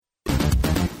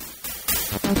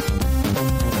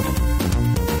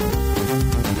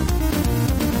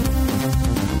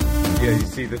Yeah, you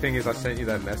see, the thing is, I sent you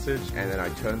that message, and then I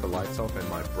turned the lights off, and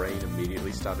my brain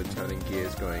immediately started turning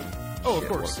gears, going, "Oh, shit, of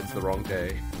course, what if it's the wrong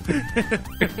day?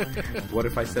 What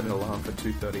if I set an alarm for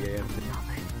 2:30 a.m. for nothing?"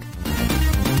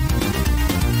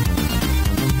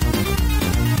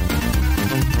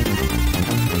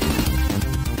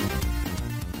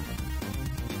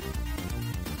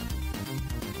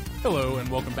 Hello, and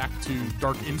welcome back to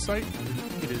Dark Insight.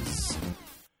 It is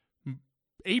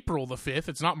April the 5th.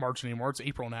 It's not March anymore. It's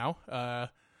April now.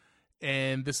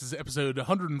 And this is episode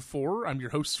 104. I'm your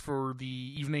host for the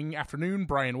evening, afternoon,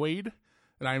 Brian Wade.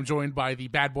 And I am joined by the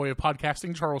bad boy of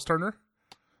podcasting, Charles Turner.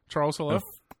 Charles, hello.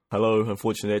 Hello.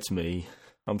 Unfortunately, it's me.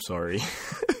 I'm sorry.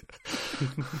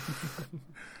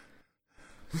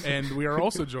 And we are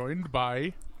also joined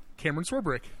by Cameron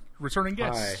Swarbrick, returning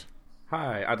guest.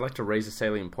 Hi, I'd like to raise a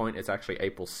salient point. It's actually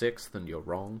April 6th, and you're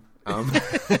wrong.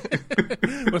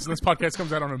 Listen, this podcast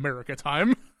comes out on America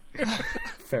time.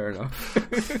 Fair enough.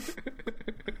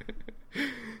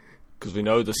 Because we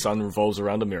know the sun revolves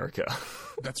around America.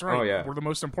 That's right. Oh, yeah. We're the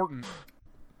most important.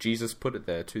 Jesus put it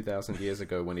there 2,000 years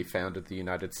ago when he founded the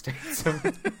United States.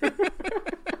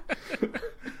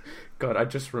 God, I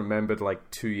just remembered,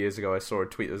 2 years ago, I saw a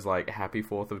tweet that was like, "Happy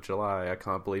 4th of July. I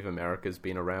can't believe America's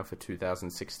been around for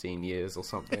 2016 years or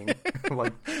something."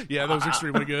 Yeah, that was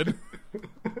extremely good.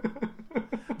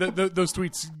 Those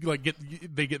tweets,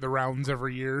 get the rounds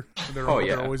every year. They're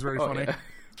always very funny. Yeah.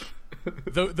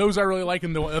 Those I really like,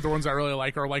 and the other ones I really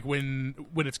like are like when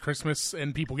it's Christmas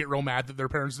and people get real mad that their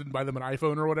parents didn't buy them an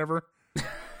iPhone or whatever.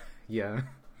 Yeah.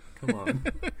 Come on.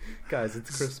 Guys,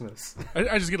 it's Christmas.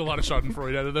 I just get a lot of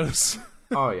schadenfreude out of those.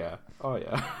 Oh, yeah.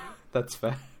 That's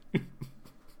fair.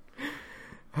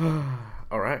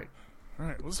 All right.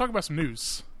 Let's talk about some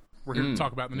news. We're here to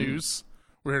talk about the news.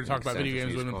 We're here to talk about video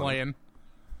games we've been playing.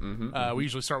 Mm-hmm. We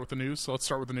usually start with the news, so let's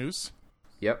start with the news.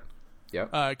 Yep.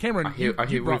 Cameron, I hear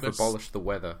you brought we've abolished the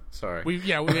weather. Sorry.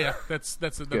 That's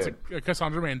a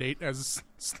Cassandra mandate, as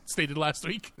stated last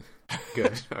week.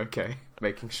 Good. Okay.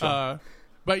 Making sure.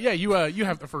 But yeah, you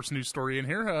have the first news story in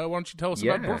here. Why don't you tell us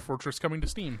about Dwarf Fortress coming to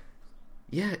Steam?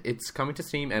 Yeah, it's coming to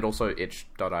Steam and also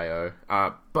itch.io.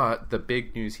 But the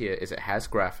big news here is it has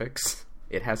graphics,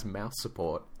 it has mouse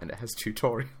support, and it has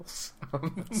tutorials.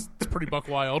 It's pretty buck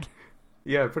wild.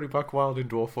 Yeah, pretty buck wild in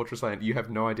Dwarf Fortress Land. You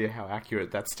have no idea how accurate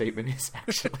that statement is,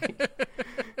 actually.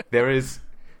 There is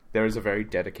a very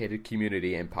dedicated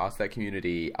community, and parts of that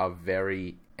community are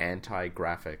very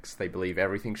anti-graphics. They believe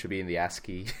everything should be in the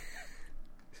ASCII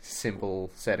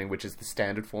symbol setting, which is the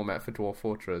standard format for Dwarf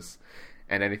Fortress,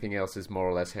 and anything else is more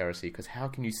or less heresy, because how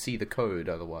can you see the code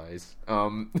otherwise?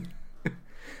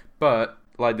 But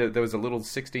there was a little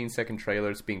 16-second trailer.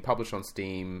 It's being published on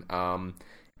Steam.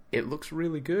 It looks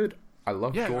really good. I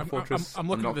love Dwarf Fortress. I'm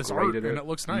looking at this art, and it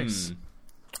looks nice.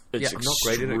 I'm not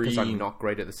great at it because I'm not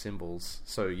great at the symbols.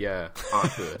 So yeah,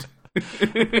 art good.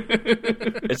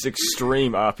 It's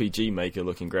extreme RPG Maker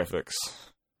looking graphics.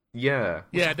 Yeah,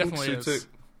 it definitely is.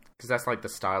 Because that's the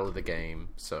style of the game.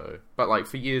 So, but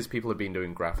for years, people have been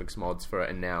doing graphics mods for it,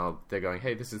 and now they're going,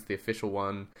 "Hey, this is the official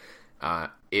one."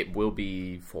 It will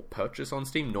be for purchase on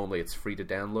Steam. Normally, it's free to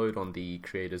download on the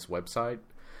creator's website.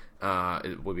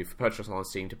 It will be for purchase on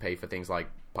Steam to pay for things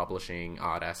like publishing,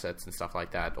 art assets, and stuff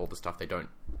like that. All the stuff they don't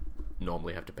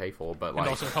normally have to pay for, but and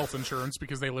also health insurance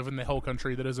because they live in the whole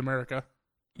country that is America.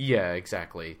 Yeah,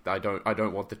 exactly. I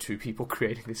don't want the two people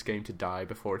creating this game to die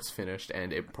before it's finished,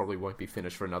 and it probably won't be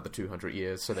finished for another 200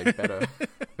 years. So they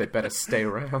better stay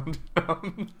around.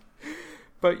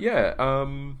 But yeah,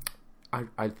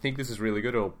 I think this is really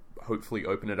good. It'll hopefully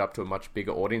open it up to a much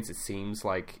bigger audience. It seems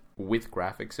like with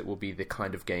graphics, it will be the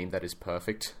kind of game that is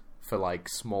perfect for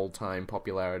small time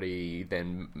popularity,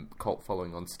 then cult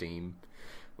following on Steam.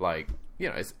 It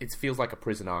feels like a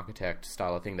Prison Architect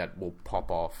style of thing that will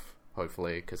pop off.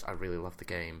 Hopefully, because I really love the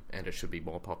game, and it should be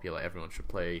more popular. Everyone should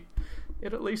play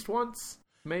it at least once,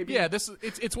 maybe. Yeah,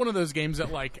 it's one of those games that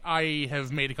I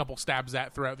have made a couple stabs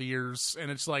at throughout the years,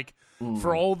 and it's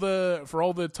for all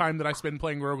the time that I spend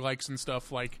playing roguelikes and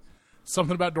stuff,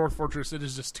 something about Dwarf Fortress, it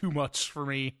is just too much for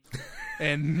me.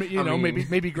 And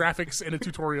maybe graphics and a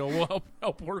tutorial will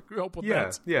help with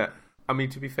that. Yeah. I mean,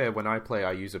 to be fair, when I play,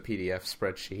 I use a PDF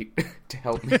spreadsheet to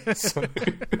help me. So.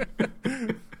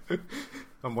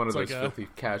 I'm one of those filthy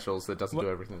casuals that doesn't do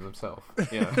everything themselves.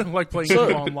 Yeah, like playing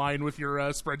online with your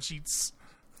spreadsheets.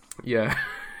 Yeah.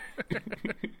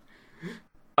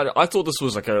 I thought this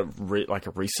was a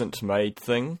recent made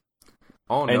thing.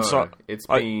 Oh no, it's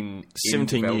been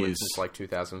 17 years since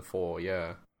 2004.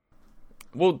 Yeah.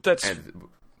 Well, that's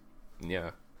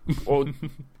yeah. Well,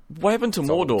 what happened to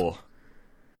Mordor?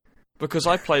 Because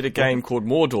I played a game called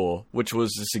Mordor, which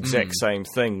was this exact same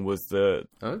thing with the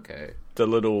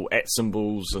little @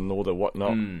 symbols and all the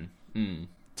whatnot. And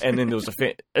then there was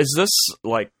is this,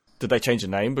 like, did they change the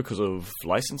name because of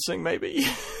licensing, maybe?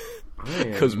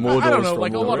 Because Mordor, I don't know,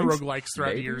 like, a lot of roguelikes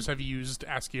throughout the years have used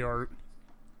ASCII art.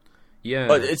 Yeah.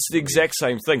 But it's the exact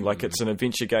same thing, like, it's an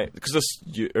adventure game. Because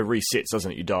it resets,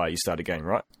 doesn't it? You die, you start again,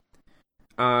 right?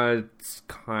 It's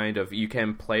kind of... You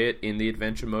can play it in the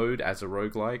adventure mode as a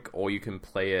roguelike, or you can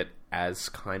play it as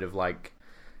kind of like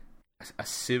a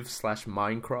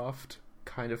Civ/Minecraft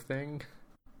kind of thing.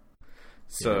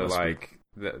 So, like,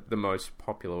 the most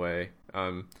popular way.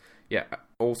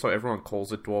 Also, everyone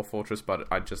calls it Dwarf Fortress, but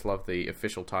I just love the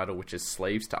official title, which is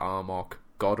Slaves to Armok,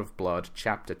 God of Blood,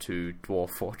 Chapter 2, Dwarf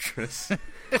Fortress.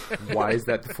 Why is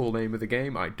that the full name of the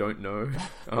game? I don't know.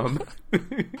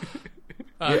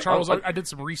 Charles, I did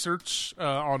some research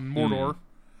on Mordor,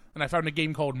 and I found a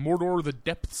game called Mordor: The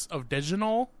Depths of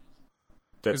Dejanol.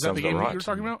 Is that the game that you were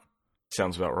talking about?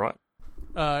 Sounds about right.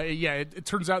 It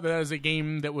turns out that is a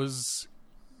game that was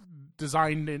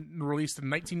designed and released in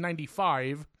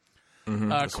 1995.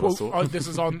 Quote, this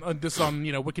is on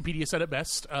Wikipedia said it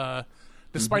best.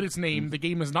 Despite its name, the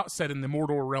game is not set in the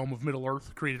Mordor realm of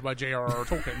Middle-earth created by J.R.R.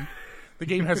 Tolkien. The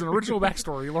game has an original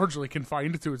backstory largely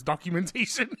confined to its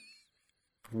documentation.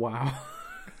 Wow.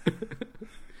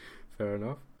 Fair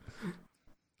enough.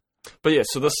 But yeah,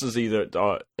 so this is either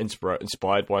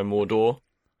inspired by Mordor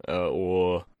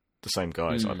or the same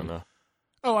guys. I don't know.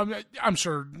 Oh, I'm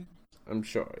sure. I'm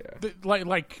sure, yeah.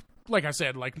 Like I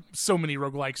said, like so many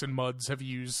roguelikes and MUDs have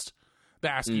used the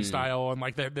ASCII style and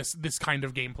like this kind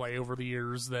of gameplay over the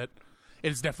years that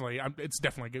it's definitely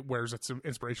wears its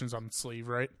inspirations on its sleeve,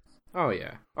 right? Oh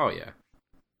yeah.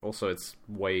 Also, it's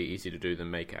way easier to do than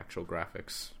make actual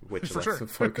graphics, which lets them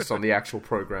focus on the actual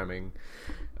programming.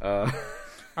 I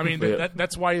mean,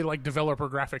 that's why like developer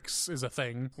graphics is a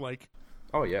thing. Like,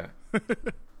 oh yeah,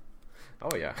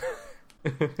 oh yeah,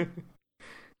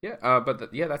 yeah.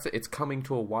 That's it. It's coming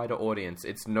to a wider audience.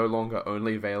 It's no longer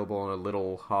only available on a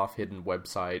little half-hidden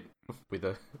website with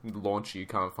a launch you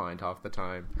can't find half the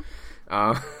time.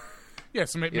 Yeah,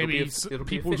 so maybe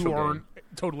people who aren't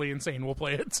totally insane will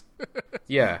play it.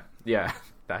 Yeah,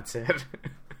 that's it.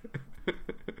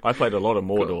 I played a lot of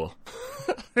Mordor.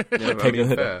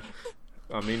 Cool.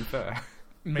 I mean, fair.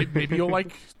 Maybe you'll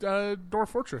like Dwarf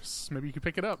Fortress. Maybe you could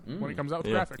pick it up when it comes out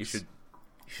with graphics. You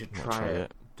should try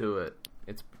it. Do it.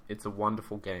 It's a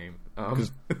wonderful game.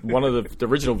 Because one of the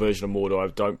original version of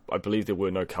Mordor, I believe there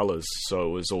were no colours, so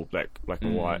it was all black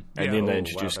and white. And then they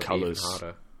introduced colours.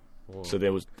 So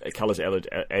there was colours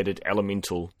added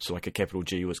elemental, so like a capital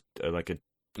G was like a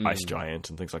ice giant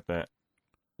and things like that.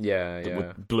 Yeah.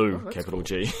 With blue capital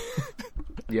cool. G.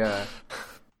 Yeah.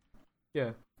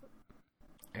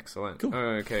 Excellent. Cool.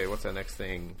 Okay, what's our next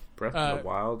thing? Breath of the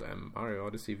Wild and Mario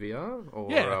Odyssey VR?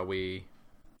 Or are we...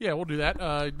 Yeah, we'll do that.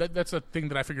 That's a thing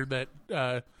that I figured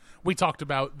that we talked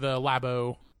about the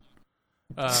Labo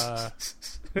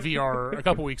VR a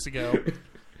couple weeks ago.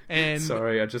 And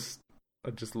sorry, I just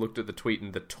looked at the tweet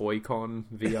and the Toy-Con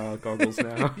VR goggles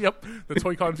now. Yep, the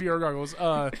Toy-Con VR goggles.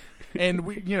 And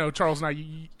we, Charles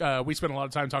and I, we spent a lot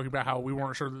of time talking about how we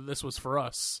weren't sure that this was for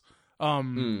us.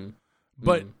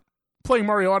 But playing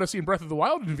Mario Odyssey and Breath of the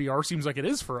Wild in VR seems like it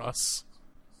is for us.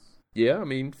 Yeah, I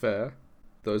mean, fair.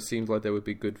 Those seems like they would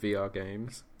be good VR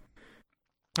games.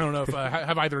 I don't know if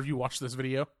have either of you watched this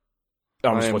video?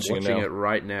 I'm just watching it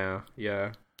right now.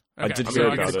 Yeah, okay. I did hear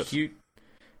about it. Cute.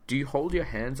 Do you hold your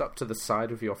hands up to the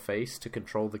side of your face to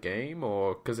control the game,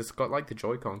 or because it's got like the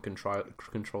Joy-Con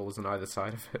controllers on either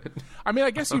side of it? I mean,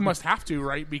 I guess you must have to,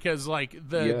 right? Because like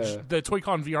the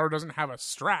Toy-Con VR doesn't have a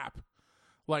strap.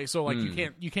 You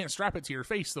can't strap it to your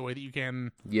face the way that you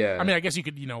can. Yeah. I mean, I guess you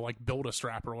could like build a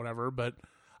strap or whatever, but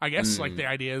I guess like the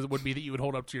idea would be that you would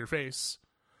hold up to your face,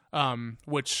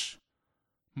 which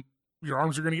your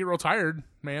arms are going to get real tired,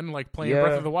 man. Like playing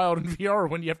Breath of the Wild in VR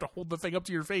when you have to hold the thing up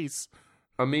to your face.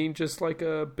 I mean, just like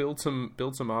build some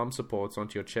arm supports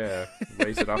onto your chair,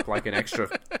 raise it up like an extra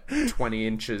 20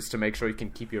 inches to make sure you can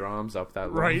keep your arms up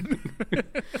that long. Right.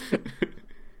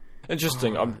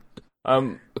 Interesting.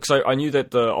 Because I knew that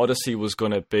the Odyssey was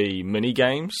going to be mini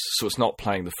games, so it's not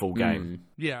playing the full game.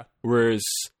 Yeah. Whereas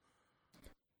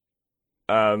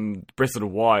Breath of the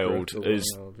Wild is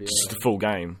just a full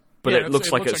game, but it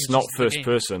looks like it's not first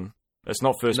person. It's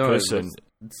not first person.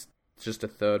 It's just a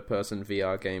third person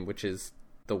VR game, which is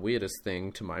the weirdest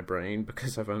thing to my brain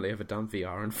because I've only ever done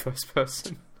VR in first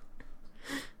person.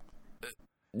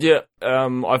 Yeah,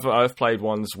 I've played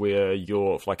ones where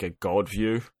you're like a god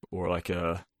view or like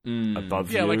a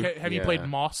above you. Yeah, like have you played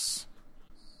Moss?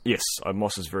 Yes,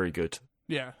 Moss is very good.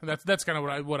 Yeah, that's kind of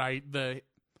the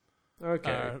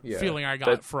feeling I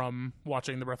got from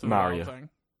watching the Breath of the Wild thing.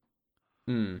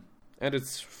 And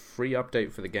it's free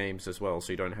update for the games as well,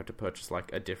 so you don't have to purchase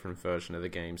like a different version of the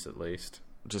games at least.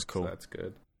 Which is cool. So that's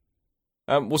good.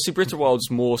 Well, see, Breath of the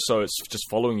Wild's more so it's just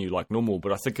following you like normal,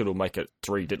 but I think it'll make it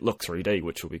look 3D,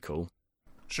 which will be cool.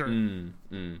 Sure.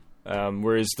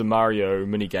 Whereas the Mario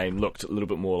minigame looked a little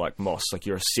bit more like Moss, like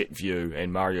you're a set view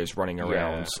and Mario's running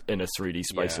around in a 3D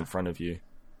space in front of you.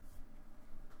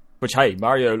 Which, hey,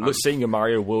 seeing a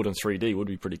Mario world in 3D would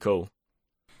be pretty cool.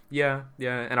 Yeah,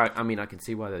 and I mean, I can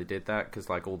see why they did that, because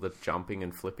like all the jumping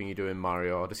and flipping you do in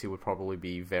Mario Odyssey would probably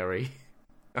be very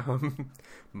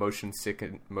motion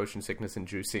sickness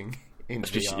inducing in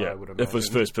VR, I would imagine. If it was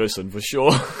first person, for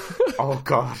sure. Oh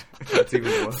god, that's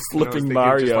even worse. Flipping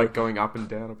Mario. Just like going up and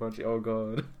down a bunch of, oh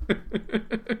god.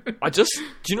 Do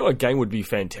you know a game would be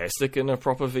fantastic in a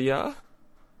proper VR?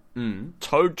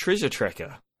 Toad Treasure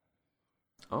Tracker.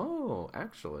 Oh,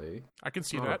 actually. I can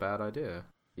see not that. a bad idea.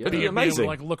 Yeah. Could you amazing.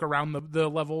 Like look around the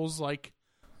levels like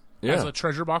as a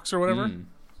treasure box or whatever?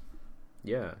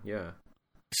 Yeah.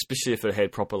 Especially if it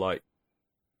had proper like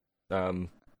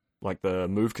the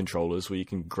move controllers where you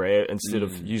can grab, instead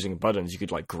of using buttons, you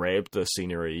could like grab the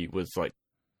scenery with like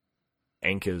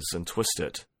anchors and twist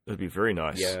it. That'd be very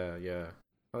nice. Yeah.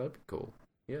 Oh, that'd be cool.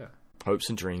 Yeah. Hopes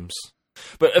and dreams.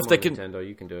 But if they can, Nintendo,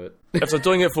 you can do it. If they're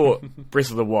doing it for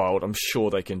Breath of the Wild, I'm sure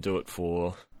they can do it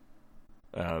for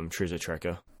Treasure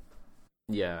Tracker.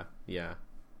 Yeah.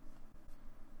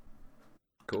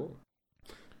 Cool.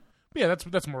 Yeah,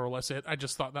 that's more or less it. I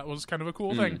just thought that was kind of a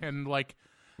cool thing, and like,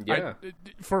 yeah,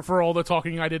 for all the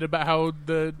talking I did about how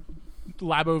the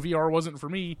Labo VR wasn't for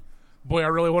me, boy, I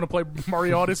really want to play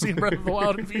Mario Odyssey and Breath of the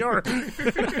Wild in VR.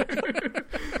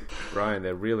 Ryan,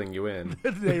 they're reeling you in.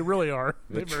 They really are.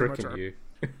 They're tricking you.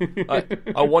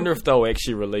 I wonder if they'll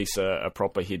actually release a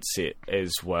proper headset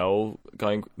as well.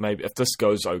 Maybe if this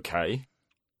goes okay.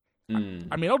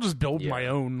 I mean, I'll just build my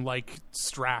own like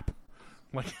strap.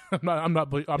 Like I'm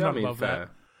not above that.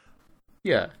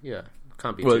 Yeah.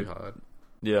 Can't be too hard.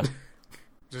 Yeah.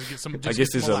 I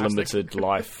guess there's a limited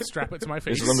life. Strap it to my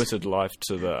face. There's a limited life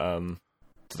to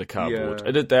the cardboard.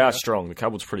 Yeah. They are strong. The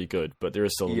cardboard's pretty good, but there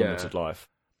is still a limited life.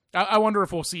 I wonder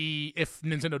if we'll see, if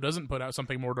Nintendo doesn't put out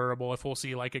something more durable, if we'll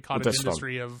see like a cottage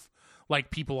industry of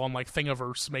like people on like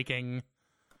Thingiverse making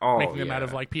them out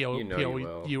of like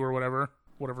PLU or whatever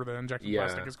the injected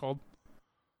plastic is called.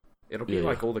 It'll be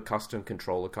like all the custom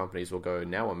controller companies will go,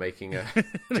 now we're making a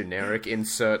generic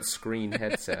insert screen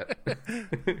headset.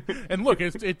 And look,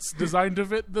 it's designed to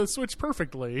fit the Switch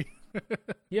perfectly.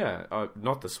 Yeah,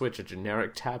 not the Switch, a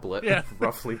generic tablet. Yeah.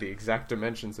 Roughly the exact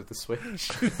dimensions of the Switch.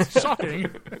 Shocking.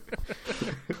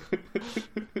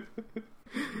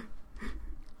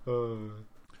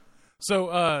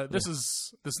 So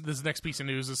this next piece of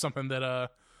news is something that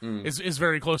is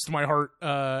very close to my heart,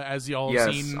 as y'all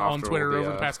have seen on Twitter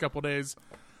over the past couple of days.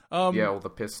 All the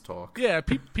piss talk. Yeah,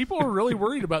 people are really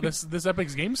worried about this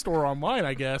Epic's Game Store online,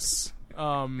 I guess.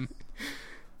 And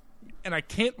I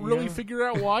can't really figure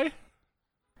out why.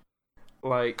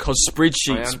 Like, because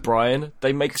spreadsheets, Brian.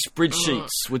 They make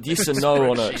spreadsheets with yes and no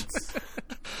on it.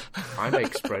 I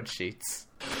make spreadsheets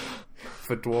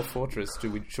for Dwarf Fortress.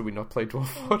 Should we not play Dwarf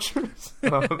Fortress?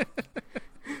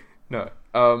 No.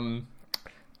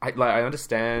 I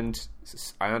understand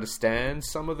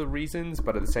some of the reasons,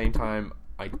 but at the same time,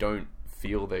 I don't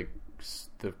feel they're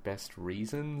the best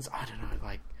reasons. I don't know,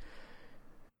 like,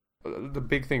 the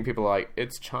big thing people are like,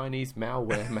 it's Chinese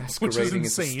malware masquerading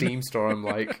as a Steam store. I'm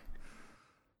like,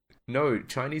 no,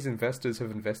 Chinese investors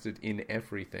have invested in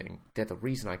everything. They're the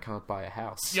reason I can't buy a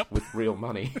house with real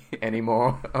money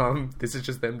anymore. This is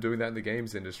just them doing that in the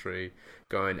games industry,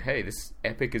 going, hey, this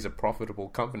Epic is a profitable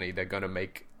company. They're going to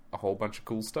make a whole bunch of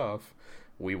cool stuff.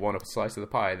 We want a slice of the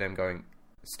pie. Them going,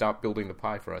 start building the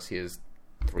pie for us. Here's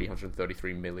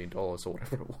 $333 million or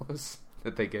whatever it was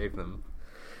that they gave them.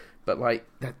 But like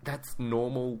that's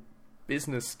normal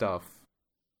business stuff.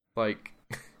 Like,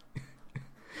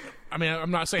 I mean, I'm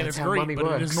not saying it's great, but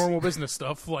it is normal business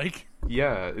stuff. Like,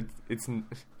 yeah, it's.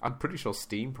 I'm pretty sure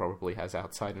Steam probably has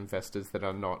outside investors that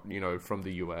are not, from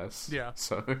the US. Yeah.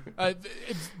 So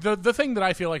the thing that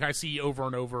I feel like I see over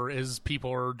and over is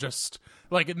people are just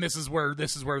like, and this is where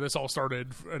this all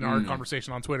started in our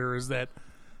conversation on Twitter, is that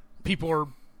people are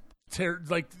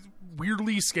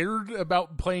weirdly scared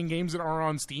about playing games that are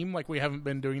on Steam. Like, we haven't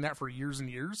been doing that for years and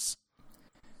years.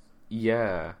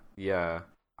 Yeah.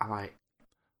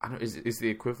 I don't know, is the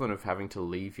equivalent of having to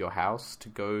leave your house to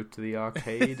go to the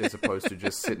arcade as opposed to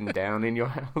just sitting down in your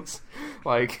house?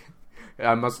 Like,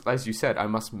 I must, as you said, I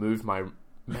must move my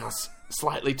mouse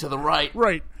slightly to the right.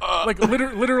 Right. Like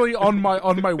literally on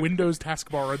my Windows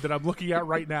taskbar that I'm looking at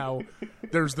right now,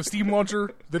 there's the Steam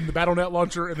launcher, then the Battle.net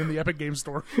launcher, and then the Epic Game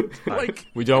Store. Like,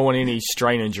 we don't want any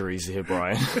strain injuries here,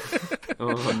 Brian.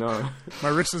 Oh no. My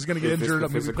wrist is going to get injured.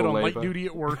 I'm going to be put on light duty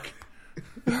at work.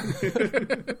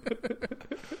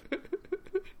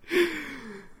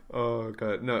 Oh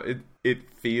god, no, it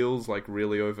feels like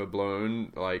really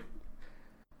overblown. Like,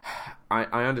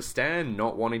 I understand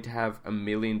not wanting to have a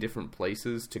million different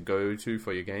places to go to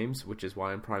for your games, which is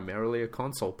why I'm primarily a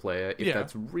console player. If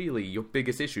that's really your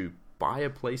biggest issue, buy a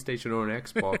PlayStation or an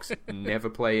Xbox, never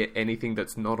play anything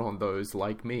that's not on those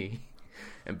like me,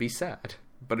 and be sad.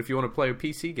 But if you want to play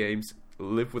PC games,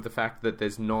 live with the fact that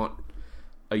there's not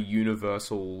a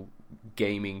universal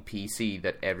gaming PC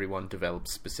that everyone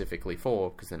develops specifically for,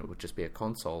 because then it would just be a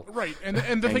console. Right,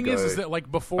 and the thing is that,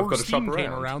 like, before Steam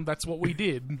came around, that's what we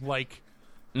did. Like,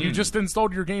 you just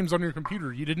installed your games on your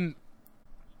computer. You didn't...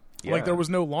 Like, there was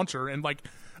no launcher, and, like...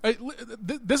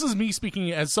 this is me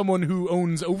speaking as someone who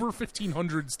owns over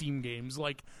 1,500 Steam games.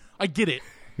 Like, I get it.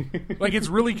 Like, it's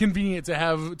really convenient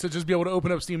to just be able to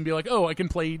open up Steam and be like, oh, I can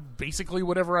play basically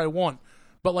whatever I want.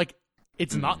 But, like,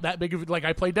 it's not that big of... Like,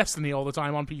 I play Destiny all the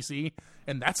time on PC,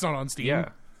 and that's not on Steam. Yeah.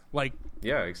 Like...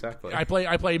 Yeah, exactly. I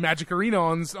play Magic Arena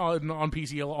on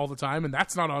PC all the time, and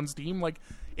that's not on Steam. Like,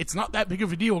 it's not that big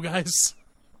of a deal, guys.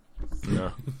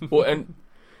 No. Well, and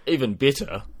even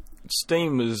better...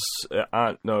 Steam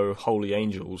aren't no holy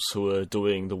angels who are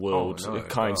doing the world a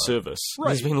kind service. Right.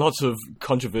 There's been lots of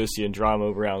controversy and drama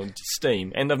around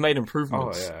Steam, and they've made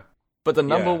improvements. Oh, yeah. But the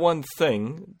number one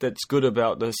thing that's good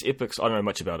about this Epic's... I don't know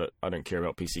much about it. I don't care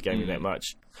about PC gaming that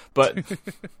much. But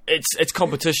it's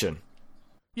competition.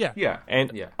 Yeah. Yeah.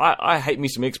 And I hate me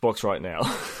some Xbox right now.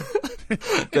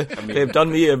 They've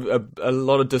done me a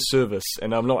lot of disservice,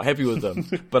 and I'm not happy with them.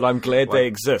 But I'm glad they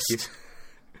exist.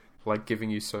 Like giving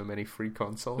you so many free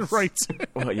consoles. Right.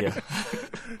 Well, yeah.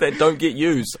 That don't get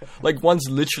used. Like, one's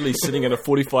literally sitting at a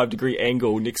 45-degree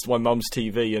angle next to my mum's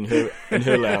TV in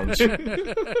her lounge.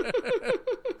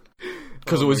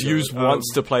 Because it was used once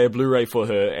to play a Blu-ray for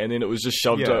her, and then it was just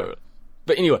shoved over.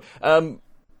 But anyway,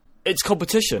 it's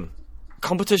competition.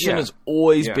 Competition is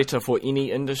always better for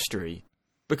any industry.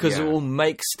 Because it will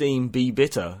make Steam be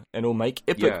better, and it will make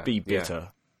Epic be better. Yeah.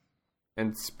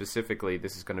 And specifically,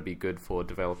 this is going to be good for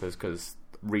developers, because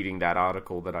reading that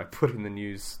article that I put in the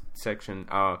news section,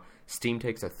 Steam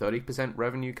takes a 30%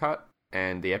 revenue cut,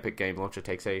 and the Epic Game Launcher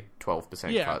takes a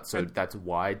 12% cut. So that's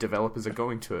why developers are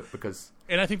going to it, because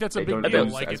and I think that's a big deal.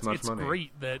 Like, it's money.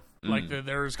 Great that like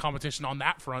there's competition on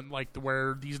that front, like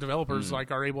where these developers like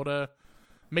are able to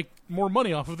make more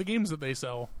money off of the games that they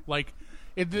sell. Like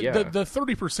the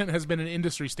 30% has been an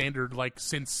industry standard like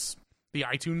since the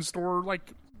iTunes Store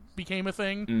like became a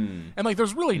thing, and like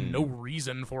there's really no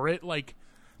reason for it. Like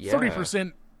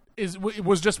 30%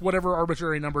 was just whatever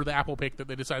arbitrary number the Apple picked that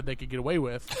they decided they could get away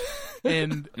with,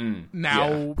 and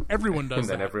now everyone does and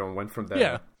then that. Everyone went from there.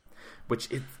 Yeah, which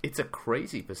it's a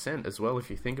crazy percent as well if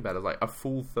you think about it. Like a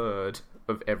full third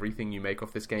of everything you make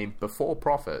off this game before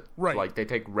profit, right? Like they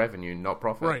take revenue, not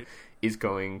profit, right? Is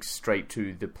going straight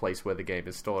to the place where the game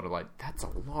is stored. Like that's a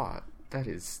lot. That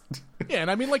is... Yeah,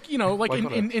 and I mean, like, you know, like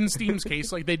in Steam's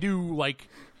case, like, they do, like,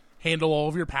 handle all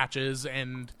of your patches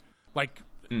and, like,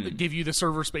 give you the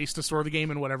server space to store the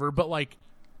game and whatever, but, like,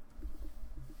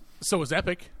 so is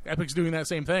Epic. Epic's doing that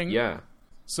same thing. Yeah.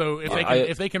 So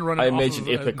if they can run it I imagine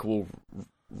Epic will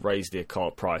raise their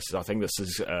prices. I think this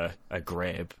is a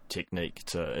grab technique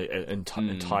to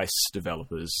entice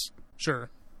developers. Sure.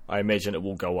 I imagine it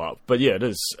will go up. But yeah, it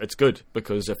is. It's good,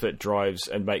 because if it drives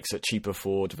and makes it cheaper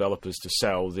for developers to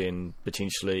sell, then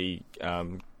potentially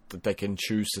they can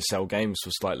choose to sell games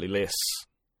for slightly less.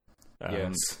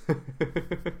 Yes.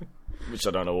 Which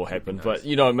I don't know will happen. But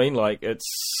you know what I mean? Like,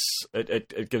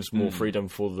 it gives more freedom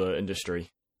for the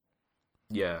industry.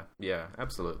 Yeah,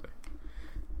 absolutely.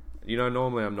 You know,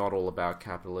 normally I'm not all about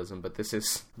capitalism, but this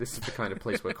is the kind of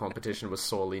place where competition was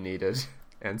sorely needed,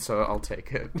 and so I'll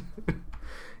take it.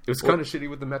 It was kind of shitty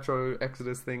with the Metro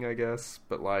Exodus thing, I guess,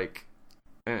 but like,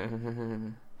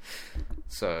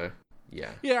 so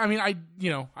yeah. Yeah, I mean,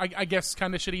 I guess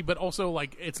kind of shitty, but also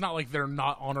like it's not like they're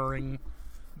not honoring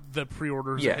the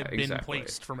pre-orders that had been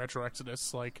placed for Metro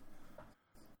Exodus. Like,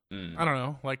 I don't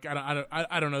know, like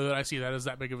I don't know that I see that as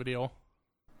that big of a deal.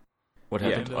 What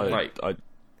happened?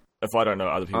 If I don't know,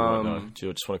 other people won't know. Do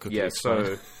you just want to quickly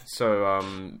explain? So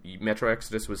Metro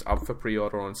Exodus was up for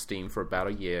pre-order on Steam for about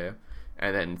a year.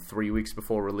 And then 3 weeks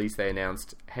before release, they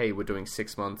announced, hey, we're doing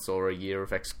 6 months or a year of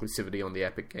exclusivity on the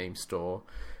Epic Game Store.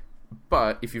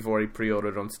 But if you've already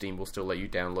pre-ordered on Steam, we'll still let you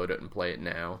download it and play it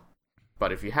now.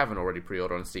 But if you haven't already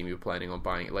pre-ordered on Steam, you're planning on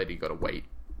buying it later, you got to wait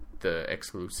the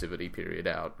exclusivity period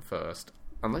out first.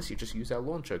 Unless you just use our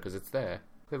launcher, because it's there.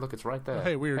 Hey, look, it's right there.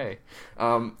 Hey, weird. Hey.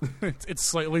 It's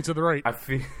slightly to the right. I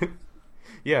feel...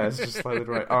 yeah, it's just slightly to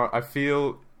the right. I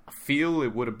feel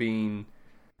it would have been...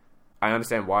 I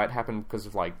understand why it happened, because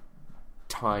of, like,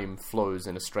 time flows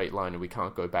in a straight line and we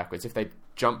can't go backwards. If they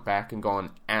jumped back and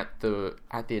gone at the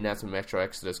announcement of Metro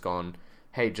Exodus, gone,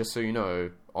 hey, just so you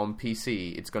know, on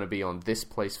PC, it's going to be on this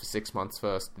place for 6 months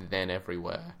first, then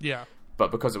everywhere. Yeah. But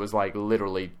because it was like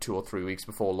literally 2 or 3 weeks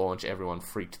before launch, everyone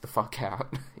freaked the fuck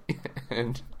out.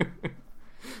 And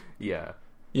yeah.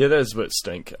 Yeah, that is a bit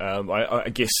stink. I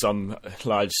guess some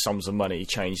large sums of money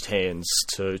changed hands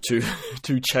to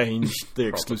change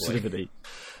the exclusivity.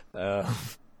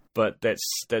 But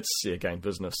that's game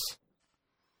business.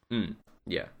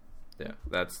 Yeah.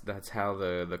 That's how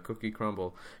the cookie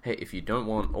crumble. Hey, if you don't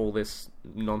want all this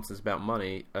nonsense about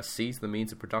money, seize the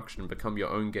means of production and become your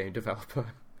own game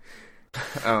developer.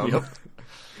 Yep.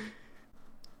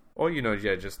 Or,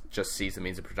 just seize the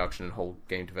means of production and hold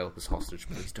game developers hostage.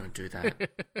 Please don't do that.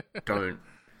 Don't.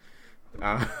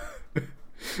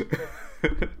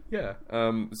 Yeah.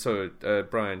 So,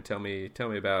 Brian, tell me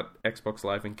about Xbox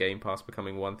Live and Game Pass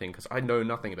becoming one thing, because I know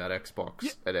nothing about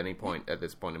Xbox at any point at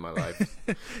this point in my life.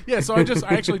 Yeah, so I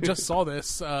actually just saw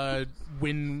this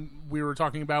when we were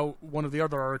talking about one of the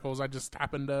other articles. I just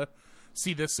happened to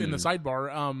see this in the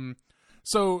sidebar.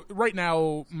 So right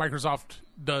now, Microsoft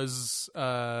does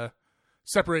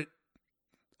separate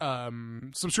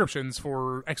subscriptions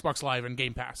for Xbox Live and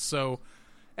Game Pass. So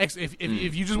if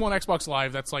you just want Xbox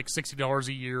Live, that's like $60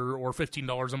 a year or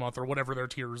 $15 a month or whatever their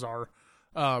tiers are.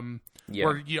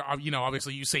 Where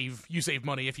obviously you save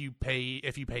money if you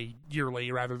pay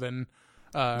yearly rather than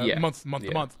month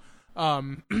to month.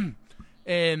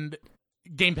 And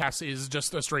Game Pass is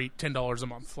just a straight $10 a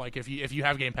month. Like if you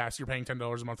have Game Pass, you're paying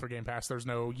 $10 a month for Game Pass. There's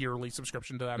no yearly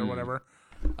subscription to that or whatever.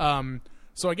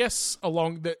 So I guess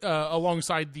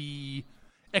alongside the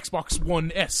Xbox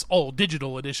One S all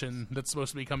digital edition that's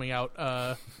supposed to be coming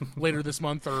out later this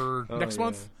month or next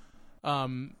month,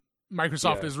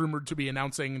 Microsoft is rumored to be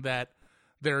announcing that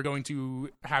they're going to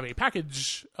have a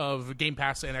package of Game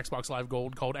Pass and Xbox Live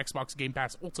Gold called Xbox Game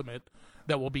Pass Ultimate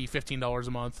that will be $15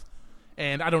 a month.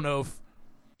 And I don't know if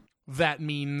that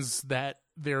means that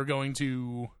they're going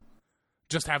to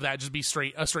just have that just be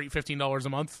straight $15 a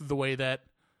month, the way that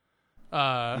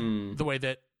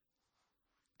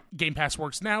Game Pass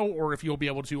works now, or if you'll be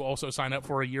able to also sign up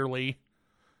for a yearly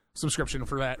subscription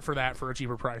for a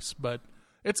cheaper price. But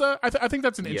it's I think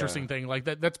that's an interesting thing. Like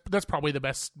that's probably the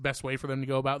best way for them to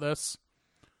go about this.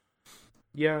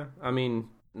 Yeah, I mean,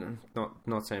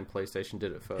 not saying PlayStation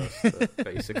did it first, but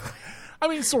basically. I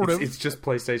mean, sort of. It's just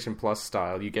PlayStation Plus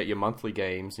style. You get your monthly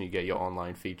games and you get your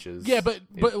online features. Yeah, but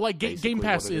like Game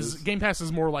Pass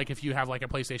is more like if you have like a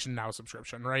PlayStation Now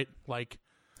subscription, right? Like,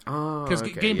 because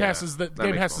Game Pass is the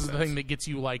thing that gets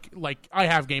you like I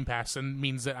have Game Pass and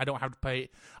means that I don't have to pay.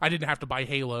 I didn't have to buy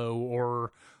Halo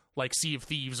or like Sea of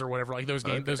Thieves or whatever. Like those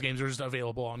games are just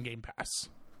available on Game Pass.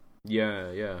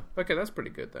 Yeah. Okay, that's pretty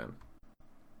good then.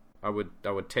 I would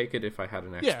take it if I had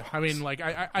an Xbox. Yeah, I mean, like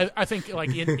I think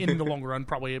like in the long run,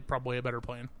 probably a better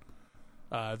plan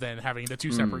than having the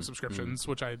two separate subscriptions,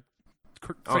 which I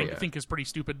think is pretty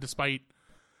stupid. Despite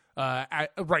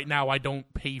right now, I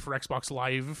don't pay for Xbox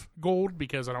Live Gold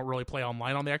because I don't really play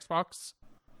online on the Xbox.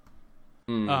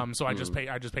 So I just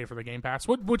pay for the Game Pass,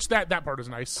 which that part is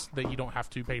nice that you don't have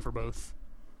to pay for both.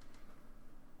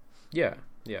 Yeah,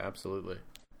 absolutely.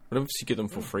 What if you get them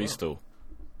for free still?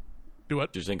 Do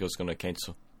what? Do you think I was going to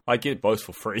cancel? I get both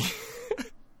for free.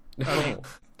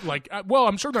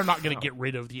 I'm sure they're not going to get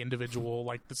rid of the individual,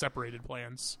 like the separated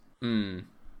plans.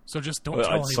 So just don't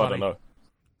tell anybody. I don't know.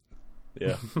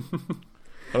 Yeah.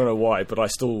 I don't know why, but I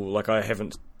still, I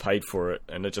haven't paid for it,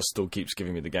 and it just still keeps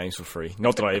giving me the games for free.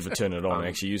 Not that I ever turn it on and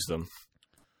actually use them.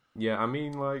 Yeah, I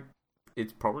mean,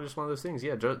 it's probably just one of those things.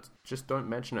 Yeah, just don't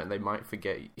mention it, and they might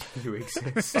forget you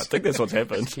exist. I think that's what's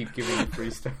happened. Just keep giving you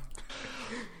free stuff.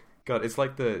 God, it's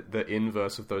like the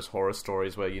inverse of those horror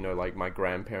stories where, my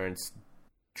grandparents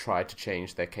tried to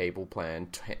change their cable plan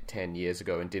 10 years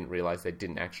ago and didn't realize they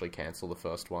didn't actually cancel the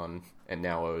first one and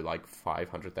now owe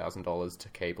 $500,000 to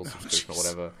cable subscription or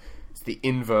whatever. It's the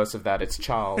inverse of that. It's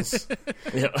Charles.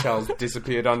 Charles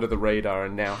disappeared under the radar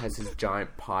and now has his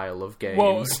giant pile of games.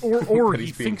 Well, or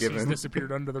he thinks he's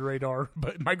disappeared under the radar,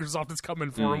 but Microsoft is coming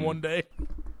for him one day.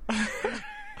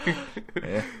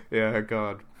 Yeah,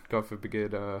 God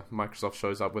forbid Microsoft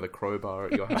shows up with a crowbar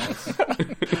at your house.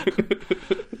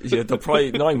 Yeah, they'll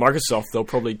probably, knowing Microsoft, they'll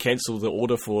probably cancel the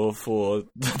order for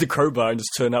the crowbar and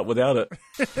just turn up without it.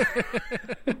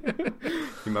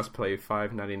 You must pay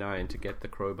 $5.99 to get the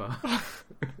crowbar.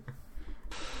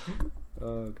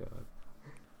 Oh god.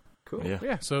 Cool.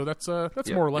 Yeah. So that's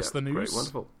more or less the news. Great,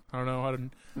 wonderful. I don't know. I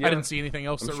didn't see anything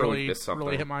else that really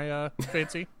hit my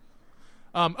fancy.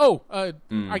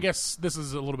 I guess this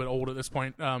is a little bit old at this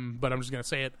point, but I'm just gonna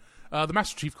say it. The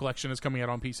Master Chief Collection is coming out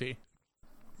on PC.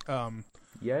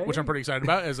 Which I'm pretty excited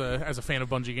about as a fan of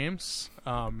Bungie games.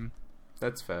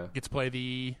 That's fair. Get to play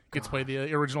the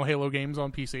original Halo games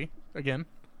on PC again.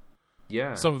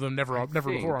 Yeah. Some of them never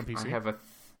before on PC.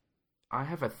 I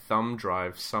have a thumb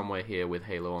drive somewhere here with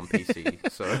Halo on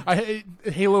PC. So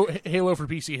Halo for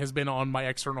PC has been on my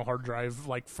external hard drive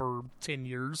like for 10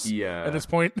 years. Yeah. At this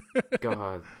point.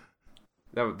 God,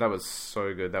 that was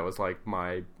so good. That was like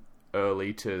my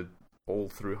early to all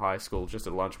through high school. Just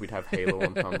at lunch, we'd have Halo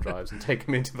on thumb drives and take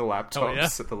them into the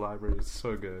laptops at the library. It was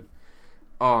so good.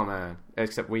 Oh man!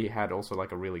 Except we had also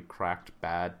like a really cracked,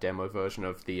 bad demo version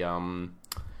of the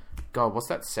God, what's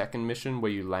that second mission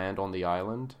where you land on the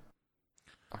island?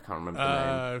 I can't remember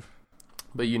the name.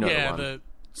 But you know the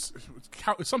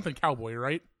one. Something cowboy,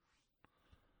 right?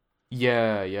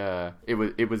 Yeah.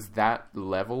 It was that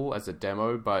level as a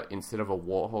demo, but instead of a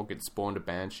warthog, it spawned a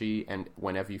banshee, and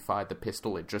whenever you fired the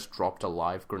pistol, it just dropped a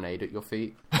live grenade at your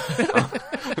feet.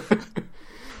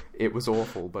 It was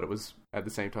awful, but it was at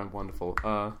the same time wonderful.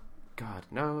 God,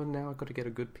 now I've got to get a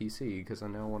good PC because I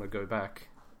now want to go back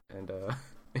and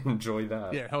enjoy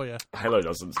that. Yeah, hell yeah. Halo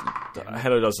doesn't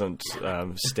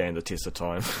stand the test of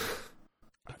time.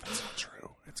 That's not true.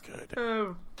 It's good.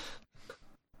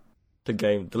 The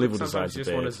level designs are bad. Sometimes you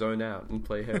just want to zone out and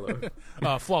play Halo.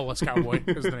 Flawless Cowboy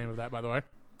is the name of that, by the way.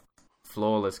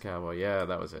 Flawless Cowboy, yeah,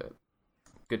 that was it.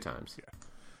 Good times. Yeah.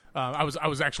 I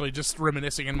was actually just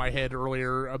reminiscing in my head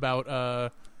earlier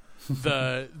about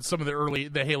some of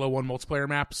the Halo 1 multiplayer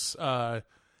maps.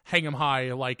 Hang 'em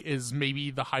High is maybe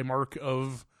the high mark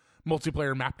of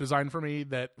multiplayer map design for me.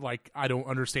 That I don't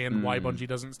understand why Bungie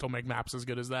doesn't still make maps as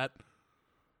good as that.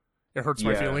 It hurts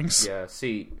my feelings. Yeah,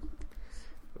 see,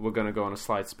 we're going to go on a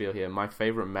slight spiel here. My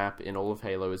favorite map in all of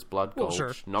Halo is Blood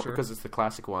Gulch. Not because it's the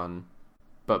classic one,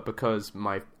 but because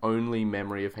my only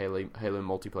memory of Halo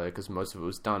multiplayer, because most of it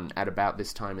was done at about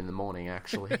this time in the morning,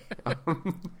 actually,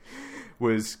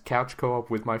 was couch co-op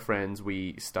with my friends.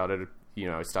 We started a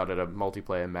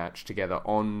multiplayer match together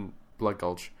on Blood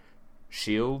Gulch.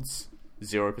 Shields,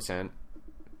 0%.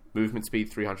 Movement speed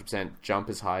 300%, jump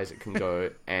as high as it can go,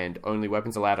 and only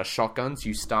weapons allowed are shotguns.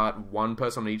 You start one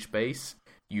person on each base,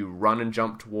 you run and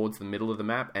jump towards the middle of the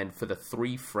map, and for the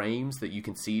 3 frames that you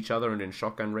can see each other and in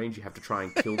shotgun range, you have to try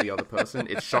and kill the other person.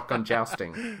 It's shotgun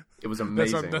jousting. It was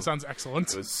amazing. That sounds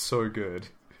excellent. It was so good.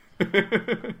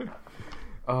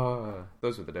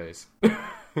 Those were the days.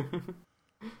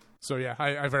 So yeah,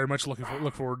 I very much look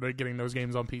forward to getting those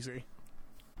games on PC.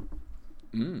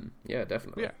 Yeah,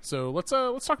 definitely. Yeah, so let's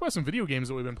talk about some video games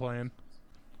that we've been playing.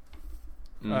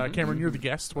 Cameron, you're the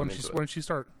guest. Why don't you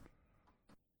start?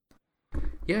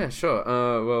 Yeah, sure.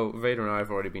 Well, Vader and I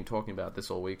have already been talking about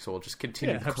this all week, so we'll just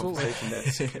continue the conversation. That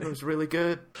Sekiro's really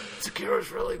good.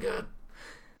 Sekiro's really good.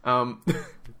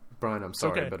 Brian, I'm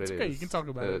sorry, but it's okay. You can talk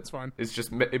about it. It's fine. It's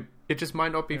just it just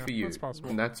might not be for you, that's possible.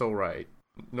 And that's all right.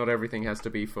 Not everything has to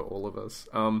be for all of us.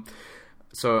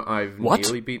 So I've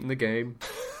nearly beaten the game.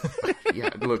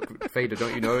 Yeah, look, Vader,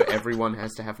 don't you know everyone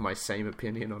has to have my same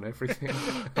opinion on everything?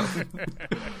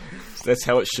 That's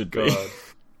how it should be.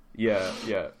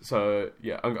 Yeah. So,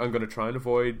 yeah, I'm going to try and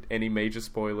avoid any major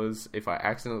spoilers. If I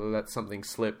accidentally let something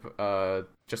slip,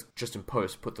 just in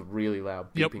post, put the really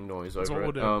loud beeping noise over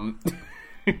it.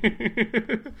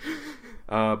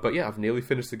 But yeah, I've nearly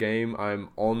finished the game. I'm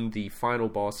on the final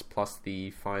boss plus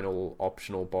the final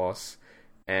optional boss,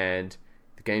 and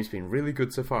the game's been really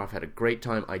good so far. I've had a great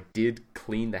time. I did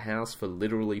clean the house for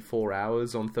literally 4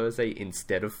 hours on Thursday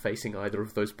instead of facing either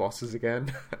of those bosses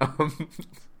again. I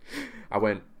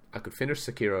could finish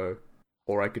Sekiro,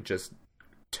 or I could just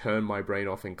turn my brain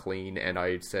off and clean, and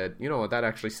I said, you know what, that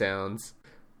actually sounds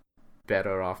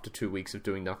better after 2 weeks of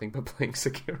doing nothing but playing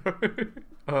Sekiro.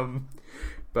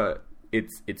 But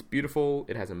it's beautiful,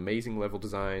 it has amazing level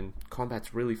design,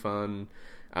 combat's really fun,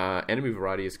 enemy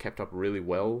variety is kept up really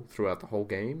well throughout the whole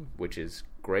game, which is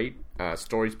great.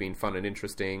 Story's been fun and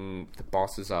interesting, the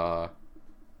bosses are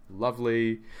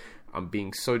lovely. I'm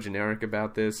being so generic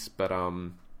about this, but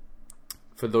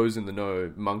for those in the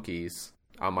know, monkeys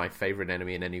are my favorite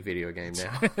enemy in any video game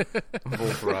now, of all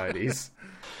varieties.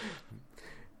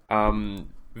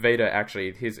 Vader,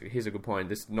 actually, here's a good point.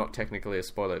 This is not technically a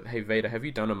spoiler. Hey, Vader, have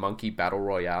you done a monkey battle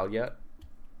royale yet?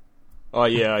 Oh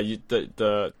yeah,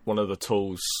 the one of the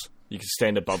tools. You can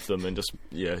stand above them and just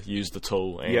use the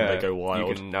tool, and they go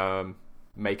wild. You can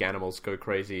make animals go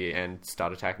crazy and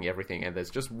start attacking everything. And there's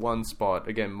just one spot,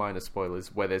 again, minor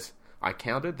spoilers, where there's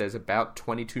about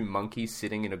 22 monkeys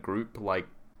sitting in a group, like,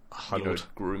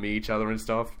 grooming each other and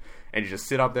stuff. And you just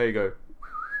sit up there, you go,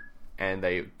 and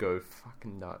they go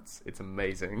fucking nuts. It's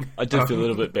amazing. I did feel a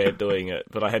little bit bad doing it,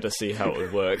 but I had to see how it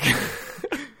would work.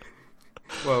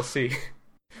 Well, see,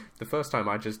 the first time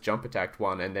I just jump attacked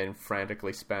one and then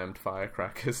frantically spammed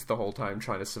firecrackers the whole time,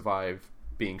 trying to survive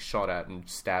being shot at and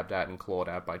stabbed at and clawed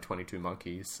at by 22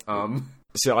 monkeys.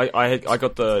 So I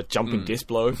got the jumping death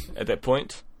blow at that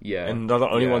point. Yeah. And they're the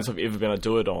only ones I've ever been able to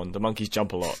do it on. The monkeys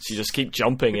jump a lot. So you just keep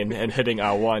jumping and hitting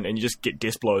R1 and you just get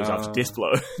death blows after death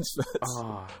blow.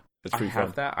 It's pretty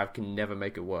fun. That. I can never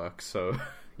make it work, so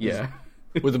yeah.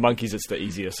 With the monkeys, it's the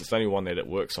easiest. It's the only one that it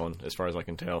works on, as far as I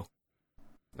can tell.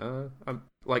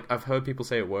 I've heard people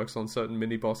say it works on certain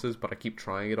mini bosses, but I keep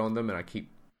trying it on them and I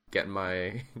keep getting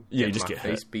my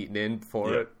face beaten in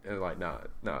for it, and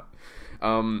nah.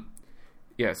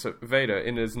 Yeah, so Vader,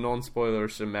 in as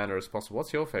non-spoilerish a manner as possible,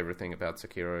 what's your favorite thing about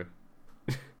Sekiro?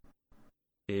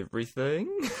 Everything.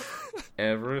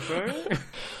 Everything?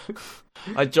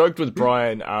 I joked with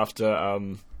Bryan after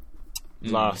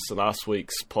last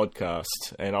week's podcast,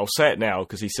 and I'll say it now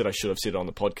because he said I should have said it on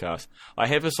the podcast. I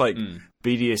have this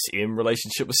BDSM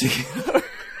relationship with Sekiro.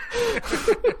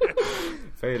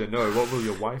 Vader, no, what will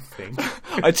your wife think?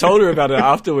 I told her about it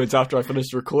afterwards, after I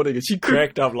finished recording, and she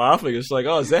cracked up laughing. It's like,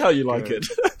 oh, is that how you like it?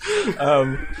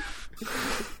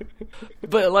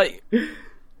 But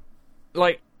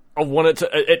like I want it to.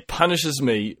 It punishes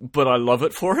me, but I love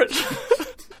it for it.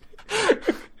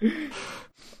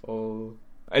 Oh.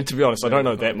 And to be honest, I don't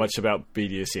know that much about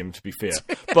BDSM, to be fair,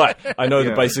 but I know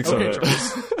the basics of it.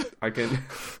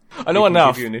 I know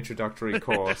enough. Give you an introductory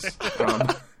course.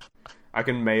 I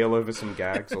can mail over some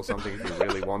gags or something if you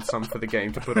really want some for the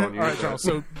game to put on you. All right, Charles.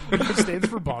 So B stands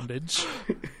for bondage.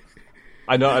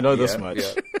 I know this much.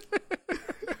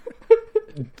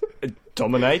 Yeah.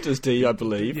 Dominate is D, I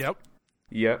believe. Yep.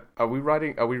 Yep. Are we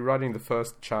writing the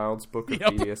first child's book of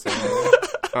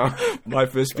BDSM? My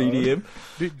first BDM.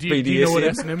 Do you know what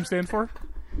S&M stand for?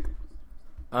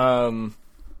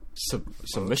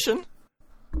 Submission?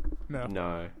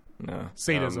 No.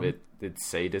 Sadism. It's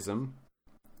sadism.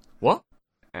 What?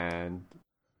 And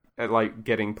like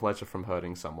getting pleasure from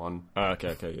hurting someone.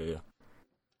 Okay, yeah.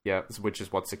 Yeah, which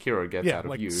is what Sekiro gets out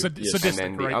of you. Sadistic,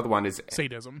 and then the other one is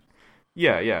sadism.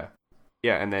 Yeah,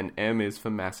 and then M is for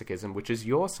masochism, which is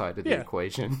your side of the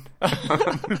equation.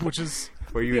 Which is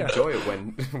where you enjoy it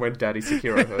when Daddy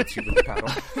Sekiro hurts you with a paddle.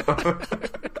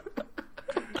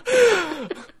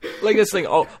 Like this thing,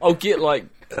 I'll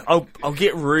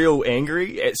get real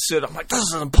angry at certain. I'm like, this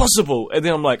is impossible, and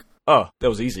then I'm like, oh, that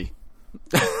was easy.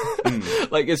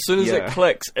 Like as soon as it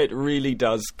clicks, it really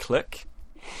does click.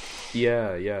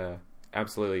 Yeah,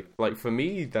 absolutely. Like for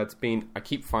me, that's been. I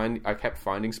kept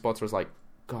finding spots where it's like,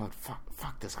 God,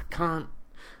 fuck this. I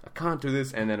can't do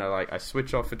this. And then I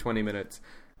switch off for 20 minutes.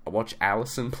 I watch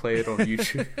Allison play it on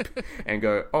YouTube and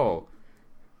go, oh,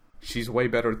 she's way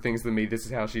better at things than me. This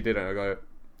is how she did it. And I go,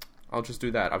 I'll just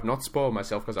do that. I've not spoiled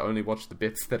myself because I only watched the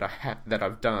bits that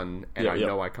I've done, and I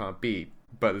know I can't beat.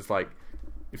 But it's like,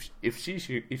 if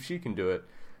she can do it,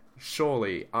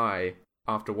 surely I,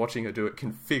 after watching her do it,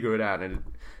 can figure it out. And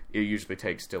it usually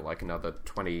takes still like another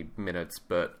 20 minutes,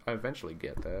 but I eventually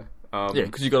get there.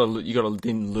 Because you gotta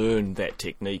then learn that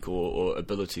technique or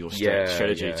ability or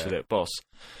strategy to that boss.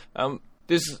 I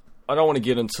don't want to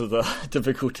get into the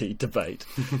difficulty debate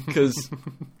because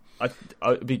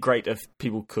it'd be great if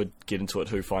people could get into it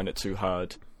who find it too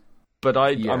hard. But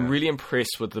I'm really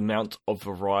impressed with the amount of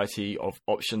variety of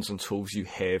options and tools you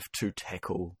have to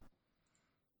tackle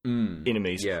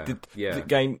enemies. The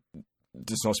game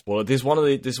does not spoil it. There's one of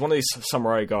these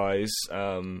samurai guys,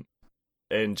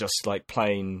 in just like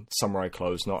plain samurai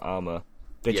clothes, not armor,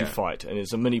 that you fight, and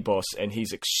there's a mini boss, and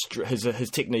he's his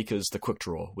technique is the quick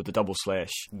draw with the double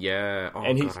slash. Yeah, I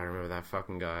remember that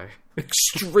fucking guy.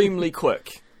 Extremely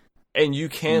quick, and you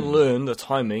can learn the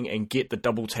timing and get the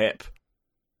double tap.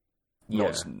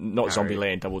 Not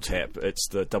Zombieland double tap. It's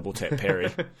the double tap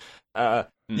parry.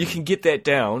 You can get that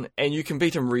down, and you can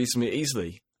beat him reasonably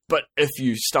easily. But if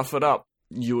you stuff it up,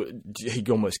 he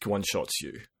almost one shots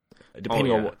you,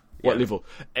 depending on what level.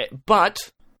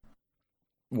 But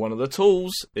one of the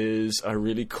tools is a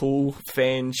really cool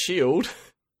fan shield.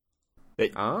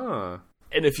 And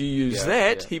if you use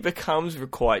that, he becomes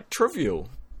quite trivial.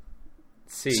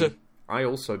 See, I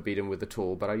also beat him with the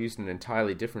tool, but I used an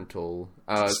entirely different tool.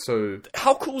 So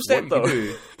how cool is that, though?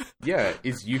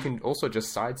 Is you can also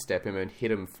just sidestep him and hit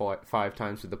him 5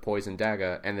 times with the poison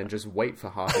dagger, and then just wait for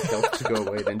half his health to go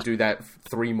away, then do that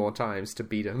 3 more times to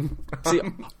beat him. See,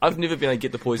 I've never been able to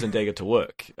get the poison dagger to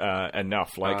work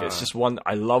enough. Like, it's just one...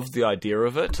 I love the idea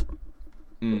of it.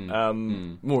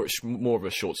 More of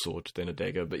a short sword than a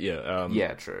dagger, but yeah.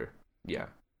 Yeah, true. Yeah.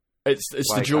 It's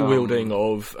like, the dual wielding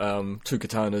of 2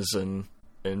 katanas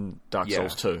in Dark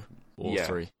Souls 2 or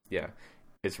 3. Yeah,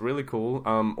 it's really cool.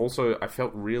 Also, I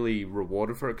felt really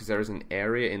rewarded for it because there is an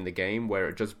area in the game where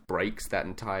it just breaks that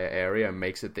entire area and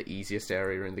makes it the easiest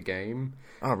area in the game.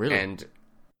 Oh, really? And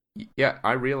yeah,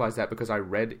 I realized that because I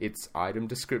read its item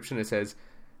description. It says,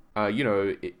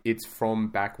 it's from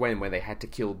back when they had to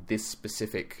kill this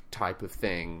specific type of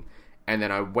thing. And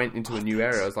then I went into a new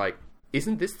area. I was like,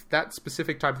 isn't this that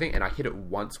specific type of thing? And I hit it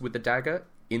once with the dagger,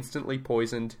 instantly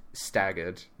poisoned,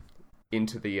 staggered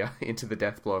into the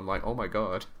death blow. I'm like, oh my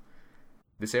god,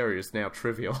 this area is now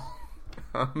trivial.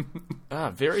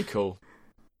 Very cool.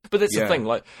 But that's the thing.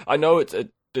 Like, I know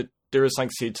there is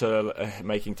something said to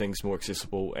making things more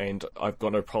accessible, and I've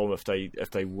got no problem if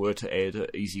they were to add an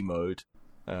easy mode.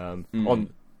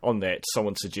 On that,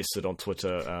 someone suggested on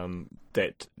Twitter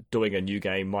that doing a new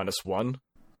game -1.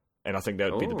 And I think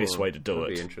that would be the best way to do it. That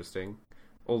would be interesting.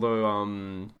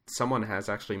 Although, someone has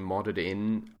actually modded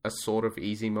in a sort of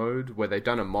easy mode, where they've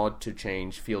done a mod to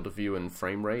change field of view and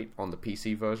frame rate on the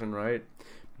PC version, right?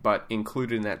 But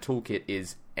included in that toolkit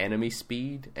is enemy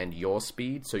speed and your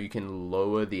speed, so you can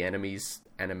lower the enemy's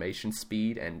animation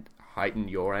speed and heighten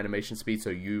your animation speed, so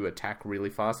you attack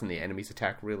really fast and the enemies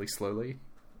attack really slowly.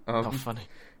 Funny.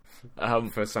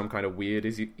 For some kind of weird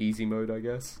easy mode, I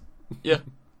guess. Yeah.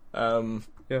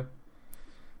 Yeah,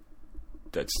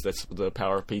 that's the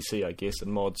power of PC, I guess,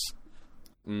 and mods.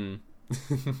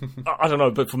 I don't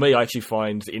know, but for me, I actually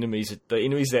find the enemies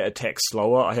that attack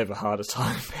slower, I have a harder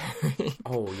time.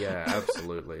 Oh yeah,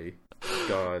 absolutely.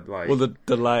 God, like, well, the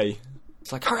delay.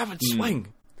 It's like, hurry up and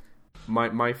swing.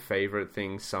 My favorite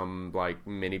thing some like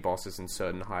mini bosses and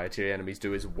certain higher tier enemies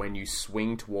do is when you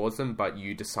swing towards them but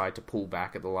you decide to pull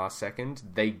back at the last second,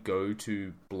 they go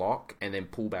to block and then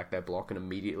pull back their block and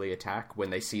immediately attack when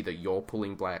they see that you're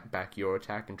pulling back your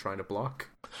attack and trying to block.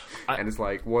 And it's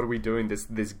like, what are we doing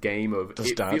this game of...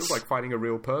 It feels like fighting a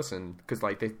real person because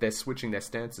like they're switching their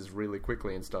stances really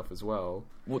quickly and stuff as well.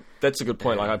 Well, that's a good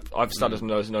point. Like I've started to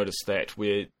notice that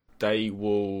where they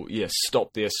will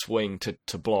stop their swing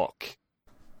to block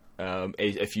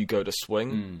if you go to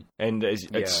swing, and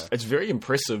it's very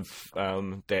impressive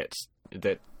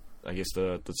that I guess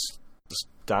the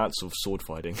dance of sword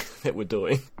fighting that we're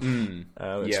doing.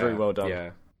 It's very well done.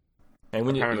 Yeah. And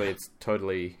when apparently it's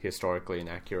totally historically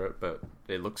inaccurate, but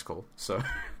it looks cool. So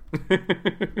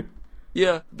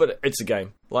yeah, but it's a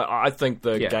game. Like I think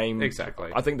the game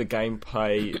exactly. I think the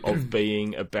gameplay of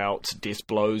being about death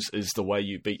blows is the way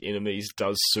you beat enemies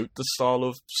does suit the style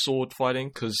of sword fighting,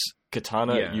 because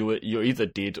katana, you're either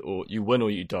dead or you win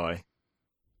or you die.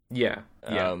 Yeah,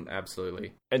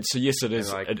 absolutely. And so yes, it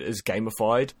is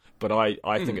gamified, but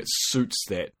I think it suits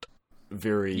that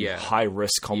very high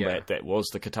risk combat that was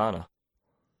the katana.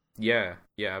 Yeah,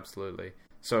 absolutely.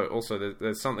 So also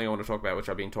there's something I want to talk about, which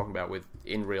I've been talking about with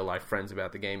in real life friends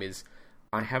about the game, is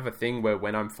I have a thing where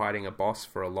when I'm fighting a boss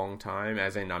for a long time,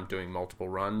 as in I'm doing multiple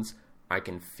runs, I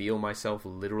can feel myself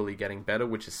literally getting better,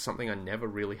 which is something I never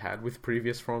really had with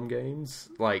previous From games.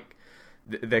 Like,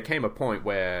 there came a point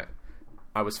where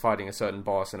I was fighting a certain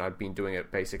boss and I'd been doing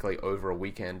it basically over a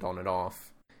weekend on and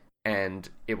off, and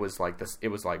it was like this. It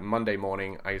was like Monday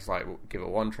morning, I was like, give it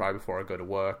one try before I go to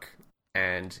work,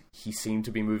 and he seemed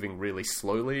to be moving really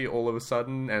slowly all of a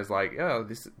sudden, and I was like, oh,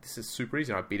 this is super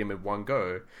easy, and I beat him in one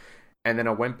go. And then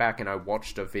I went back and I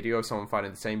watched a video of someone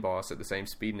fighting the same boss at the same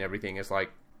speed and everything. It's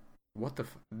like, what the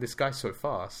this guy's so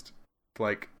fast.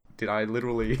 Like, did I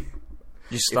literally...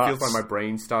 It feels like my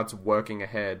brain starts working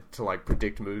ahead to like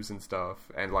predict moves and stuff,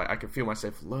 and like I can feel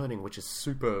myself learning, which is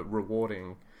super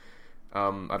rewarding. I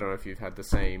don't know if you've had the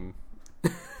same.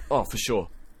 Oh, for sure.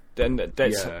 Then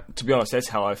that's to be honest, that's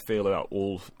how I feel about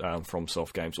all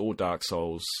FromSoft games, all Dark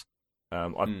Souls.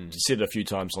 I've said it a few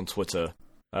times on Twitter.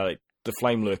 The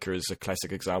Flame Lurker is a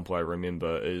classic example. I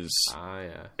remember is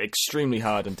extremely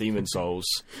hard in Demon Souls,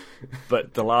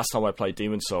 but the last time I played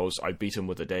Demon Souls, I beat him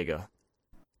with a dagger.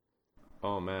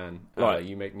 Oh man,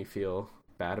 you make me feel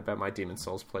bad about my Demon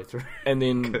Souls playthrough. And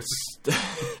then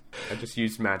I just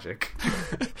used magic.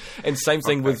 And same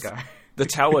thing with the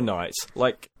Tower Knight.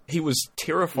 Like, he was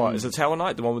terrified. Is it Tower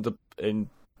Knight, the one with the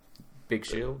big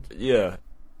shield? Yeah,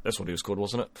 that's what he was called,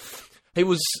 wasn't it? He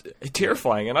was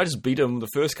terrifying, and I just beat him the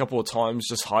first couple of times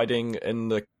just hiding in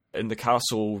the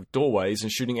castle doorways and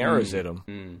shooting arrows at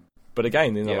him. But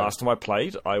again, then the last time I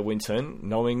played, I went in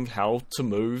knowing how to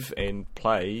move and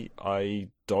play. I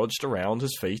dodged around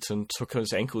his feet and took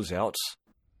his ankles out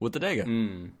with the dagger.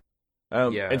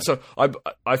 And so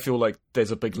I feel like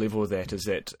there's a big level of that, is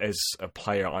that as a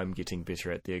player I'm getting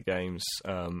better at their games,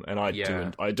 and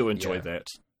I do enjoy that.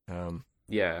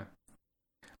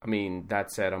 I mean,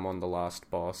 that said, I'm on the last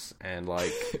boss, and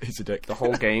like he's a dick. The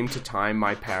whole game, to time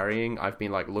my parrying, I've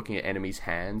been like looking at enemies'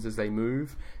 hands as they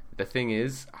move. The thing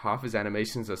is, half his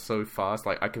animations are so fast,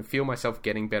 like I can feel myself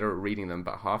getting better at reading them,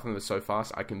 but half of them are so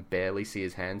fast I can barely see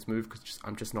his hands move because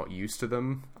I'm just not used to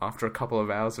them after a couple of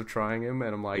hours of trying him,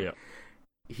 and I'm like,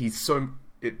 he's so...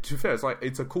 to be fair,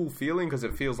 it's a cool feeling because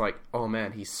it feels like, oh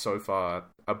man, he's so far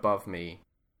above me.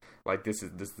 Like, this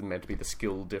is meant to be the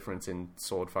skill difference in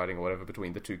sword fighting or whatever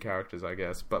between the two characters, I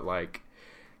guess. But, like,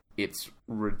 it's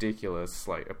ridiculous.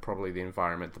 Like, probably the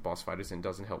environment the boss fight is in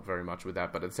doesn't help very much with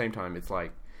that. But at the same time, it's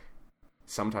like,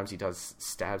 sometimes he does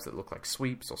stabs that look like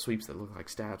sweeps or sweeps that look like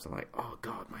stabs. I'm like, oh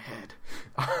god, my head.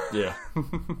 Yeah.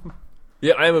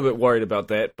 Yeah, I am a bit worried about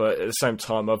that. But at the same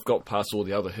time, I've got past all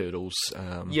the other hurdles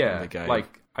in the game.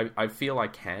 Like, I feel I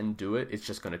can do it. It's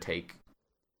just going to take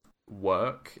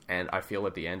work, and I feel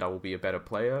at the end I will be a better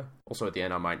player. Also at the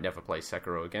end I might never play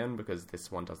Sekiro again because this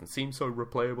one doesn't seem so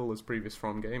replayable as previous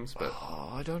From games, but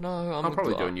I don't know. I'll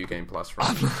probably do a New Game Plus from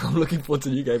I'm looking forward to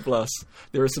New Game Plus.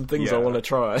 There are some things I want to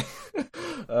try.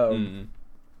 And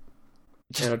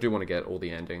I do want to get all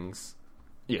the endings.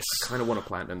 Yes. I kind of want to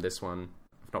platinum this one.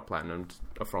 I've not platinumed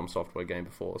a From Software game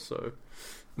before, so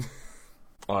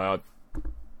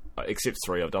except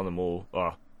 3, I've done them all.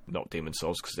 Not Demon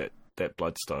Souls, because that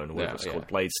Bloodstone, or whatever it's called,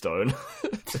 Bladestone.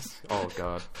 Oh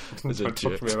god, don't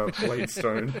talk to me about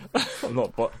Bladestone. I'm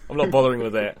not bothering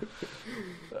with that.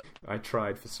 I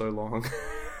tried for so long,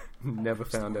 never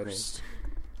found any.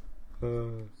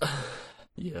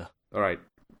 Yeah. All right,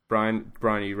 Brian,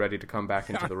 are you ready to come back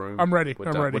into the room? I'm ready.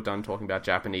 We're done talking about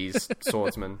Japanese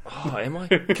swordsmen. Oh, am I?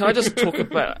 Can I just talk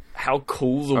about how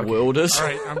cool the world is? All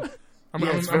right, I'm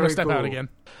going to step out again.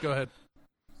 Go ahead.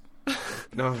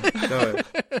 No.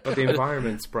 But the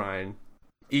environments, Brian,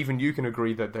 even you can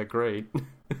agree that they're great.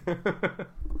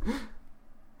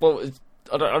 Well,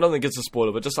 I don't think it's a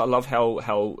spoiler, but just I love how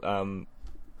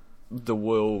the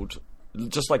world,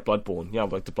 just like Bloodborne,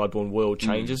 like the Bloodborne world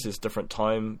changes. There's different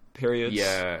time periods.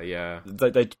 Yeah.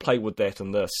 They play with that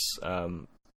in this.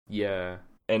 Yeah.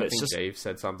 And I think Dave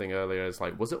said something earlier. It's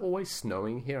like, was it always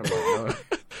snowing here? I'm like, no.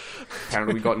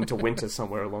 Apparently we got into winter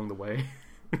somewhere along the way.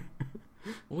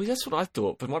 Well, that's what I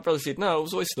thought, but my brother said, no, it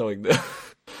was always snowing there.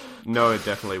 No, it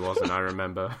definitely wasn't. I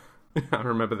remember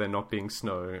there not being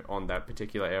snow on that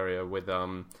particular area with,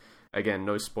 again,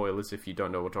 no spoilers if you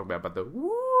don't know what we're talking about, but the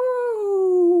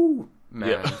woo,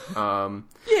 man.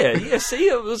 Yeah, see,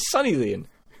 it was sunny then.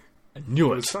 I knew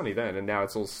it. It was sunny then, and now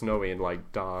it's all snowy and,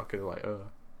 like, dark, and like,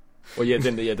 Well, yeah,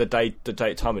 then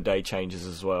the time of day changes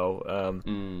as well.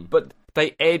 But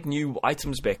they add new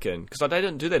items back in, because they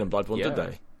didn't do that in Bloodborne, did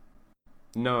they?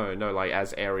 No, like,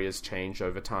 as areas change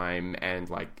over time and,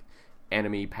 like,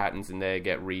 enemy patterns in there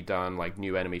get redone, like,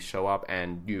 new enemies show up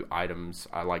and new items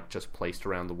are, like, just placed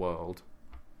around the world.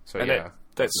 So, and that's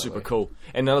definitely super cool.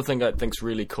 And another thing I think's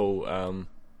really cool,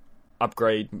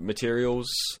 upgrade materials.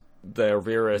 They're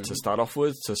rarer to start off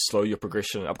with to slow your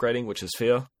progression and upgrading, which is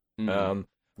fair.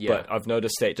 But I've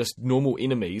noticed that just normal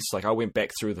enemies, like I went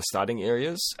back through the starting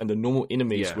areas, and the normal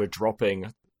enemies were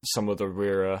dropping some of the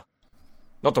rarer...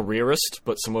 Not the rarest,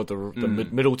 but some of the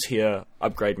middle tier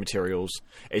upgrade materials.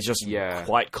 It's just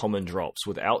quite common drops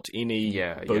without any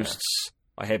boosts.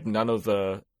 I have none of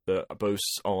the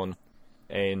boosts on,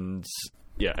 and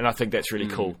I think that's really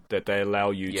cool that they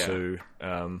allow you to,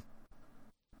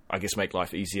 I guess, make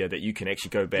life easier. That you can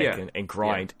actually go back and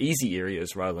grind easy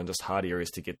areas rather than just hard areas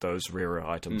to get those rarer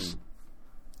items.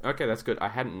 Okay, that's good. I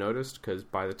hadn't noticed because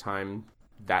by the time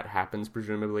that happens,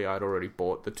 presumably I'd already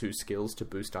bought the 2 skills to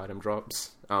boost item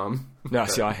drops. No,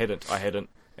 see, I hadn't,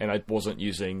 and I wasn't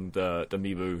using the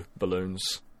Amiibo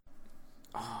balloons.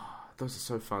 Oh, those are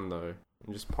so fun though.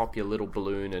 You just pop your little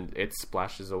balloon and it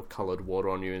splashes all coloured water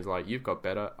on you and it's like, you've got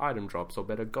better item drops or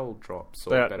better gold drops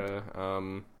or better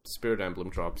spirit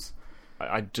emblem drops.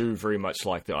 I do very much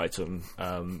like the item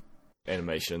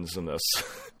animations in this.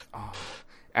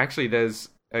 Actually, there's...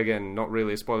 Again, not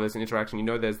really a spoiler, there's an interaction. You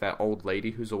know there's that old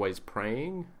lady who's always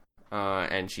praying,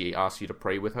 and she asks you to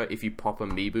pray with her. If you pop a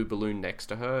Amiibo balloon next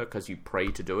to her, because you pray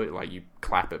to do it, like you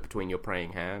clap it between your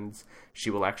praying hands, she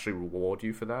will actually reward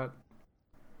you for that.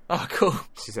 Oh, cool.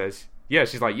 She says,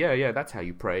 she's like, yeah, that's how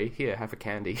you pray. Here, have a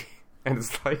candy. and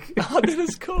it's like, oh, that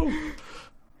is cool.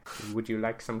 Would you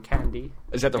like some candy?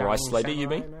 Is that the rice lady, you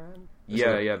mean?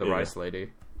 Yeah, the rice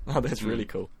lady. Oh, that's really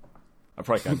cool. I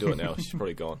probably can't do it now. She's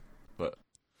probably gone. But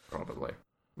probably.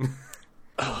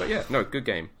 But yeah, no, good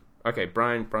game. Okay,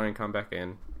 Brian, come back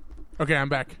in. Okay, I'm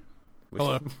back.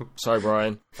 Hello. Sorry,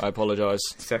 Brian. I apologize.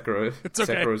 Sekiro. It's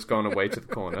okay. Sekiro's gone away to the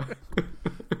corner.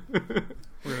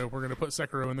 We're gonna put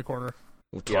Sekiro in the corner.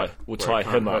 We'll tie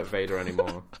him up. Vader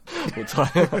anymore. We'll tie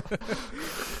him up.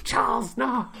 Charles,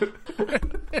 no. All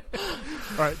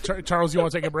right, Charles, you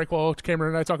want to take a break while Cameron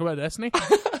and I talk about Destiny?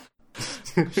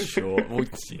 Sure. Well,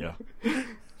 yeah.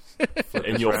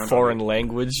 In your foreign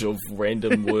language of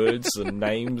random words and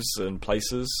names and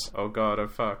places. Oh god, oh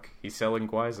fuck. He's selling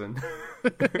Guizen.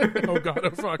 Oh god, oh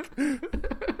fuck.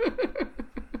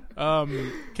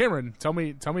 Cameron, tell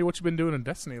me what you've been doing in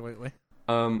Destiny lately.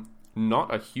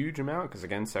 Not a huge amount, because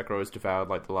again, Sekiro has devoured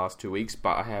like the last 2 weeks,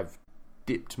 but I have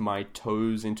dipped my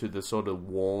toes into the sort of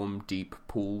warm, deep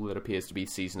pool that appears to be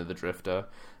Season of the Drifter,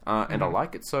 and I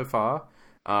like it so far.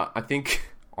 I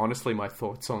think, honestly, my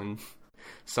thoughts on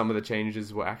some of the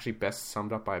changes were actually best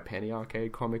summed up by a Penny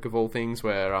Arcade comic of all things,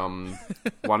 where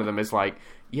one of them is like,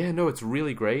 yeah, no, it's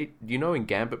really great. You know, in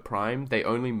Gambit Prime, they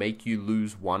only make you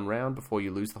lose one round before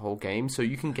you lose the whole game, so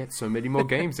you can get so many more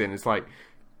games in. It's like,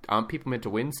 aren't people meant to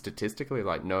win statistically?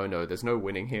 Like, no, there's no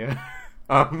winning here.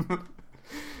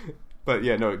 But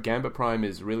yeah, no, Gambit Prime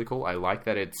is really cool. I like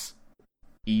that it's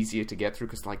easier to get through,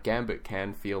 because like Gambit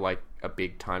can feel like a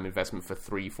big time investment for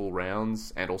 3 full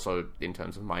rounds, and also in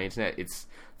terms of my internet, it's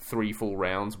 3 full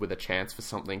rounds with a chance for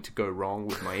something to go wrong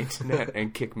with my internet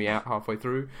and kick me out halfway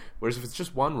through. Whereas if it's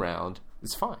just 1 round,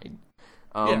 it's fine.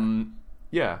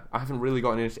 Yeah, I haven't really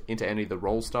gotten into any of the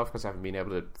role stuff because I haven't been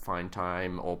able to find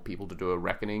time or people to do a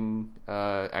reckoning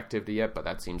activity yet, but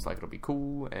that seems like it'll be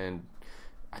cool. And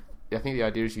I think the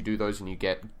idea is you do those and you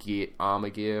get armor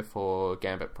gear for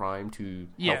Gambit Prime to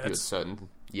help you with certain...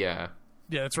 Yeah,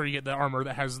 that's where you get the armor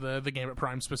that has the Gambit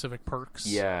Prime specific perks.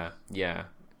 Yeah,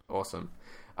 awesome.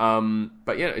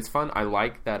 But yeah, it's fun. I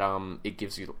like that it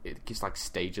gives like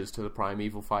stages to the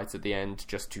primeval fights at the end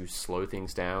just to slow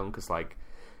things down, because like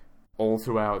all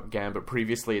throughout Gambit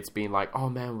previously it's been like, oh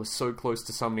man, we're so close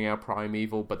to summoning our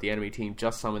primeval, but the enemy team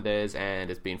just summoned theirs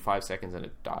and it's been 5 seconds and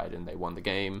it died and they won the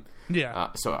game.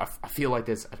 So I feel like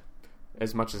there's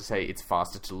as much as I say it's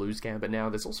faster to lose Gambit now,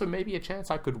 there's also maybe a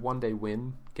chance I could one day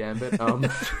win Gambit.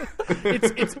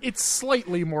 It's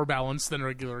slightly more balanced than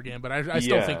regular Gambit. I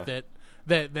still think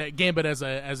that Gambit as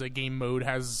a game mode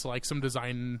has like some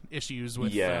design issues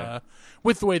with the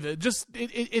way that it's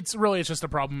just a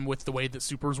problem with the way that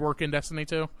supers work in Destiny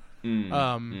 2.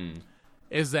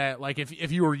 Is that like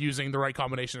if you were using the right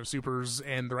combination of supers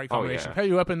and the right combination of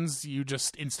heavy weapons, you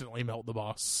just instantly melt the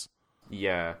boss.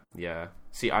 Yeah.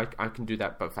 See, I can do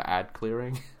that, but for ad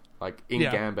clearing, like in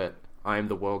Gambit, I am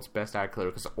the world's best ad clearer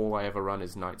because all I ever run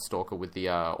is Night Stalker with the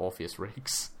Orpheus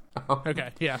rigs.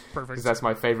 Okay, yeah, perfect. Because that's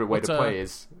my favorite way to play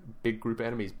is big group of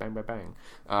enemies, bang, bang, bang.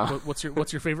 What's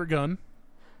your favorite gun?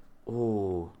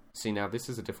 Oh, see, now this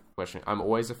is a difficult question. I'm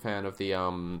always a fan of the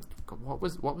what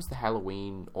was the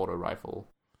Halloween auto rifle?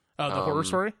 The Horror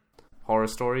Story. Horror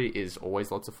Story is always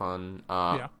lots of fun.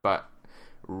 But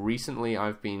recently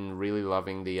I've been really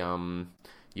loving the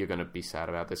you're gonna be sad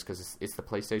about this because it's the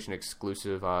PlayStation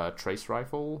exclusive trace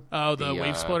rifle. Oh, the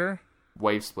Wave Splitter.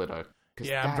 Wave Splitter.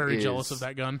 Yeah, I'm very jealous of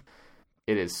that gun.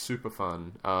 It is super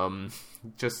fun.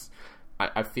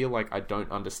 I feel like I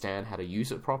don't understand how to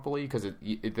use it properly because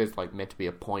there's like meant to be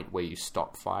a point where you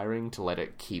stop firing to let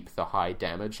it keep the high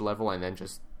damage level and then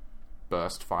just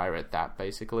burst fire at that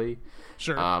basically.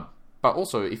 Sure. But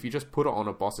also, if you just put it on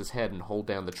a boss's head and hold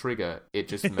down the trigger, it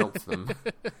just melts them.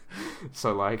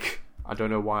 So like, I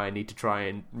don't know why I need to try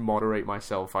and moderate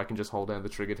myself. I can just hold down the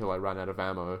trigger till I run out of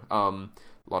ammo. A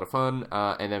lot of fun.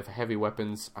 And then for heavy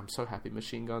weapons, I'm so happy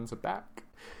machine guns are back.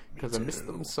 Because I miss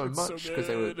them so much. Because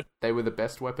they were the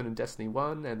best weapon in Destiny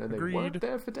 1, and then they weren't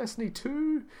there for Destiny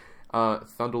 2.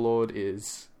 Thunderlord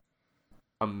is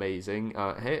amazing.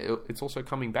 Hey, it's also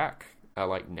coming back.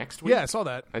 Like next week. Yeah, I saw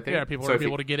that. I think. Yeah, people are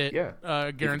able to get it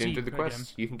guaranteed. If you didn't do the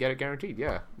quest, you can get it guaranteed.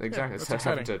 Yeah, exactly. Yeah, so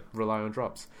having to rely on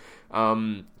drops.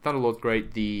 Thunderlord's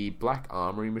great. The Black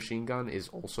Armory machine gun is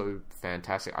also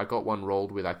fantastic. I got one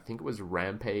rolled with, I think it was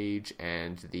Rampage,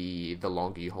 and the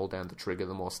longer you hold down the trigger,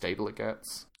 the more stable it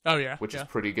gets. Oh yeah, which is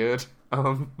pretty good.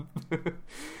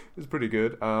 It's pretty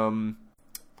good. And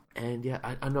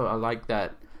yeah, I know I like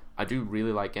that. I do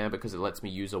really like Gambit because it lets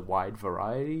me use a wide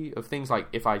variety of things. Like,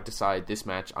 if I decide this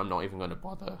match I'm not even going to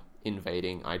bother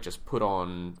invading, I just put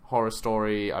on Horror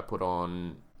Story, I put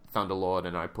on Thunderlord,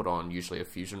 and I put on usually a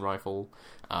fusion rifle.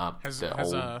 Has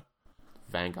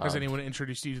Vanguard. Has anyone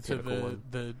introduced you to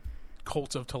the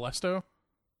cult of Telesto?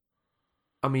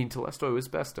 I mean, Telesto is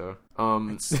besto.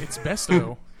 It's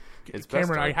besto. It's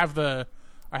Cameron, besto.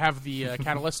 I have the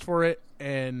catalyst for it,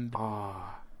 and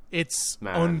it's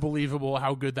unbelievable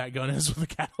how good that gun is with the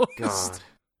catalyst. God,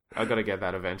 I gotta get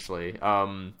that eventually.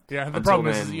 The problem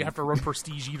is you have to run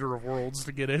Prestige Eater of Worlds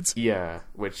to get it. Yeah,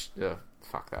 which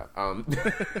fuck that.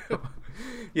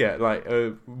 Yeah, like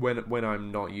when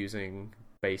I'm not using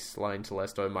baseline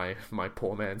Telesto, my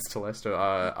poor man's Telesto,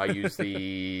 I use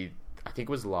I think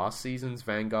it was last season's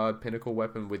Vanguard Pinnacle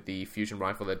weapon with the fusion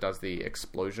rifle that does the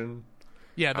explosion.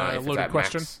 Yeah, the loaded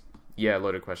question. Yeah,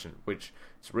 loaded question, which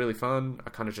is really fun. I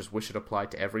kind of just wish it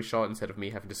applied to every shot instead of me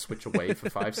having to switch away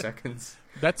for 5 seconds.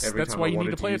 That's why you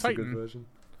need to play a Titan.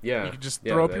 Yeah, you can just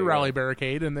throw up your rally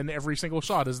barricade, and then every single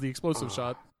shot is the explosive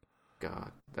shot.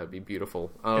 God, that'd be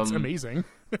beautiful. It's amazing.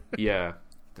 Yeah,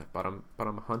 but I'm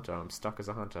a hunter. I'm stuck as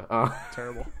a hunter.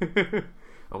 Terrible.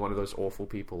 I'm one of those awful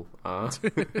people. But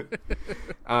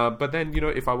then,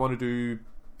 if I want to do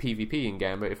PvP in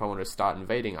Gambit, if I want to start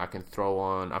invading, I can throw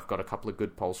on... I've got a couple of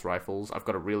good pulse rifles. I've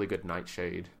got a really good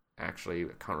Nightshade. Actually,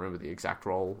 I can't remember the exact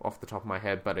role off the top of my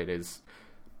head, but it is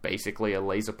basically a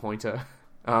laser pointer.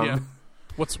 Yeah.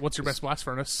 What's your best blast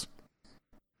furnace?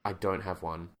 I don't have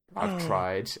one. I've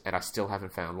tried, and I still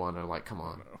haven't found one. I'm like, come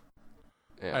on.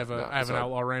 Yeah, I have an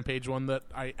Outlaw Rampage one that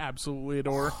I absolutely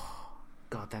adore.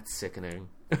 God, that's sickening.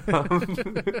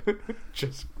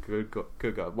 Just good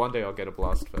God. One day I'll get a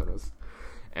blast furnace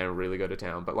and really go to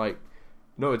town. But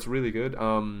no, it's really good.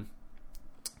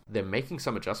 They're making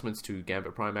some adjustments to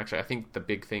Gambit Prime, actually. I think the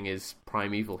big thing is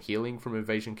primeval healing from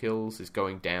invasion kills is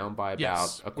going down by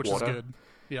about a quarter. Which is good.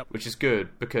 Yep. Which is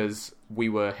good, because we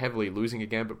were heavily losing a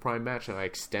Gambit Prime match, and I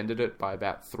extended it by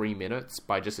about 3 minutes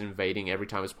by just invading every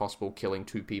time as possible, killing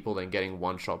 2 people, then getting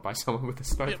one shot by someone with a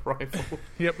sniper rifle.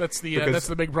 Yep, that's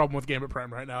the big problem with Gambit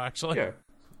Prime right now, actually.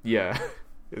 Yeah.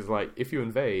 It's like, if you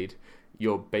invade,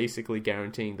 you're basically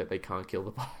guaranteeing that they can't kill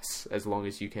the boss, as long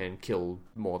as you can kill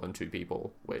more than 2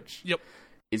 people, which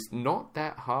is not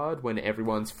that hard when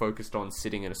everyone's focused on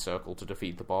sitting in a circle to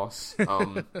defeat the boss.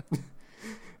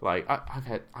 I've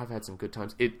had some good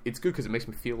times. It's good because it makes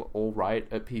me feel all right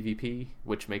at PvP,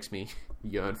 which makes me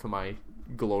yearn for my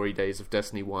glory days of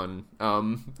Destiny 1.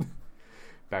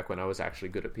 Back when I was actually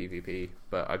good at PvP,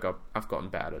 but I've gotten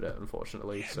bad at it,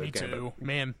 unfortunately. Yeah, so me too,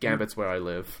 man. Gambit's where I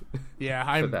live. Yeah,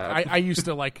 I used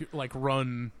to like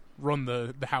run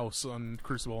the house on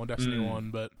Crucible and Destiny 1,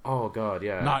 but oh god,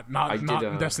 yeah, not in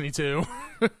Destiny 2.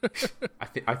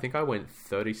 I think I went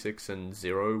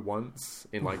 36-0 once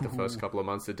in the first couple of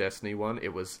months of Destiny 1.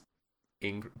 It was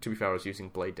to be fair, I was using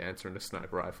Blade Dancer and a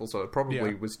sniper rifle, so it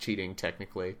probably was cheating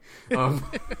technically.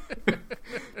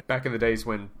 Back in the days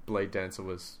when Blade Dancer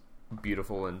was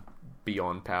beautiful and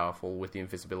beyond powerful with the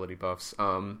invisibility buffs.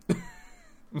 God,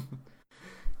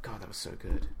 that was so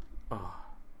good. Oh.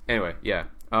 Anyway, yeah.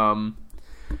 Enough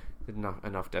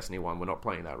Destiny 1. We're not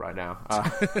playing that right now.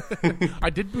 I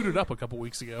did boot it up a couple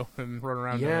weeks ago and run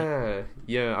around. Yeah.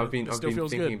 I've been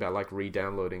thinking about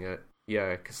re-downloading it.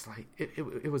 Yeah, because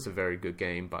it was a very good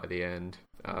game by the end.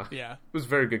 It was a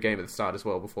very good game at the start as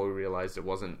well. Before we realized it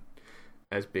wasn't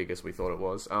as big as we thought it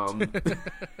was.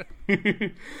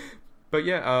 But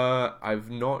yeah, I've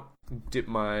not dipped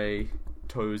my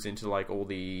toes into all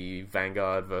the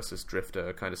Vanguard versus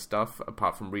Drifter kind of stuff,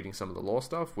 apart from reading some of the lore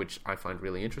stuff, which I find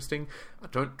really interesting. I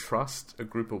don't trust a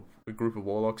group of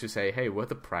warlocks who say, hey, we're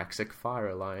the Praxic Fire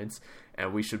Alliance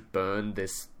and we should burn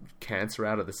this cancer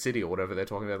out of the city or whatever they're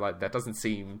talking about. That doesn't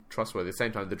seem trustworthy. At the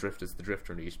same time, the Drifter's the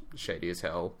Drifter and he's shady as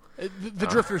hell. The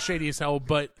Drifter's shady as hell,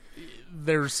 but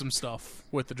there's some stuff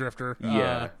with the Drifter.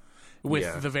 The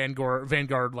Vanguard,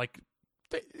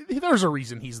 there's a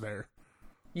reason he's there.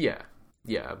 Yeah,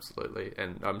 absolutely.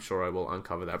 And I'm sure I will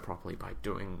uncover that properly by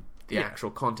doing the actual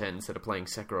content instead of playing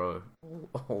Sekiro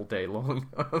all day long.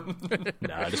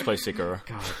 Nah, just play Sekiro.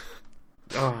 God.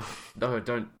 Oh, no,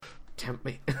 don't tempt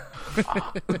me.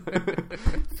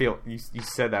 You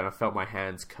said that and I felt my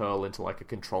hands curl into a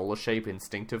controller shape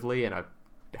instinctively, and I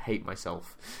hate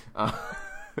myself. But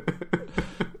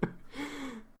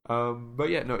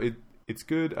yeah, no, it's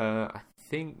good. I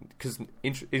think, because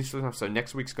interesting enough, so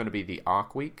next week's going to be the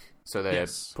Arc week, so they're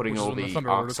putting all the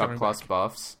Arc subclass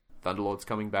buffs. Thunderlord's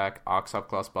coming back, Arc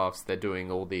subclass buffs. They're doing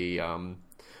all the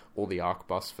Arc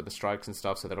buffs for the strikes and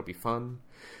stuff, so that'll be fun.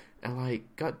 And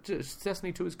just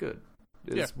Destiny 2 is good.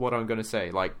 Is what I'm going to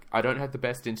say. I don't have the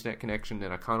best internet connection,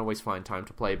 and I can't always find time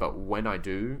to play, but when I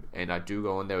do, and I do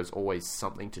go on, there is always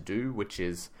something to do, which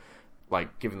is,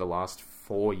 given the last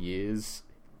 4 years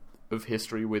of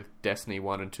history with Destiny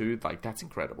 1 and 2, that's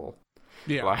incredible.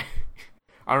 Yeah.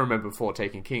 I remember before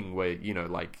Taken King, where, you know,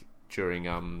 like, during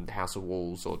House of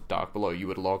Wolves or Dark Below, you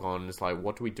would log on and it's like,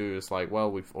 what do we do? It's like,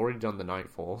 well, we've already done the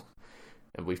Nightfall,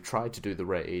 and we've tried to do the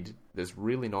raid. There's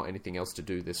really not anything else to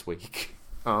do this week.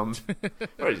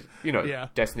 Whereas, you know,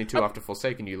 Destiny 2 after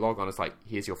Forsaken, you log on, it's like,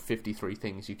 here's your 53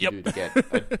 things you can do to get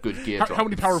a good gear drop. How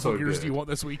many powerful gears do you want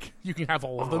this week? You can have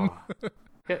all of them.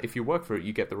 Yeah, if you work for it,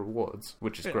 you get the rewards,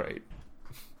 which is great.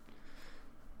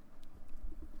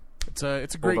 It's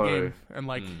a great game, and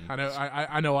like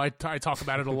I know I talk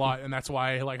about it a lot, and that's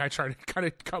why like I try to kind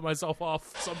of cut myself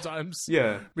off sometimes.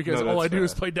 Yeah, because all I do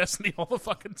is play Destiny all the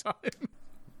fucking time.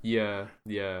 Yeah.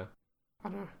 I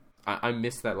know. I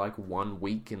missed that like 1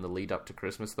 week in the lead up to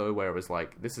Christmas though, where it was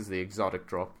like, this is the exotic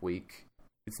drop week.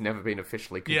 It's never been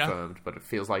officially confirmed, but it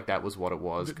feels like that was what it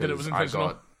was. That it was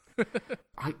intentional.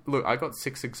 I got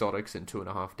 6 exotics in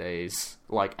 2.5 days.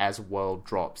 Like, as world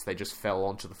drops, they just fell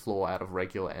onto the floor out of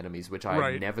regular enemies, which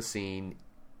I had never seen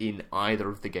in either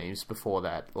of the games before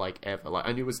that, like, ever. Like,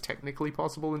 I knew it was technically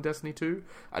possible in Destiny 2.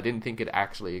 I didn't think it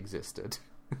actually existed.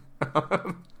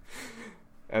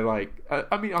 And, like,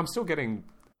 I mean, I'm still getting...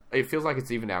 It feels like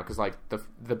it's even now, because, like,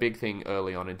 the big thing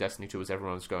early on in Destiny 2 was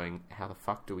everyone's going, how the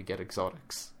fuck do we get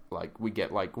exotics? Like, we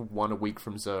get, like, 1 a week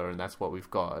from Xur, and that's what we've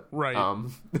got. Right.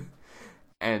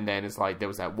 And then it's like, there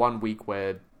was that 1 week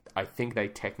where I think they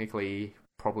technically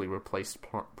probably replaced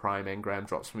Prime Engram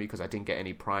drops for me, because I didn't get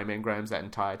any Prime Engrams that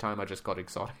entire time. I just got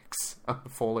exotics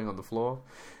falling on the floor.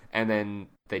 And then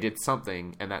they did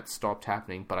something, and that stopped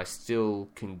happening, but I still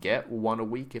can get 1 a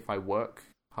week if I work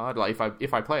hard. Like,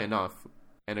 if I play enough,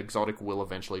 an exotic will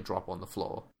eventually drop on the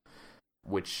floor,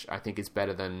 which I think is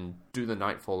better than do the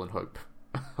Nightfall and hope.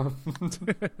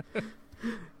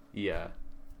 Yeah.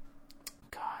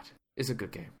 God, it's a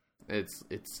good game. It's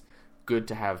good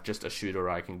to have just a shooter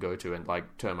I can go to and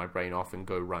like turn my brain off and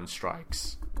go run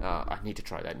strikes. I need to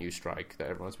try that new strike that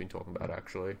everyone's been talking about,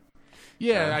 actually.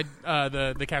 Yeah,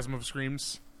 the Chasm of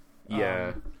Screams.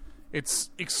 Yeah. It's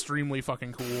extremely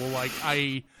fucking cool. Like,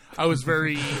 I was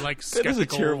very like skeptical. That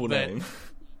is a terrible name.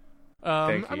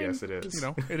 Thank you. Yes, it is. You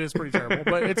know, it is pretty terrible,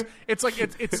 but it's like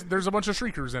it's there's a bunch of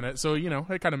shriekers in it, so you know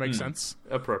it kind of makes sense.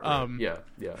 Appropriate.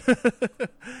 Yeah.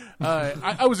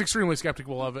 I was extremely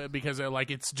skeptical of it because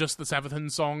it's just the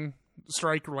Savathun song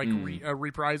strike, like a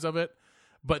reprise of it,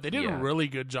 but they did a really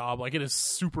good job. Like, it is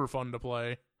super fun to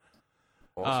play.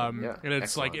 Awesome. And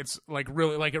it's excellent.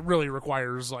 It really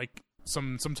requires like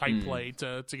some tight play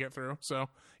to get through. So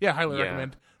yeah, highly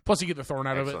recommend. Plus, you get the thorn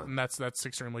out of it, and that's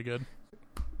extremely good.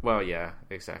 Well, yeah,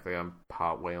 exactly. I'm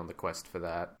part way on the quest for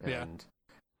that, and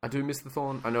I do miss the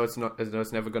thorn. I know it's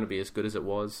never going to be as good as it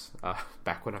was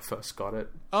back when I first got it.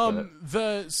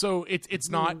 It's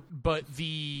not, but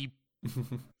the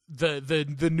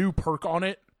new perk on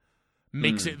it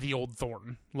makes it the old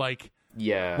thorn. Like,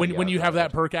 when you have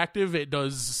that perk active, it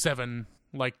does 7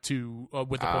 with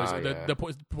the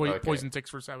poison. Poison ticks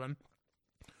for 7.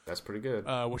 That's pretty good.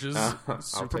 Which is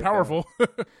super powerful.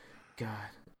 God.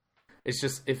 It's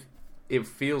just, it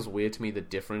feels weird to me, the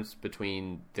difference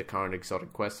between the current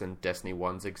exotic quests and Destiny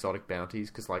 1's exotic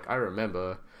bounties, because, like, I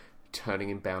remember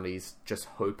turning in bounties just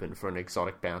hoping for an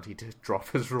exotic bounty to drop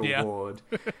as reward.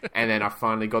 And then I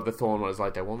finally got the thorn where I was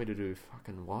like, they want me to do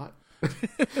fucking what?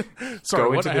 Sorry,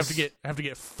 what? I have to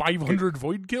get 500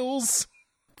 void kills?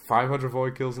 500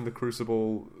 void kills in the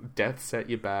Crucible, death set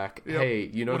you back. Yep.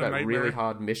 Hey, you know that really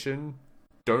hard mission?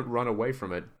 Don't run away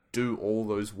from it. Do all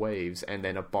those waves, and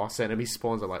then a boss enemy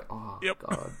spawns. I'm like, oh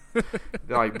god!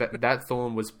 Like that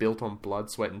thorn was built on blood,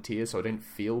 sweat, and tears, so I didn't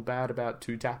feel bad about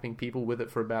 2-tapping people with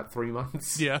it for about 3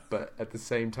 months. Yeah, but at the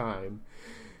same time,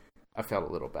 I felt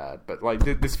a little bad. But like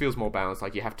this feels more balanced.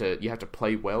 Like you have to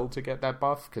play well to get that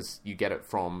buff, because you get it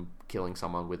from killing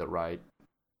someone with it, right?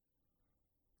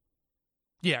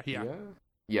 Yeah.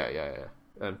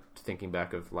 And thinking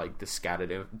back of like the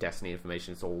scattered Destiny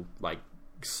information, it's all like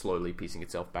slowly piecing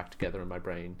itself back together in my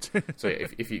brain. So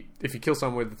if you kill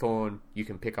someone with the thorn, you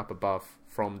can pick up a buff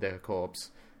from their corpse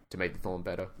to make the thorn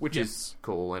better, which is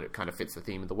cool, and it kind of fits the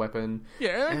theme of the weapon.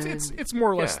 Yeah, it's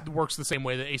more or less works the same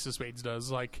way that Ace of Spades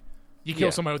does. Like, you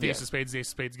kill someone with the Ace of Spades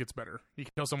gets better. You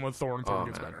kill someone with thorn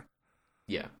gets better.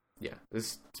 Yeah.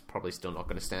 This is probably still not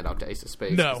going to stand up to Ace of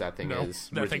Spades, because that thing is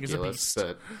that ridiculous.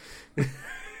 Thing is a beast.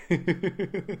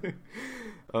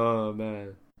 Oh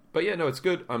man. But yeah, no, it's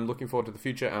good. I'm looking forward to the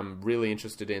future. I'm really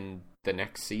interested in the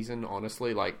next season,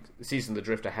 honestly. Like, Season of the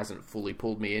Drifter hasn't fully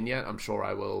pulled me in yet. I'm sure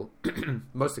I will,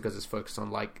 mostly because it's focused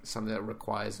on, like, something that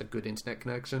requires a good internet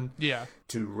connection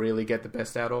to really get the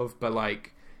best out of. But,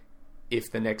 like,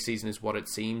 if the next season is what it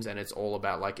seems, and it's all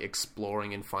about, like,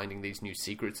 exploring and finding these new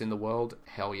secrets in the world,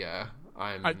 hell yeah.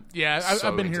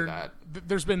 I've been hearing that.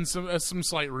 There's been some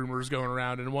slight rumors going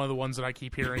around, and one of the ones that I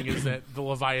keep hearing is that the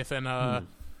Leviathan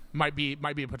might be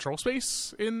a patrol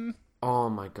space in. Oh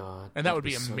my god! And that would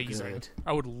be amazing. So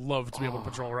I would love to be able to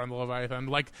patrol around the Leviathan.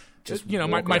 Like,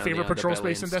 my favorite patrol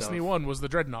space in Destiny 1 was the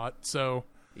Dreadnought. So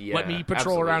let me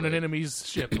patrol around an enemy's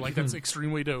ship. Like, that's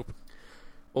extremely dope.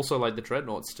 Also, like, the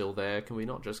Dreadnought's still there. Can we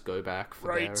not just go back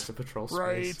for there as a patrol space?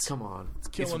 Right. Come on,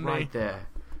 it's right there.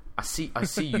 I see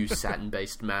you,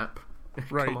 Saturn-based map.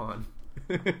 Right. Come on.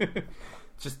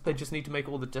 They just need to make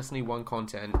all the Destiny 1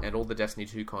 content and all the Destiny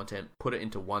 2 content, put it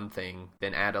into one thing,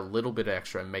 then add a little bit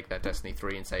extra and make that Destiny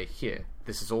 3 and say, here,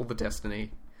 this is all the Destiny.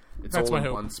 It's all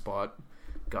in one spot.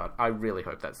 God, I really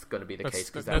hope that's going to be the case.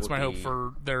 That's my hope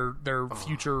for their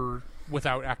future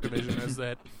without Activision, is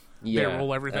that they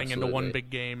roll everything into one big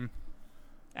game,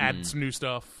 add some new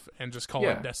stuff, and just call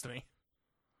it Destiny.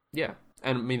 Yeah,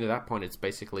 and I mean, at that point, it's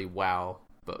basically WoW,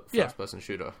 but first-person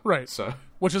shooter. Right. So,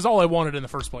 which is all I wanted in the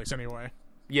first place anyway.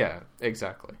 Yeah,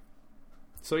 exactly.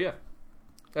 So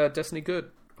Destiny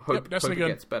good. Hope it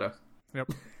gets better.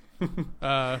 Yep.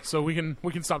 So we can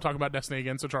stop talking about Destiny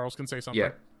again, so Charles can say something.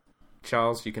 Yeah.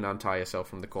 Charles, you can untie yourself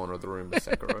from the corner of the room with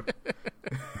Sekiro.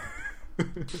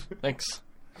 Thanks.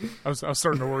 I was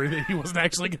starting to worry that he wasn't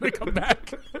actually going to come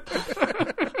back.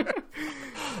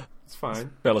 It's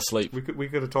fine. Fell asleep. We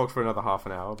could have talked for another half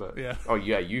an hour, but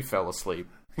you fell asleep.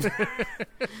 Just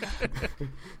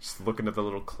looking at the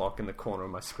little clock in the corner of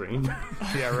my screen.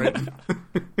 Yeah, right.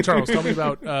 Charles, tell me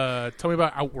about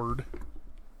Outward.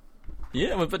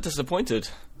 Yeah, I'm a bit disappointed.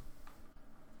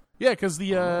 Yeah, because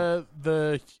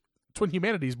the Twin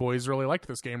Humanities boys really liked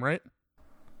this game, right?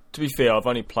 To be fair, I've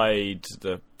only played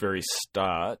the very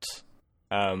start.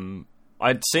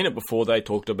 I'd seen it before they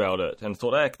talked about it, and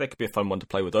thought, that could be a fun one to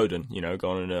play with Odin. Go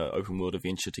on an open world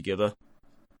adventure together.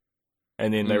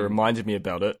 And then they reminded me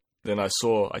about it. Then I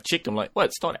checked, I'm like, well,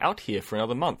 it's not out here for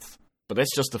another month. But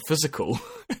that's just the physical.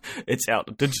 It's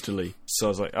out digitally. So I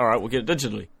was like, alright, we'll get it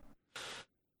digitally.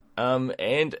 And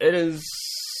it is...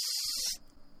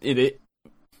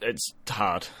 It's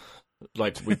hard.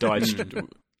 Like, we died...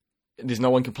 There's no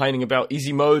one complaining about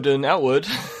easy mode and Outward.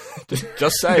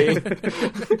 just saying.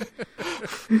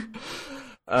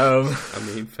 I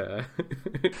mean, fair.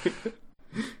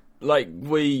 Like,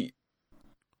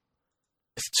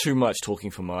 it's too much talking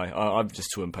for I'm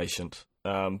just too impatient.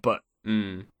 But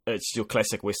it's your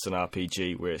classic Western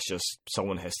RPG where it's just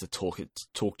someone has to talk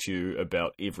to you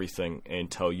about everything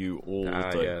and tell you all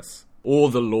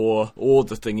the lore, all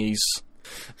the thingies.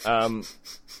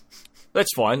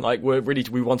 That's fine. Like,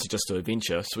 we wanted just an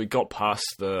adventure, so we got past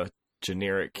the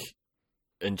generic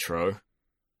intro,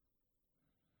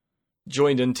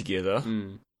 joined in together.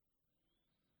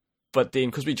 But then,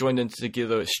 because we joined in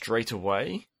together straight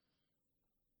away,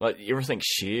 like, everything's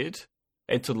shared,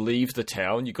 and to leave the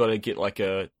town, you got to get, like,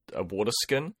 a water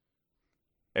skin,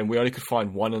 and we only could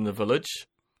find one in the village,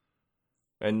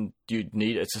 and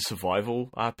it's a survival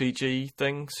RPG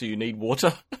thing, so you need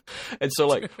water, and so,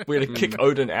 like, we had to kick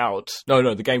Odin out.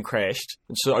 No, the game crashed,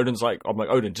 and so Odin's like, I'm like,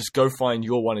 Odin, just go find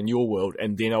your one in your world,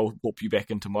 and then I'll warp you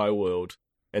back into my world,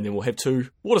 and then we'll have 2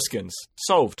 water skins.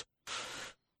 Solved.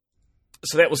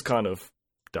 So that was kind of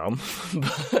dumb,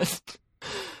 but...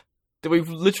 Then we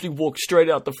literally walked straight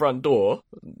out the front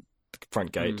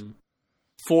gate,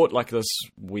 fought like this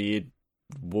weird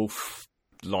wolf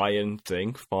lion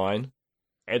thing, fine.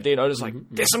 And then I was like,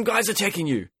 there's some guys attacking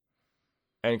you.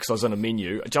 And because I was on a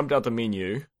menu, I jumped out the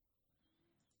menu,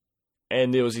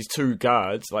 and there was these 2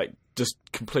 guards, like, just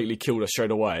completely killed us straight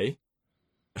away.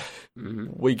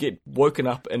 We get woken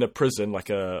up in a prison, like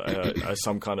a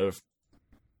some kind of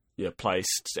place,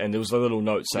 and there was a little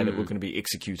note saying that we're going to be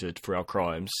executed for our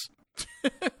crimes.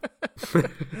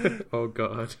 Oh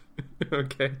god.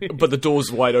 Okay. But the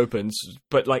door's wide open,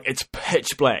 but like it's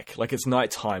pitch black, like it's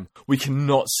nighttime. We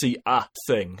cannot see a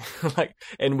thing. Like,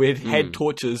 and we'd had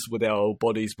torches with our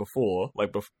bodies before,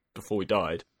 like before we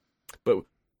died, but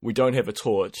we don't have a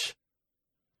torch.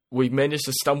 We managed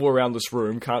to stumble around this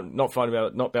room, not be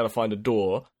able to find a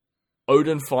door.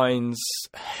 Odin finds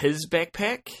his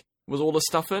backpack with all the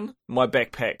stuff in. My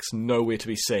backpack's nowhere to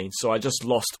be seen, so I just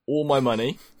lost all my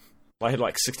money. I had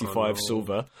like 65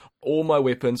 silver, all my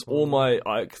weapons, all my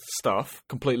stuff,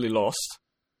 completely lost.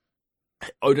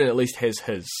 Odin at least has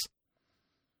his.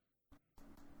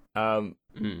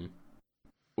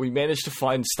 We managed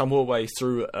to stumble our way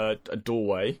through a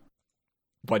doorway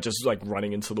by just like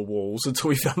running into the walls until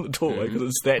we found the doorway because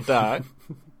it's that dark.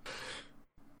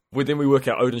 Then we work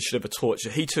out Odin should have a torch.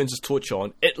 He turns his torch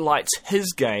on. It lights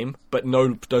his game, but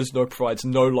provides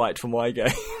no light for my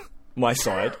game, my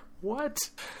side. What?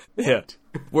 Yeah.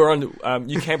 We're on.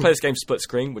 You can play this game split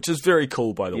screen, which is very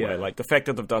cool, by the way. Like, the fact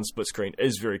that they've done split screen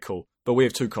is very cool. But we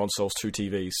have 2 consoles, 2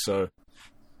 TVs, so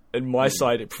in my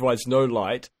side, it provides no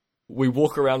light. We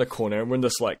walk around a corner, and we're in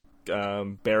this, like,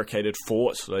 barricaded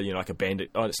fort, so, you know, like a bandit.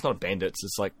 Oh, it's not a bandit,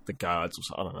 it's like the guards,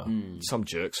 or I don't know. Some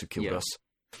jerks who killed us.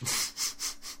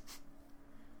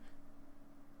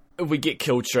 We get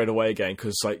killed straight away again,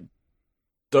 because, like,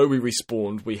 though we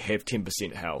respawned, we have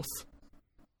 10% health.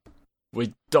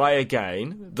 We die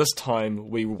again. This time,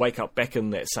 we wake up back in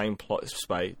that same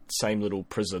space, same little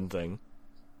prison thing.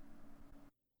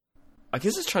 I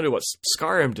guess it's trying to do what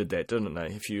Skyrim did that, didn't they?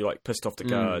 If you, like, pissed off the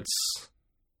guards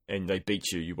and they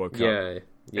beat you, you woke up. Yeah.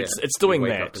 It's doing you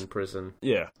wake that. Up in prison.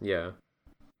 Yeah. Yeah.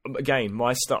 Again,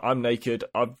 my stuff. I'm naked.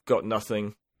 I've got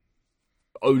nothing.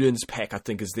 Odin's pack, I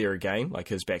think, is there again, like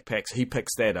his backpacks. He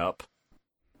picks that up.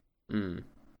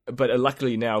 But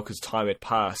luckily now, because time had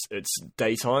passed, it's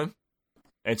daytime.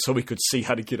 And so we could see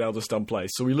how to get out of this dumb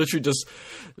place. So we literally just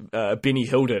Benny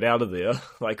Hilled it out of there.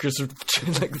 Like, just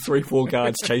like 3-4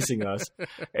 guards chasing us.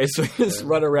 And so we just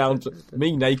run around,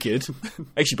 me naked.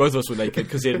 Actually, both of us were naked,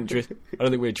 because I don't think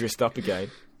we were dressed up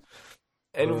again.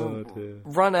 And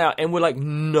run out, and we're like,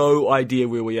 no idea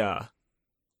where we are.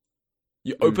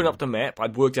 You open up the map.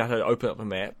 I'd worked out how to open up the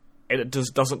map, and it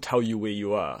just doesn't tell you where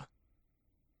you are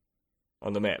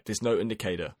on the map. There's no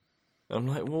indicator. And I'm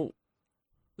like, well,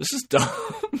 this is dumb.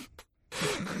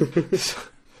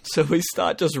 So we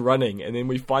start just running, and then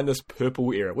we find this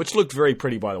purple area, which looked very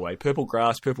pretty, by the way. Purple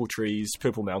grass, purple trees,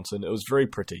 purple mountain. It was very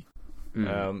pretty.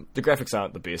 The graphics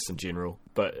aren't the best in general,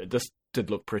 but this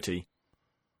did look pretty.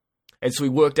 And so we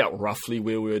worked out roughly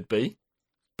where we would be,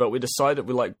 but we decided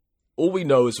all we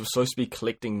know is we're supposed to be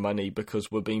collecting money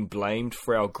because we're being blamed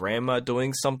for our grandma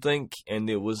doing something, and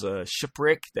there was a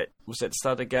shipwreck that was at the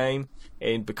start of the game,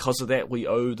 and because of that we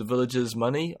owe the villagers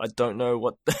money. I don't know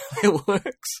what that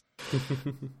works.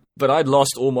 But I'd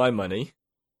lost all my money.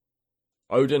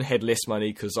 Odin had less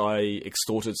money because I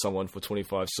extorted someone for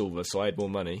 25 silver, so I had more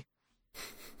money.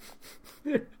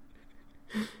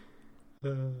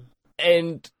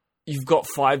 And you've got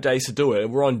 5 days to do it,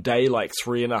 and we're on day,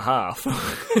 3.5.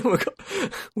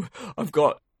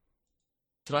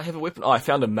 Did I have a weapon? Oh, I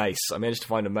found a mace. I managed to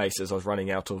find a mace as I was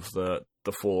running out of the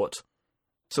fort.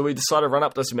 So we decided to run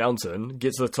up this mountain,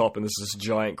 get to the top, and there's this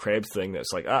giant crab thing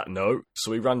that's like, no.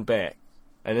 So we run back,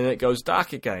 and then it goes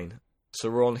dark again. So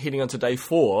we're heading on to day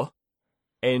 4,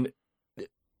 and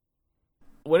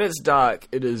when it's dark,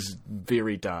 it is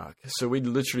very dark. So we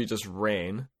literally just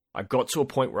ran. I got to a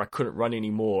point where I couldn't run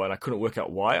anymore, and I couldn't work out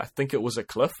why. I think it was a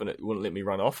cliff, and it wouldn't let me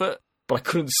run off it, but I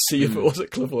couldn't see if it was a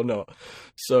cliff or not.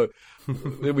 So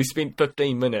then we spent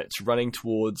 15 minutes running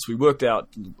towards... We worked out...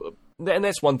 And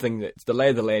that's one thing, that the lay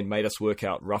of the land made us work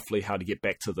out roughly how to get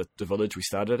back to the village we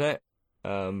started at.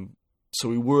 So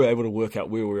we were able to work out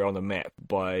where we were on the map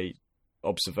by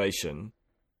observation.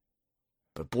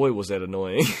 But boy, was that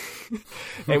annoying.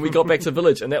 And we got back to the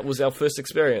village, and that was our first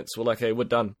experience. We're like, hey, we're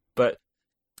done. But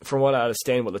from what I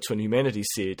understand, what the Twin Humanities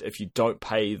said, if you don't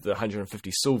pay the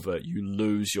 150 silver, you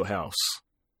lose your house.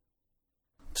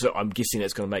 So I'm guessing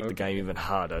that's going to make the game even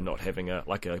harder, not having a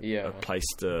place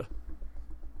to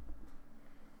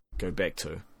go back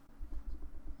to.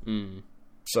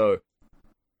 So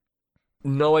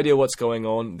no idea what's going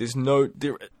on.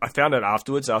 I found out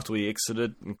afterwards, after we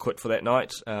exited and quit for that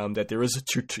night, that there is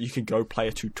you can go play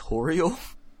a tutorial,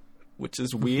 which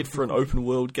is weird for an open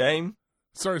world game.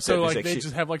 Sorry, so they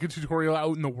just have a tutorial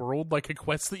out in the world, like a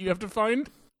quest that you have to find?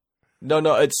 No,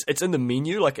 it's in the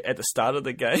menu, at the start of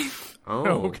the game.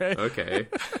 Oh, okay.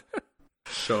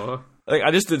 Sure.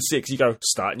 I just did 6. You go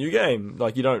start new game.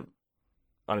 You don't.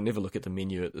 I never look at the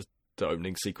menu at the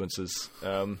opening sequences.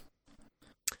 And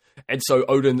so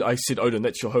I said, Odin,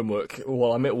 that's your homework.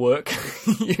 While I'm at work,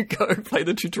 you go play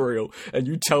the tutorial, and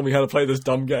you tell me how to play this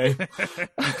dumb game.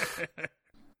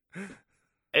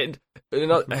 And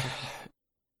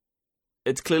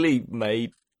it's clearly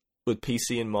made with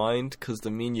PC in mind, because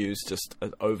the menu's just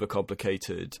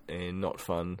overcomplicated and not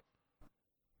fun.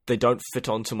 They don't fit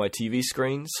onto my TV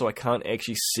screen, so I can't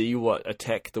actually see what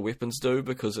attack the weapons do,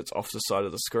 because it's off the side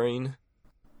of the screen.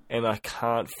 And I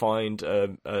can't find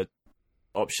a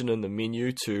option in the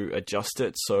menu to adjust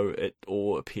it so it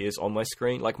all appears on my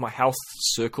screen. My health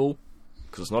circle,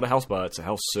 because it's not a health bar, it's a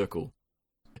health circle,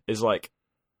 is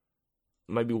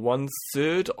maybe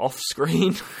 1/3 off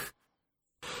screen.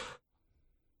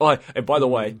 Oh, and by the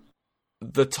way,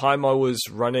 the time I was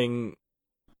running,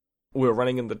 we were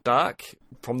running in the dark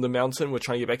from the mountain, we're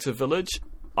trying to get back to the village,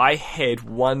 I had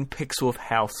 1 pixel of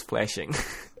health flashing.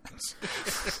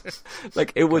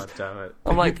 Like, it was... God damn it.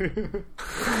 I'm like...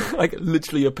 like,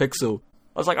 literally a pixel.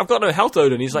 I was like, I've got no health,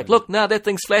 Odin. He's like, look, now that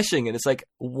thing's flashing. And it's like,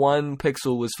 one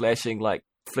pixel was flashing, like,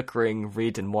 flickering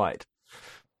red and white.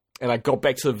 And I got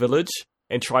back to the village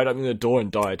and tried opening the door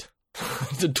and died.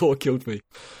 The door killed me.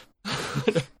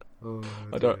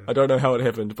 I don't know how it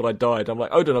happened, but I died. I'm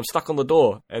like, Odin, I'm stuck on the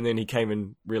door. And then he came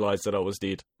and realized that I was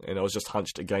dead. And I was just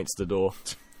hunched against the door.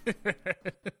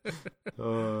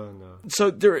 Oh, no.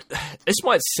 So, this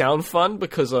might sound fun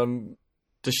because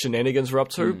the shenanigans we're up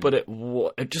to, but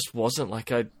it just wasn't. Like,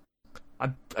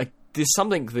 there's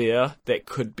something there that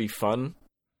could be fun,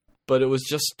 but it was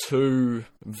just too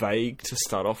vague to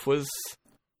start off with.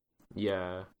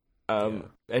 Yeah. And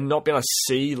not being able to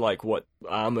see like what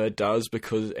armor does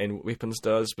and weapons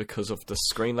does because of the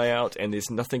screen layout, and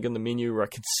there's nothing in the menu where I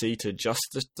can see to adjust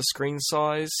the screen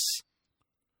size.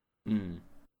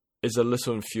 Is a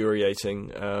little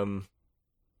infuriating.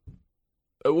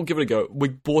 We'll give it a go. We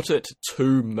bought it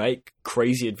to make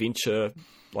crazy adventure,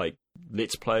 like,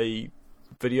 let's play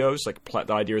videos. Like,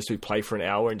 the idea is we play for an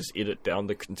hour and just edit down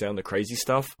the crazy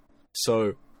stuff.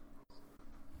 So,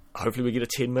 hopefully we get a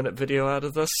 10-minute video out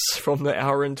of this from the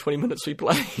hour and 20 minutes we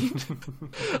played.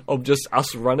 Of just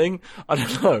us running. I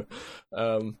don't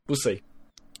know. We'll see.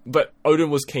 But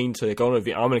Odin was keen to go on an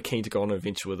adventure. I'm keen to go on an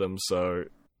adventure with him, so...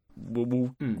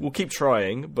 We'll keep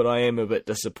trying, but I am a bit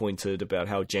disappointed about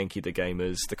how janky the game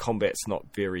is. The combat's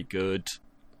not very good.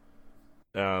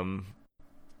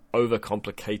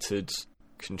 Overcomplicated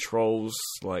controls.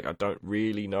 Like, I don't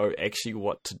really know actually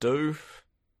what to do.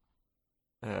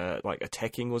 Like,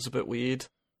 attacking was a bit weird.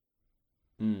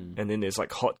 And then there's like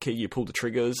hotkey. You pull the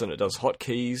triggers and it does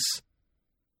hotkeys.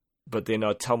 But then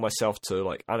I'd tell myself to,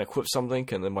 like, unequip something,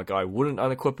 and then my guy wouldn't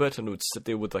unequip it, and would sit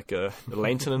there with, like, a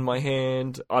lantern in my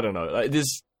hand. I don't know. Like,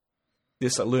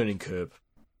 there's a learning curve,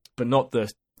 but not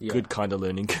the good kind of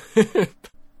learning curve.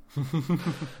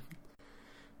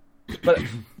 But,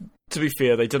 to be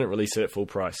fair, they didn't release it at full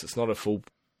price. It's not a full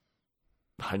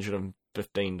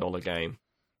 $115 game.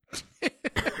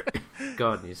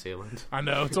 God, New Zealand. I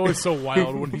know. It's always so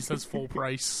wild when he says full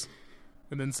price.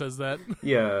 And then says that.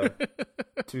 Yeah.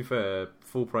 To be fair,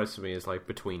 full price for me is like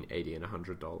between $80 and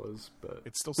 $100, but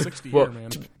it's still $60 here,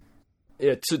 man.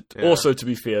 Also, to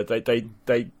be fair, they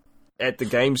at the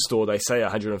game store they say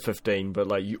 115, but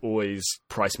like you always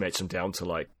price match them down to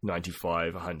like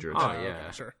 95, 100. Oh yeah, okay,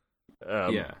 sure. Yeah. I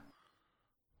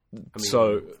mean,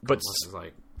 so, but it's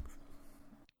like,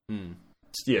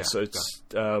 so it's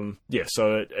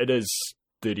so it is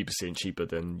 30% cheaper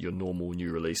than your normal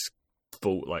new release.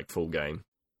 Full game.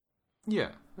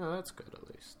 Yeah, no, that's good at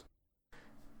least.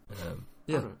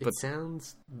 It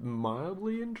sounds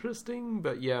mildly interesting,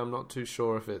 but yeah, I'm not too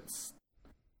sure if it's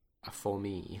for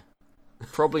me.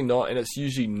 Probably not, and it's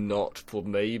usually not for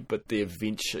me. But the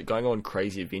adventure, going on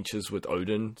crazy adventures with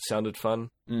Odin, sounded fun,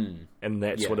 and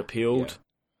that's what appealed.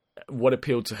 Yeah. What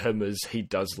appealed to him is he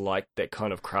does like that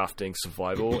kind of crafting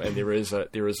survival, and there is a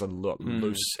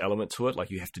loose element to it.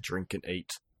 Like, you have to drink and eat.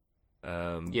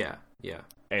 Yeah.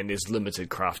 And there's limited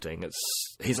crafting.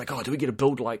 He's like, oh, do we get to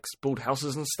build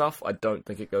houses and stuff? I don't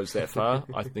think it goes that far.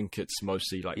 I think it's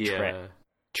mostly like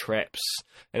traps,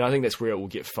 and I think that's where it will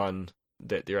get fun.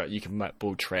 That you can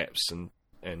build traps and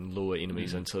lure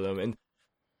enemies into them,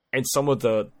 and some of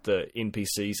the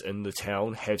NPCs in the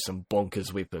town have some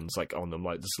bonkers weapons like on them.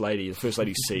 Like the first lady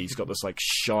you see, has got this like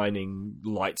shining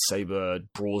lightsaber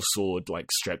broadsword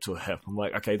like strapped to her hip. I'm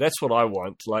like, okay, that's what I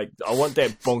want. Like, I want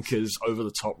that bonkers over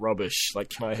the top rubbish. Like,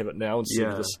 can I have it now instead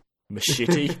of this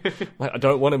machete? Like, I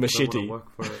don't want a machete. I don't want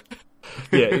to work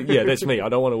for it. yeah, that's me. I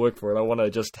don't want to work for it. I want to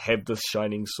just have this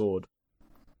shining sword.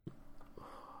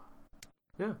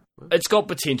 Yeah, it's got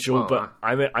potential, but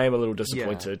I am a little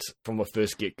disappointed from the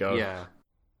first get-go. Yeah.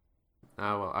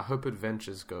 Well, I hope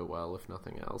adventures go well, if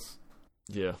nothing else.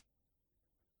 Yeah.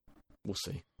 We'll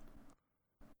see.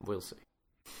 We'll see.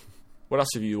 What else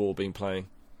have you all been playing?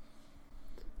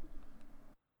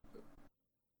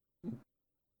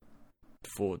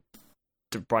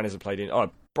 Bryan hasn't played any.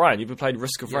 Oh, Bryan, you've played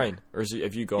Risk of Rain, or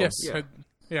have you gone? Yes.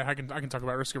 Yeah. I can talk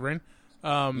about Risk of Rain.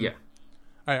 Yeah.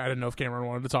 I didn't know if Cameron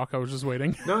wanted to talk. I was just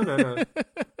waiting. No.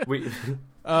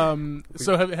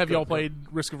 So have y'all played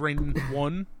Risk of Rain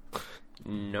 1?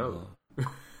 No.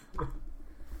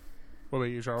 What about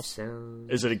you, Charles?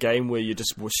 Is it a game where you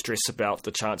just stress about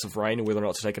the chance of rain and whether or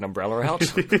not to take an umbrella out?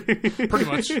 Pretty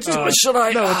much. Should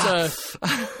I? No,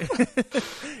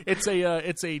 it's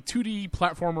a 2D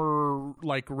platformer,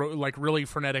 like really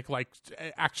frenetic, like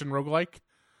action roguelike.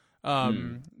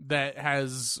 That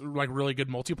has like really good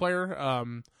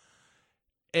multiplayer,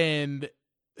 and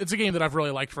it's a game that I've really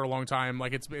liked for a long time.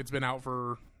 Like it's been out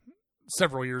for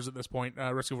several years at this point.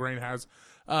 Risk of Rain has,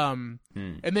 and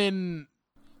then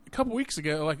a couple weeks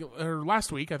ago, or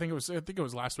last week, I think it was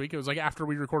last week. It was like after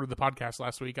we recorded the podcast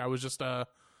last week. I was just I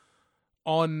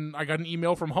got an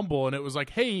email from Humble, and it was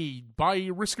like, "Hey, buy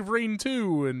Risk of Rain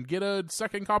 2 and get a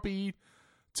second copy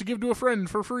to give to a friend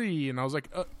for free." And I was like,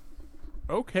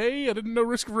 okay, I didn't know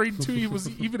Risk of Rain 2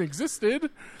 even existed.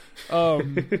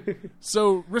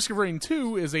 So Risk of Rain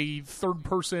 2 is a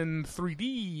third-person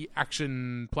 3D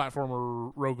action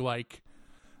platformer roguelike.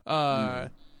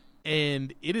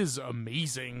 And it is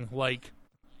amazing. Like,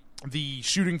 the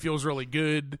shooting feels really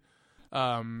good.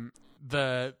 Once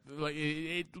I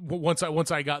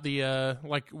got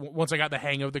the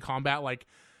hang of the combat, like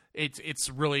it's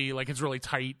really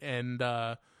tight, and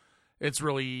it's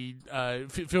really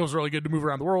feels really good to move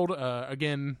around the world.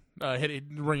 Again,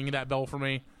 ringing that bell for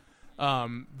me.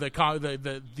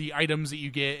 The items that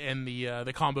you get and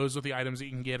the combos with the items that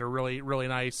you can get are really, really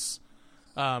nice.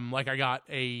 Like I got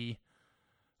an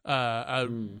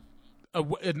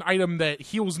item that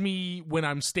heals me when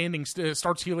I'm standing,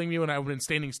 starts healing me when I've been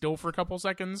standing still for a couple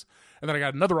seconds, and then I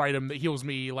got another item that heals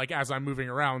me like as I'm moving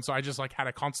around. So I just like had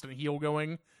a constant heal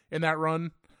going in that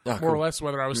run, more or less,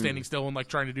 whether I was standing still and like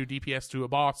trying to do DPS to a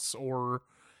boss or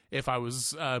if I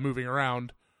was moving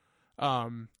around.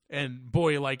 And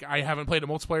boy, like I haven't played a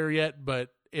multiplayer yet, but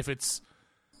if it's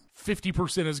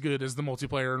 50% as good as the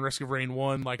multiplayer in Risk of Rain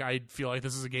 1, like I feel like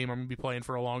this is a game I'm gonna be playing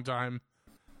for a long time.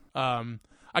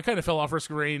 I kind of fell off Risk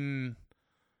of Rain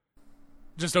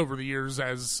just over the years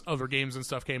as other games and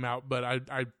stuff came out, but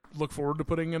I look forward to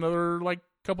putting another like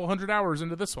couple 100 hours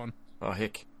into this one. Oh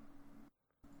heck.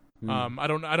 I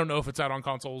don't know if it's out on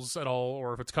consoles at all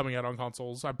or if it's coming out on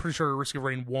consoles. I'm pretty sure Risk of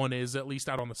Rain 1 is at least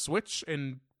out on the Switch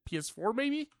and PS4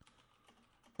 maybe.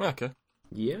 Okay.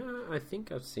 Yeah, I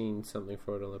think I've seen something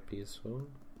for it on the PS4.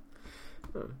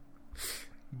 Huh.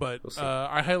 But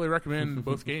I highly recommend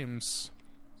both games.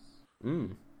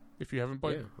 If you haven't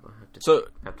played. Yeah, I'll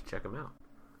have to check them out.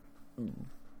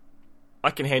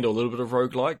 I can handle a little bit of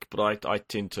roguelike, but I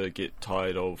tend to get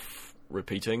tired of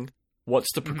repeating.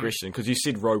 What's the progression? Because you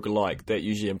said roguelike, that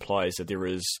usually implies that there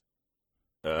is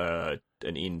an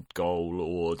end goal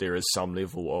or there is some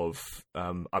level of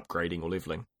upgrading or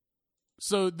leveling.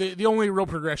 So the only real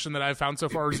progression that I've found so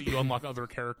far is that you unlock other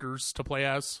characters to play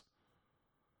as.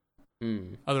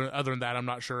 Other than that, I'm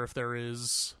not sure if there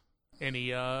is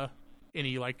any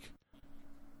like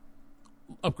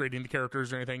upgrading the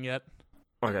characters or anything yet.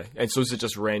 Okay, and so is it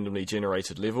just randomly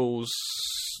generated levels?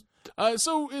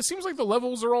 So it seems like the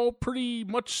levels are all pretty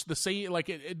much the same. Like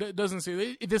it doesn't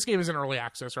say this game is in early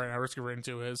access right now. Risk of Rain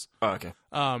 2 is. Oh, okay.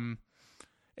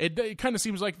 It kind of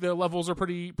seems like the levels are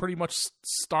pretty much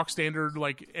stock standard.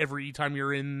 Like every time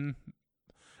you're in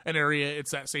an area,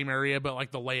 it's that same area, but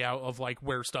like the layout of like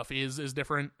where stuff is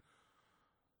different.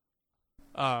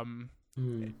 I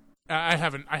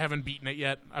haven't beaten it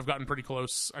yet. I've gotten pretty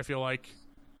close, I feel like.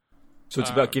 So it's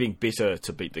about getting better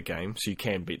to beat the game, so you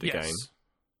can beat the game.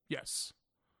 Yes.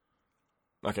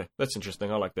 Okay, that's interesting.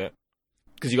 I like that.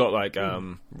 Because you got like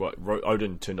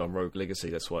Odin turned on Rogue Legacy.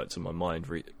 That's why it's in my mind.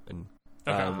 And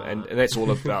that's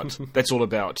all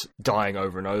about dying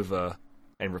over and over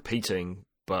and repeating,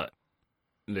 but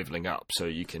leveling up so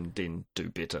you can then do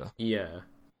better. Yeah.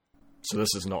 So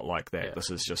this is not like that. Yeah.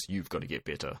 This is just you've got to get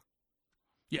better.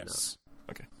 Yes.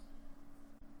 No. Okay.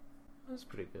 That's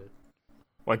pretty good.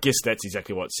 Well, I guess that's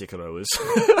exactly what Sekiro is.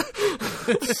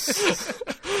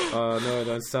 Oh no!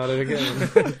 Don't start it again.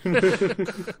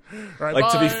 Right, like,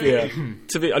 bye. to be fair,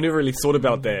 I never really thought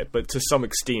about that, but to some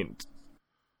extent,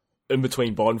 in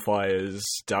between Bonfires,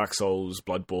 Dark Souls,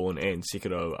 Bloodborne, and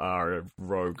Sekiro are a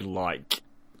rogue-like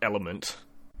element.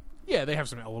 Yeah, they have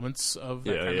some elements of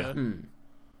that kind of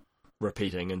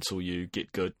repeating until you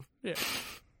get good. Yeah.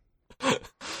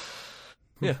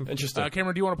 Yeah, interesting.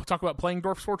 Cameron, do you want to talk about playing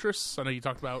Dwarf Fortress? I know you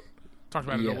talked about it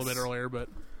a little bit earlier, but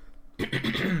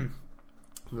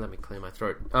let me clear my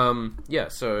throat.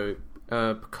 So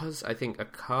because I think a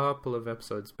couple of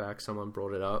episodes back someone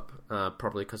brought it up,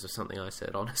 probably because of something I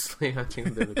said, honestly. I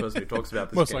think they're the person who talks about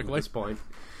this Most game likely. at this point.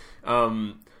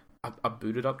 I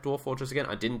booted up Dwarf Fortress again.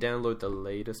 I didn't download the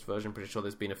latest version. Pretty sure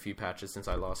there's been a few patches since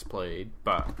I last played,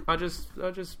 but I just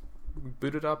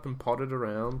booted up and potted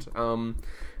around.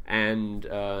 And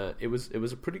it was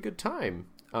a pretty good time.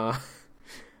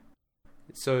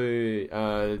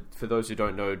 So for those who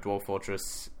don't know, Dwarf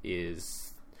Fortress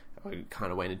is, I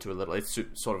kind of went into a little, it's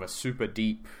sort of a super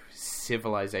deep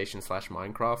civilization /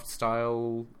 Minecraft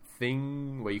style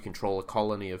thing where you control a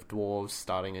colony of dwarves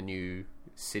starting a new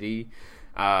city.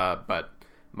 But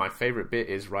my favorite bit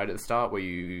is right at the start where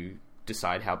you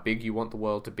decide how big you want the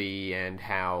world to be and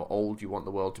how old you want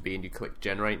the world to be, and you click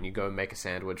generate and you go and make a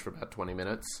sandwich for about 20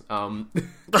 minutes. You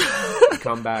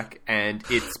come back and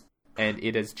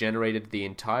it has generated the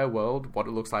entire world, what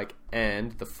it looks like,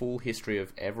 and the full history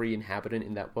of every inhabitant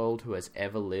in that world who has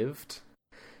ever lived.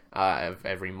 Of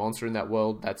every monster in that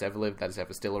world that's ever lived, that is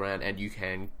ever still around, and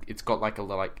it's got like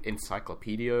a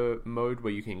encyclopedia mode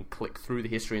where you can click through the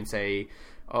history and say,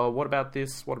 oh, what about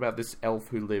this elf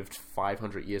who lived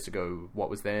 500 years ago? What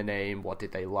was their name? What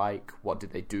did they like? What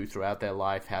did they do throughout their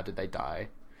life? How did they die?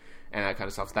 And that kind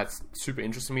of stuff. So that's super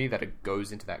interesting to me that it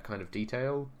goes into that kind of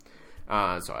detail.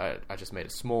 So I just made a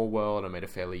small world, I made a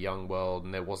fairly young world,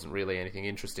 and there wasn't really anything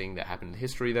interesting that happened in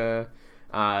history there.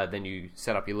 Then you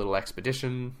set up your little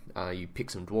expedition, you pick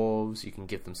some dwarves, you can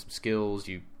give them some skills,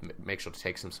 you make sure to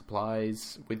take some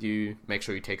supplies with you, make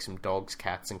sure you take some dogs,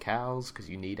 cats, and cows, because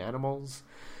you need animals.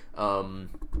 And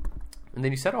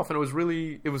then you set off, and it was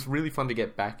really fun to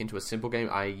get back into a simple game.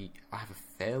 I have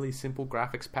a fairly simple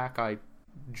graphics pack I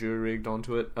jury-rigged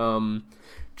onto it,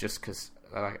 just because,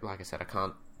 like I said, I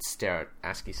can't stare at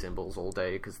ASCII symbols all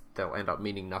day, because they'll end up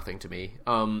meaning nothing to me.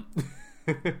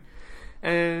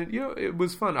 And, it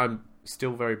was fun. I'm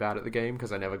still very bad at the game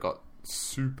because I never got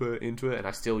super into it, and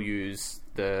I still use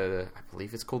I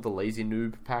believe it's called the Lazy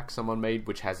Noob pack someone made,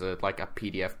 which has a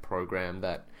PDF program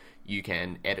that you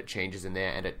can edit changes in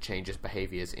there, and it changes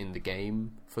behaviors in the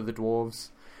game for the dwarves,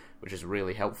 which is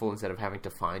really helpful instead of having to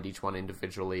find each one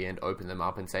individually and open them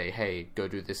up and say, hey, go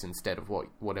do this instead of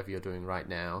whatever you're doing right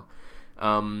now.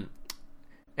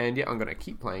 And yeah, I'm going to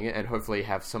keep playing it and hopefully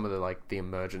have some of the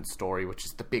emergent story, which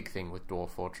is the big thing with Dwarf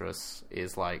Fortress,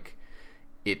 is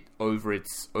it over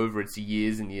its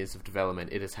years and years of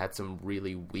development, it has had some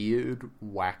really weird,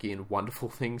 wacky, and wonderful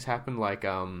things happen. I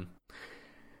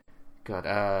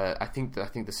think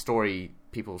the story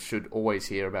people should always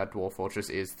hear about Dwarf Fortress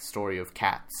is the story of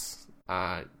cats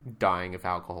dying of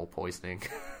alcohol poisoning,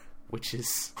 which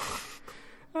is...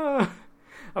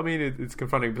 I mean, it's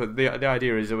confronting, but the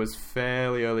idea is it was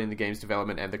fairly early in the game's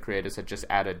development, and the creators had just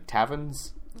added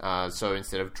taverns. So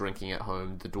instead of drinking at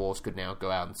home, the dwarves could now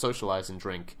go out and socialize and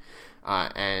drink.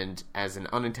 And as an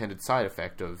unintended side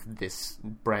effect of this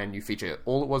brand new feature,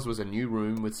 all it was a new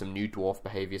room with some new dwarf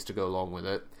behaviors to go along with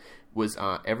it, was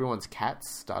everyone's cats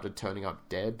started turning up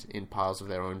dead in piles of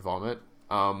their own vomit.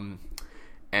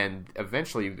 And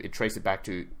eventually it traced it back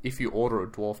to, if you order a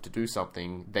dwarf to do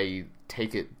something, they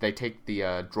take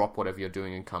the drop whatever you're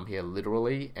doing and come here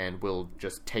literally, and will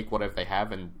just take whatever they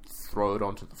have and throw it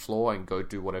onto the floor and go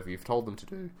do whatever you've told them to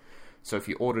do. So if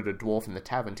you ordered a dwarf in the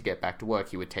tavern to get back to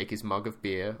work, he would take his mug of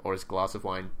beer or his glass of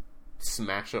wine,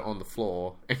 smash it on the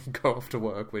floor, and go off to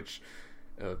work, which,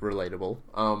 relatable.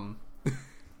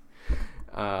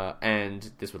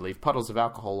 And this would leave puddles of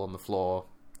alcohol on the floor,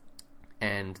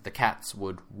 and the cats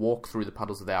would walk through the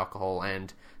puddles of the alcohol,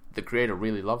 and the creator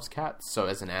really loves cats, so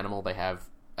as an animal they have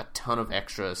a ton of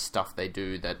extra stuff they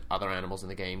do that other animals in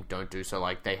the game don't do. So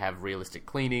they have realistic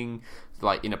cleaning.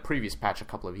 In a previous patch a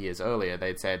couple of years earlier,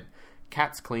 they'd said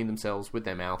cats clean themselves with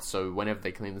their mouth, so whenever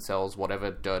they clean themselves, whatever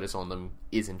dirt is on them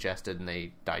is ingested and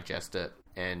they digest it,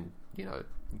 and it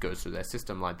goes through their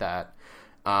system like that.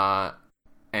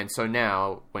 And so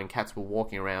now when cats were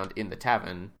walking around in the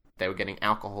tavern, they were getting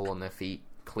alcohol on their feet,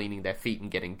 cleaning their feet, and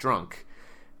getting drunk.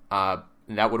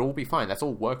 That would all be fine. That's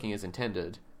all working as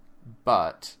intended.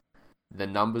 But the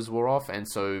numbers were off, and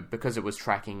so because it was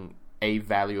tracking a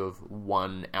value of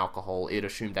 1 alcohol, it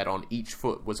assumed that on each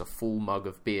foot was a full mug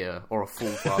of beer or a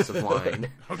full glass of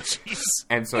wine. Oh, jeez.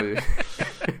 And so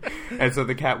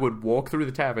the cat would walk through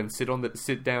the tavern,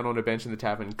 sit down on a bench in the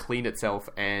tavern, clean itself,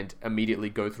 and immediately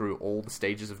go through all the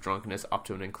stages of drunkenness up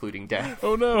to and including death.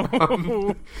 Oh no!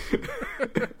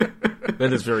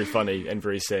 That is very funny and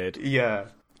very sad. Yeah.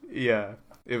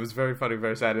 It was very funny,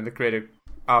 very sad, and the creator,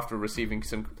 after receiving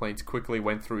some complaints, quickly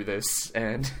went through this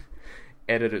and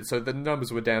edited. So the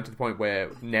numbers were down to the point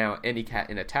where now any cat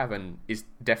in a tavern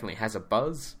definitely has a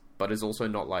buzz, but is also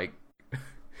not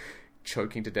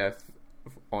choking to death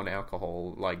on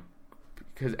alcohol,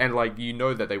 because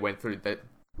that they went through that,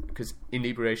 because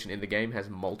inebriation in the game has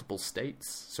multiple states.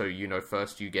 So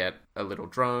first you get a little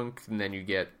drunk, and then you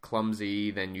get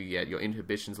clumsy, then you get your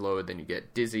inhibitions lowered, then you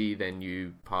get dizzy, then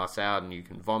you pass out and you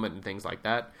can vomit and things like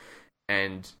that.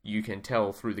 And you can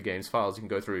tell through the game's files, you can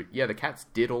go through, the cats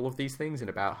did all of these things in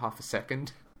about half a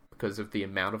second because of the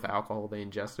amount of alcohol they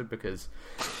ingested, because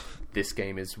this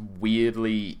game is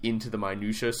weirdly into the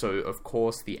minutia, so of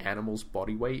course the animal's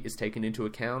body weight is taken into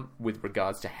account with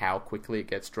regards to how quickly it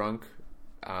gets drunk,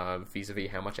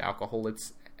 vis-a-vis how much alcohol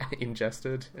it's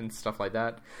ingested and stuff like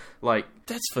that.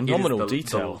 That's phenomenal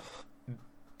detail.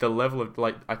 the level of,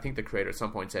 like, I think the creator at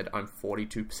some point said, I'm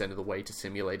 42% of the way to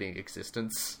simulating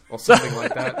existence, or something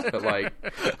like that. But, like,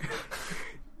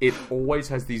 it always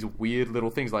has these weird little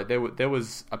things. Like, there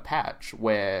was a patch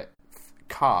where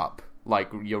carp,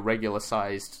 like, your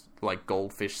regular-sized, like,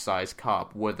 goldfish-sized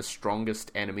carp, were the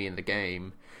strongest enemy in the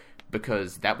game,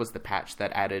 because that was the patch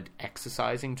that added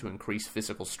exercising to increase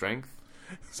physical strength.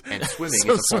 And swimming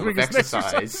is a form of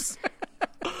exercise.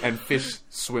 And fish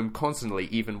swim constantly,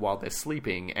 even while they're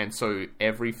sleeping, and so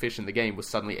every fish in the game was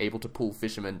suddenly able to pull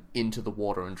fishermen into the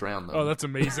water and drown them. Oh, that's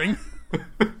amazing.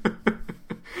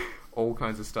 All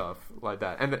kinds of stuff like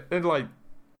that. And like,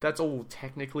 that's all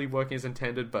technically working as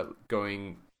intended, but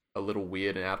going a little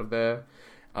weird and out of there.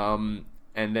 And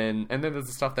then there's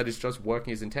the stuff that is just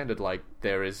working as intended. Like,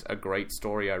 there is a great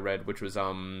story I read, which was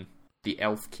the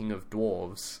Elf King of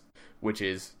Dwarves, which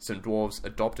is some dwarves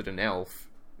adopted an elf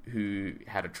who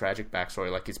had a tragic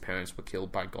backstory, like his parents were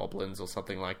killed by goblins or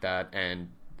something like that, and,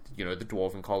 you know, the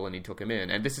dwarven colony took him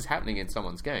in. And this is happening in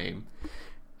someone's game.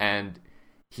 And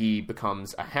he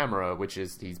becomes a hammerer, which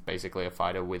is, he's basically a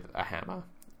fighter with a hammer.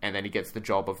 And then he gets the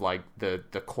job of, like, the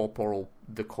corporal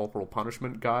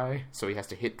punishment guy, so he has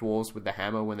to hit dwarves with the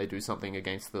hammer when they do something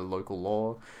against the local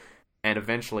law, and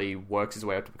eventually works his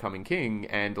way up to becoming king.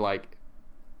 And, like,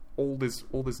 all this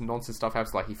nonsense stuff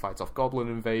happens. Like, he fights off goblin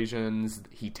invasions,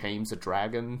 he tames a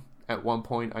dragon at one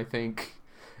point, I think.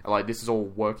 Like, this is all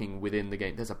working within the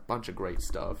game. There's a bunch of great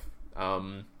stuff.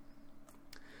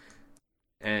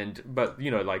 But, you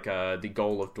know, like, the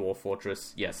goal of Dwarf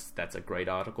Fortress, yes, that's a great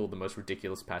article. The most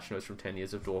ridiculous patch notes from 10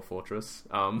 years of Dwarf Fortress.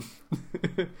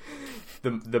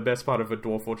 The best part of a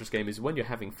Dwarf Fortress game is when you're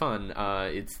having fun,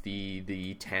 it's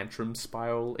the tantrum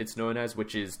spiral, it's known as,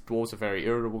 which is dwarves are very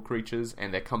irritable creatures,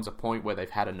 and there comes a point where they've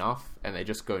had enough, and they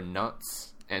just go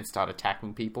nuts and start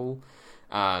attacking people.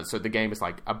 So the game is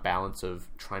like a balance of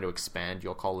trying to expand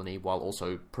your colony while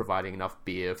also providing enough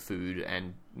beer, food,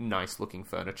 and nice-looking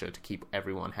furniture to keep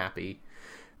everyone happy.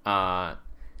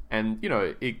 And, you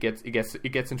know, it gets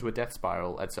into a death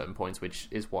spiral at certain points, which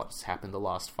is what's happened the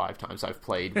last 5 times I've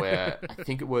played, where I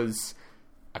think it was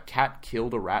a cat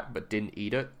killed a rat but didn't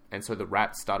eat it, and so the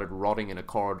rat started rotting in a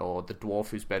corridor. The dwarf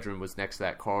whose bedroom was next to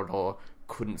that corridor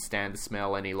couldn't stand the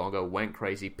smell any longer, went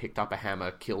crazy, picked up a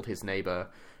hammer, killed his neighbor,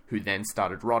 who then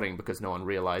started rotting because no one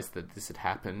realized that this had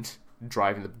happened,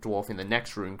 driving the dwarf in the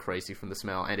next room crazy from the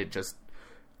smell. And it just...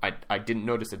 I didn't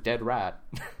notice a dead rat,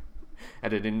 and I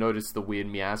didn't notice the weird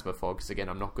miasma fog, because again,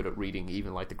 I'm not good at reading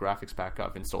even like the graphics pack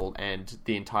I've installed, and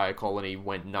the entire colony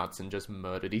went nuts and just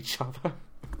murdered each other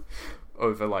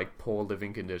over like poor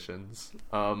living conditions.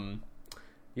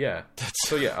 Yeah.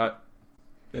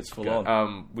 That's full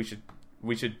on.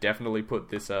 We should definitely put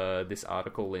this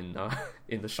article in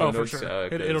the show notes. For sure.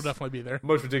 It'll definitely be there.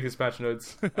 Most ridiculous patch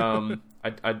notes.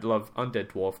 I'd love Undead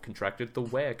Dwarf contracted the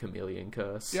Were-Chameleon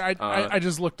curse. Yeah, I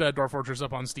just looked Dwarf Fortress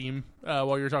up on Steam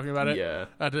while you were talking about it. Yeah.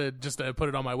 To put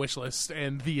it on my wish list,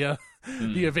 and the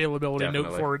availability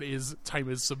note for it is time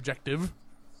is subjective.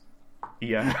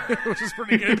 Yeah. Which is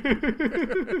pretty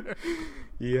good.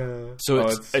 Yeah. So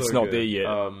it's not there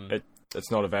yet.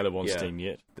 It's not available on Steam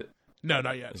yet. No,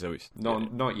 not yet.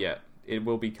 Not yet. It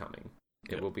will be coming.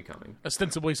 It will be coming.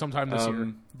 Ostensibly sometime this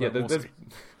year.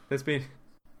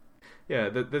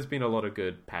 There's been a lot of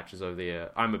good patches over the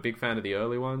year. I'm a big fan of the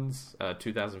early ones.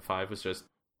 2005 was just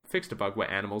fixed a bug where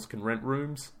animals can rent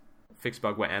rooms, fixed a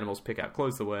bug where animals pick out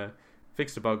clothes to wear,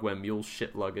 fixed a bug where mules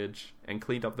shit luggage, and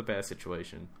cleaned up the bear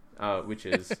situation, which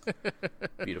is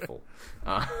beautiful.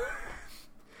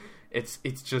 It's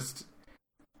just...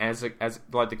 As like,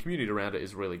 the community around it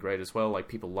is really great as well. Like,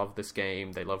 people love this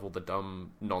game. They love all the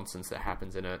dumb nonsense that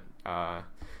happens in it.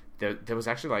 There was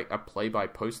actually like a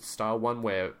play-by-post style one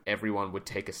where everyone would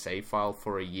take a save file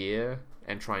for a year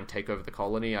and try and take over the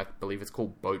colony. I believe it's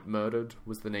called Boat Murdered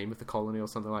was the name of the colony or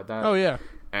something like that. Oh yeah.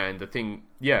 And the thing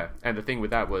with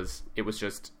that was, it was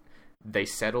just, they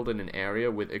settled in an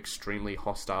area with extremely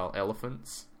hostile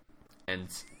elephants, and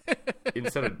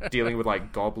instead of dealing with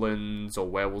like goblins or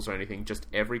werewolves or anything, just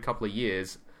every couple of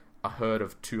years a herd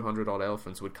of 200 odd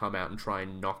elephants would come out and try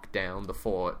and knock down the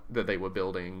fort that they were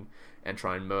building and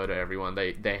try and murder everyone.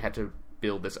 They had to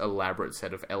build this elaborate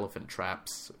set of elephant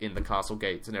traps in the castle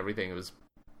gates and everything. It was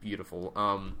beautiful.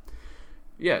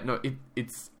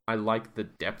 It's I like the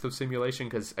depth of simulation,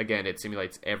 because again, it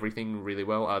simulates everything really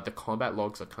well. The combat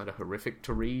logs are kind of horrific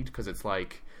to read, because it's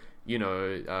like, you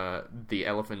know, the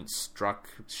elephant struck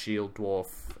shield dwarf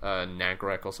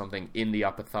Nagrek or something in the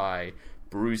upper thigh,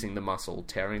 bruising the muscle,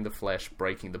 tearing the flesh,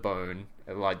 breaking the bone.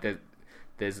 Like,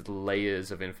 there's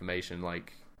layers of information.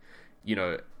 Like, you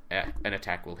know, an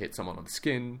attack will hit someone on the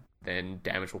skin, then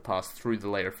damage will pass through the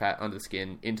layer of fat under the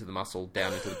skin, into the muscle,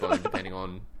 down into the bone, depending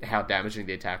on how damaging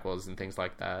the attack was and things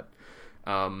like that.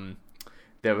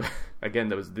 There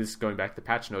was this, going back to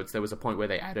patch notes, there was a point where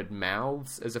they added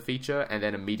mouths as a feature and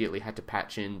then immediately had to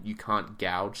patch in you can't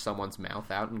gouge someone's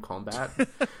mouth out in combat.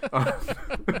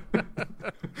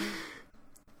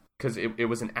 Because it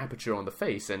was an aperture on the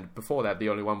face, and before that the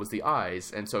only one was the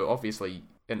eyes, and so obviously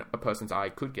a person's eye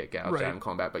could get gouged out in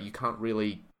combat, but you can't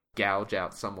really gouge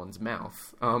out someone's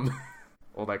mouth.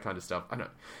 All that kind of stuff. I know.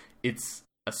 It's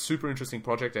a super interesting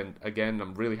project, and again,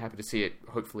 I'm really happy to see it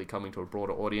hopefully coming to a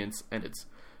broader audience, and it's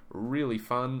really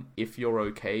fun if you're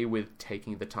okay with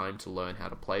taking the time to learn how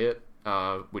to play it,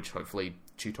 which hopefully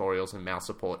tutorials and mouse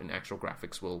support and actual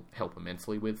graphics will help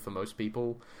immensely with for most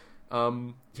people.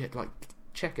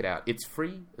 Check it out. It's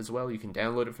free as well. You can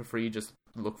download it for free. Just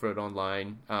look for it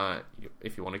online.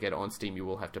 If you want to get it on Steam, you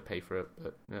will have to pay for it,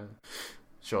 but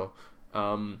sure.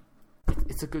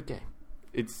 It's a good game.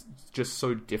 It's just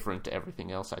so different to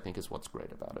everything else, I think, is what's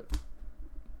great about it.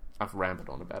 I've rambled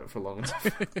on about it for long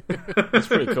enough. It's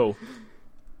pretty cool.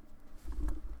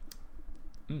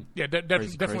 Yeah,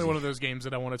 definitely one of those games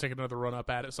that I want to take another run up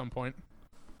at some point.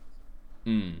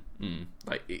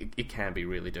 Like, it can be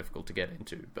really difficult to get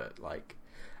into, but, like,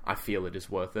 I feel it is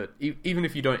worth it. Even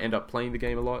if you don't end up playing the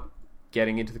game a lot,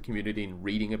 getting into the community and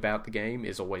reading about the game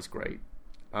is always great.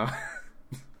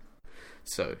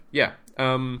 So, yeah.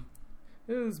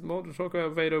 There's more to talk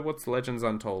about, Vader. What's Legends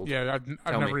Untold? Yeah,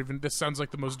 I've never even... This sounds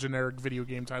like the most generic video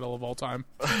game title of all time.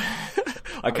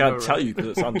 I can't tell you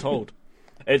because it's Untold.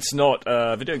 It's not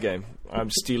a video game. I'm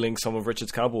stealing some of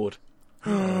Richard's cardboard.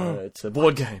 It's a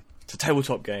board game. It's a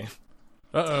tabletop game.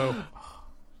 Uh-oh.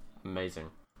 Amazing.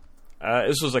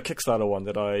 This was a Kickstarter one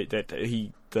that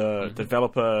the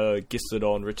developer guested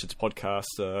on Richard's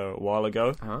podcast a while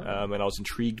ago, and I was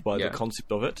intrigued by the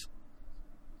concept of it.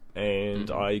 And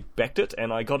I backed it,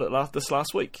 and I got it this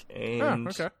last week. And,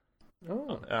 okay.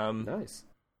 Nice.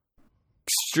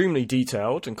 Extremely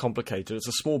detailed and complicated. It's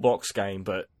a small box game,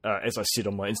 but as I said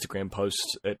on my Instagram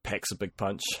post, it packs a big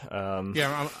punch. I'm looking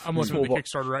at the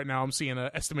Kickstarter right now. I'm seeing an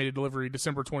estimated delivery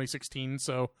December 2016,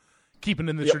 so keeping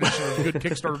in the tradition of good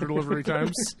Kickstarter delivery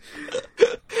times.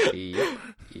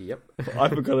 Yep. I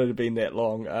forgot it had been that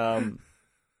long.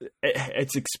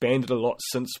 It's expanded a lot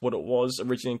since what it was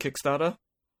originally in Kickstarter.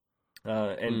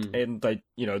 And they,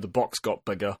 the box got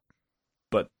bigger,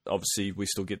 but obviously we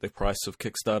still get the price of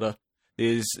Kickstarter.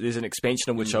 There's an expansion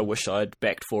in which I wish I'd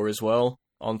backed for as well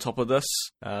on top of this,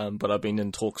 but I've been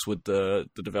in talks with the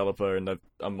developer, and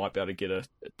I might be able to get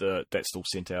that still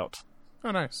sent out.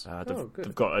 Oh, nice.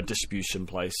 They've got a distribution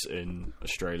place in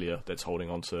Australia that's holding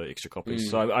on to extra copies,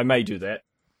 so I may do that.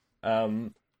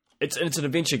 It's an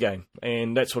adventure game,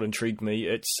 and that's what intrigued me.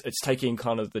 It's taking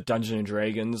kind of the Dungeons and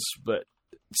Dragons, but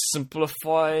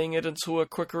simplifying it into a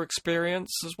quicker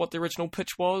experience is what the original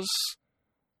pitch was.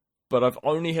 But I've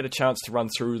only had a chance to run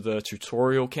through the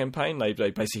tutorial campaign. They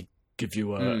basically give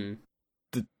you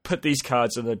put these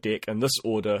cards in the deck in this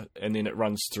order, and then it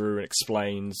runs through and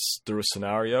explains through a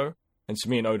scenario. And so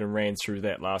me and Odin ran through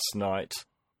that last night,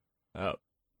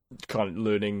 kind of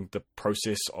learning the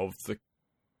process of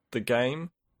the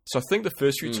game. So I think the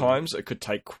first few times it could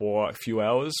take quite a few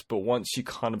hours, but once you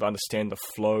kind of understand the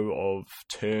flow of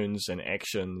turns and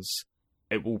actions,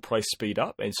 it will probably speed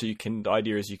up. And so the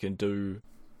idea is you can do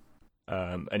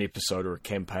an episode or a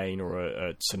campaign or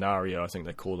a scenario, I think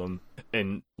they call them,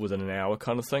 within an hour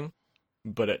kind of thing.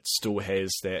 But it still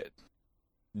has that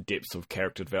depth of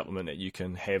character development that you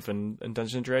can have in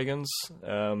Dungeons and Dragons.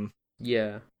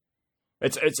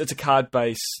 It's a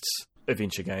card-based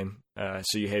adventure game.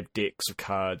 So you have decks of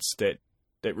cards that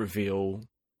reveal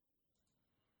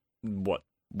what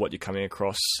you're coming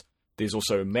across. There's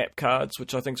also map cards,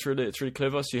 which I think is really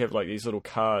clever. So you have like these little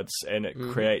cards, and it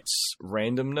creates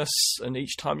randomness in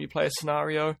each time you play a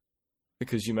scenario,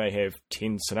 because you may have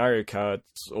 10 scenario cards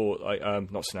or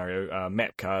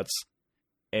map cards,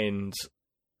 and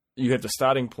you have the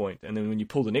starting point, and then when you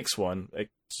pull the next one,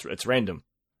 it's random.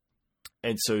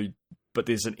 And so, but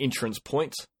there's an entrance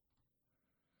point.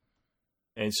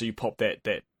 And so you pop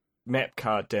that map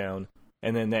card down,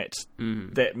 and then that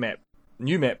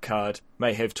new map card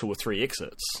may have 2 or 3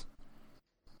 exits.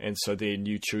 And so then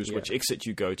you choose which exit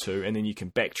you go to, and then you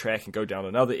can backtrack and go down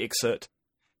another exit.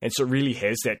 And so it really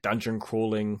has that dungeon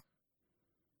crawling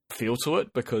feel to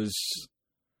it, because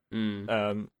you're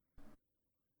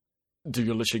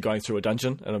literally going through a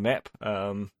dungeon in a map,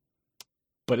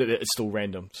 but it's still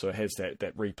random, so it has that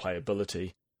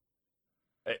replayability.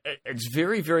 It's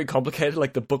very, very complicated.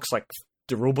 Like the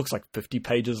rule book's like 50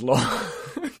 pages long.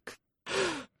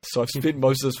 So I've spent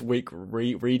most of this week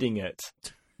reading it.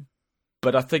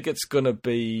 But I think it's going to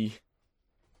be...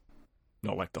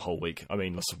 Not like the whole week. I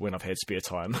mean, when I've had spare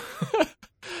time.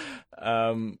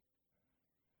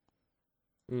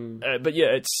 But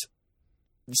yeah,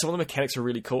 some of the mechanics are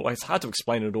really cool. Like, it's hard to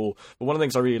explain it all, but one of the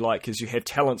things I really like is you have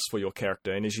talents for your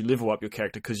character, and as you level up your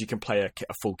character, because you can play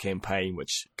a full campaign,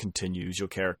 which continues your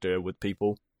character with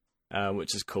people,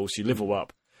 which is cool. So you level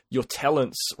up. Your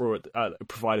talents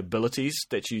provide abilities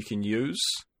that you can use,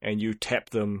 and you tap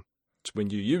them when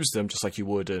you use them, just like you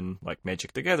would in like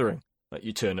Magic the Gathering. Like,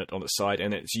 you turn it on its side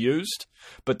and it's used.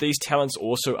 But these talents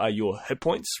also are your hit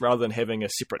points, rather than having a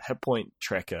separate hit point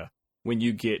tracker. When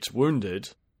you get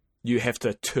wounded, you have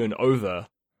to turn over,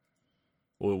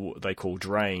 or what they call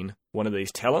drain, one of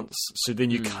these talents, so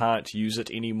then you can't use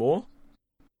it anymore.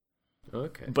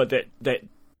 Okay. But that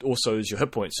also is your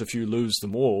hit points. So if you lose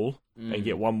them all and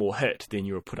get one more hit, then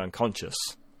you are put unconscious.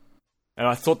 And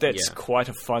I thought that's quite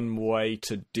a fun way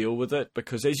to deal with it,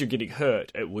 because as you're getting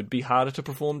hurt, it would be harder to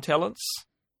perform talents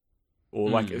or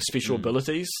like special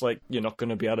abilities. Like, you're not going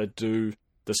to be able to do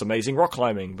this amazing rock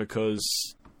climbing because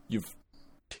you've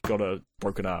got a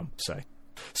broken arm, say.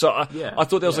 So I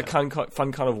thought that was a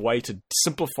fun kind of way to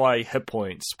simplify hit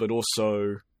points, but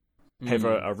also have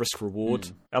a risk-reward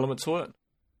element to it.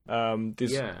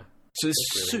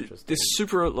 There's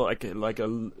super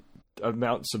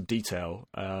amounts of detail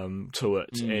to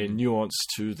it and nuance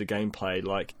to the gameplay,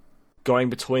 like going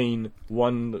between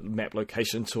one map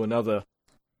location to another.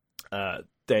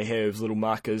 They have little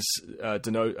markers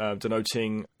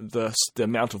denoting the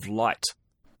amount of light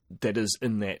that is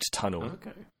in that tunnel.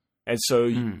 Okay. And so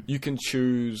you can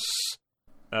choose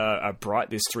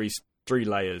there's three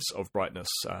layers of brightness.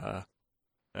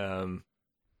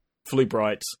 Fully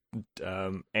bright,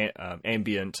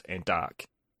 ambient, and dark.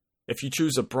 If you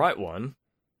choose a bright one,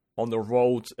 on the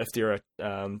roll, if there are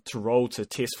to roll to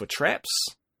test for traps,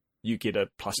 you get a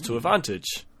 +2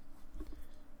 advantage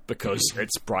because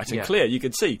it's bright and clear. You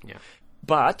can see. Yeah.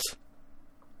 But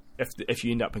if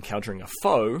you end up encountering a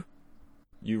foe,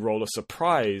 you roll a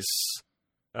surprise.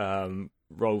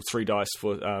 Roll 3 dice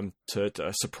for to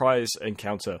a surprise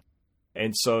encounter,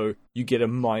 and so you get a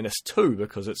 -2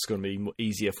 because it's going to be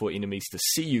easier for enemies to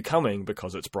see you coming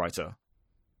because it's brighter.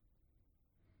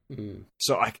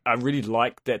 So I really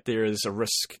like that there is a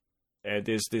risk.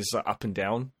 There's up and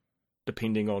down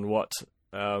depending on what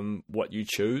you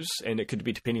choose, and it could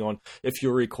be depending on if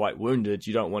you're already quite wounded.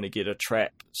 You don't want to get a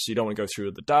trap, so you don't want to go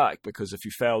through the dark, because if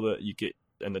you fail that, you get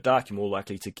in the dark, you're more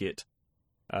likely to get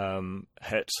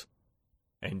hit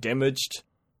and damaged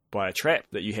by a trap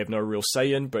that you have no real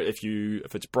say in. But if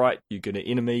it's bright, you get an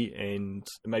enemy, and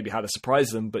it may be hard to surprise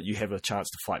them, but you have a chance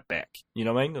to fight back. You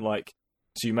know what I mean? Like,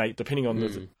 so you may, depending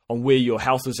on on where your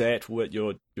health is at, what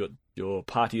your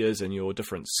party is, and your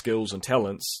different skills and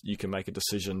talents, you can make a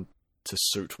decision to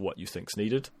suit what you think's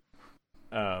needed.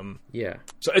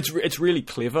 So it's really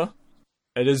clever.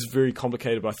 It is very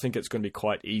complicated, but I think it's going to be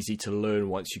quite easy to learn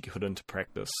once you put it into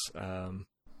practice. But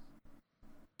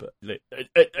I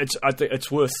think it's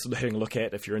worth having a look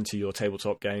at if you're into your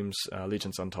tabletop games.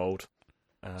 Legends Untold.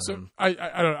 So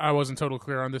I wasn't totally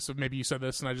clear on this. So maybe you said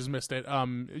this and I just missed it. Are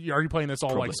you playing this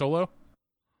all like solo?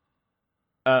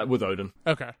 With Odin.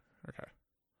 Okay.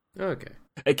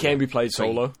 It can be played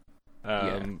solo.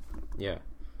 Yeah.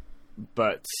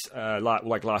 But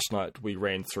like last night, we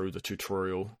ran through the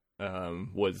tutorial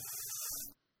with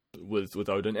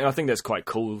Odin, and I think that's quite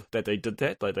cool that they did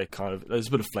that. Like, there's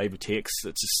a bit of flavor text.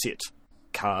 It's a set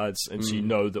cards, and so you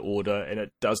know the order, and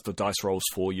it does the dice rolls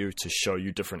for you to show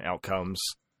you different outcomes.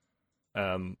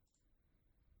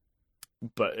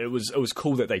 But it was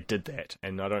cool that they did that,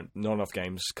 and not enough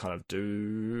games kind of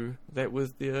do that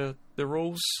with their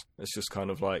rules. It's just kind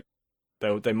of like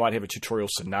they might have a tutorial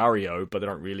scenario, but they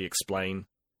don't really explain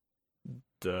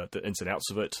the ins and outs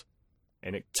of it,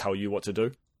 and it tell you what to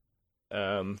do.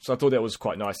 So I thought that was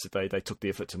quite nice that they took the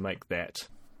effort to make that.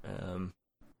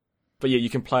 But yeah, you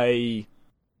can play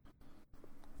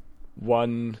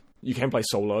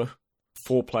solo,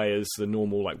 4 players, the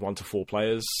normal like 1 to 4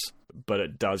 players, but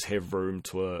it does have room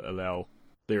to allow.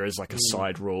 There is like a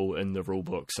side rule in the rule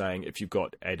book saying if you've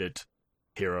got added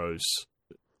heroes,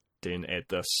 then add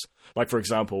this. Like, for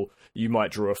example, you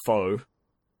might draw a foe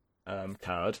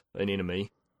card, an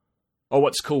enemy. Oh,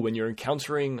 what's cool when you're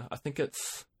encountering, I think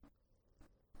it's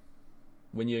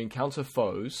when you encounter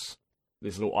foes,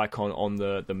 there's a little icon on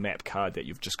the map card that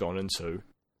you've just gone into.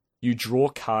 You draw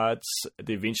cards,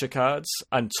 the adventure cards,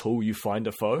 until you find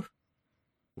a foe,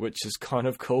 which is kind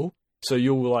of cool. So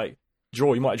you'll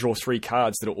you might draw 3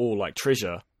 cards that are all like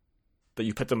treasure. that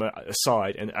you put them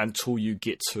aside, and until you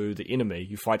get to the enemy,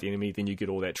 you fight the enemy, then you get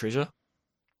all that treasure.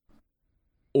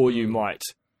 Or you might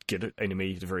get an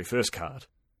enemy the very first card.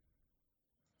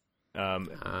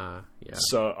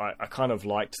 So I kind of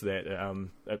liked that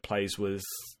it plays with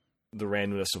the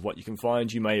randomness of what you can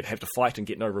find. You may have to fight and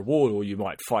get no reward, or you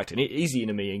might fight an easy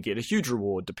enemy and get a huge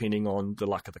reward, depending on the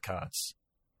luck of the cards.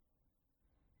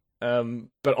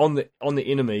 But on the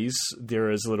enemies,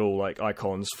 there is little like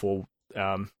icons for.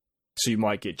 So you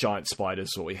might get giant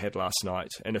spiders, what we had last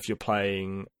night, and if you're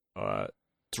playing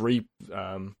three.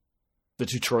 The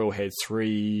tutorial had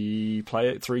three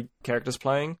characters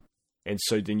playing, and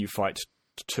so then you fight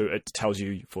two. It tells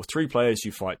you for 3 players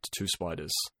you fight 2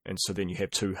 spiders, and so then you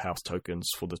have 2 house tokens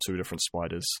for the 2 different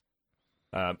spiders.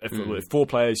 If it were 4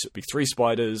 players, it'd be 3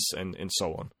 spiders, and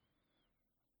so on.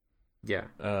 Yeah.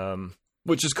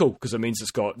 Which is cool because it means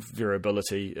it's got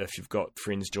variability if you've got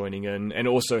friends joining in, and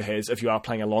it also has, if you are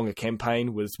playing a longer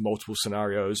campaign with multiple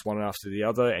scenarios one after the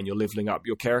other, and you're leveling up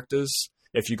your characters.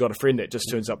 If you've got a friend that just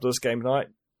turns up to this game tonight,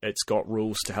 it's got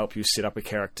rules to help you set up a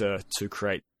character to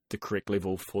create the correct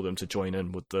level for them to join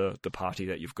in with the party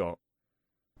that you've got.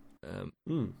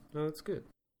 No, that's good.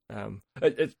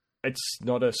 It's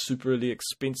not a superly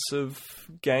expensive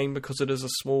game because it is a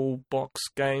small box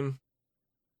game.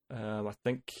 I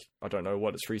don't know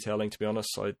what it's retailing, to be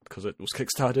honest, because it was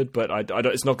kickstarted, but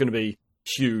it's not going to be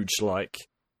huge like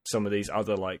some of these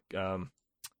other, like,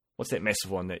 what's that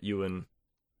massive one that you and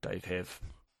Dave have?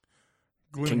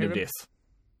 Kingdom Death.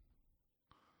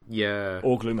 Yeah.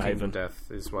 Or Gloomhaven. Kingdom Death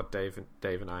is what Dave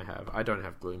and I have. I don't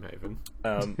have Gloomhaven.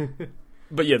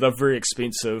 But yeah, they're very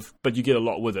expensive, but you get a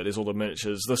lot with it. There's all the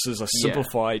miniatures. This is a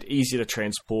simplified, easy to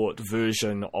transport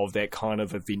version of that kind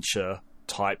of adventure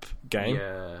type game.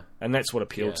 Yeah. And that's what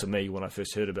appealed to me when I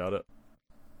first heard about it.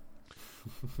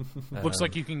 Looks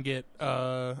like you can get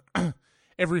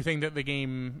everything that the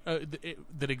game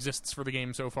that exists for the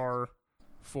game so far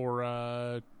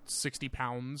for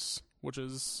 £60, which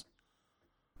is,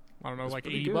 I don't know, like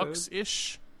 $80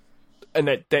 ish. And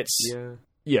that's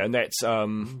and that's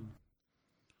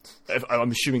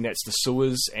I'm assuming that's the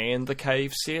sewers and the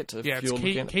cave set.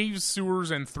 It's caves, sewers,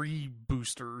 and 3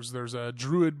 boosters. There's a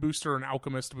druid booster, an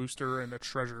alchemist booster, and a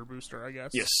treasure booster, I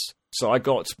guess. Yes. So I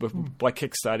got, by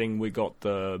kickstarting, we got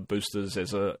the boosters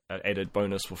as an added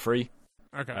bonus for free.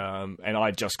 Okay. And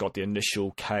I just got the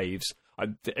initial caves.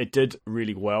 It did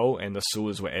really well, and the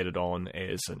sewers were added on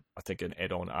as, an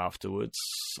add-on afterwards,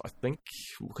 I think,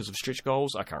 because of stretch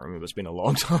goals. I can't remember. It's been a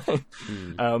long time.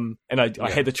 And I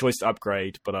had the choice to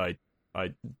upgrade, but I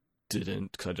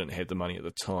didn't, because I didn't have the money at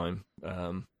the time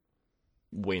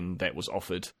when that was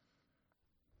offered.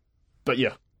 But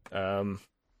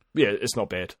it's not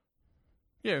bad.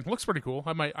 Yeah, it looks pretty cool.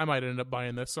 I might end up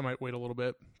buying this. I might wait a little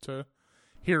bit to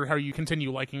hear how you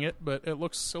continue liking it, but it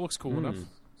looks cool enough.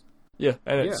 Yeah,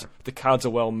 and the cards are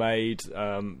well made.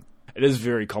 It is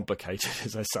very complicated,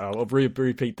 as I say. I'll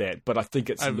repeat that, but I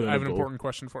think it's learnable. I have an important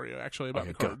question for you, actually, about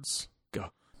the cards. Go.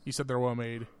 You said they're well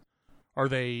made. Are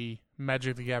they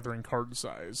Magic the Gathering card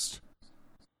sized?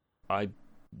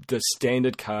 The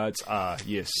standard cards are,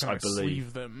 yes, I believe.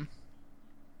 Sleeve them?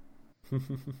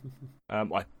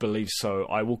 I believe so.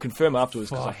 I will confirm afterwards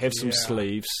because I have some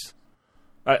sleeves.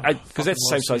 Because that's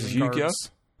the same size as Yu-Gi-Oh!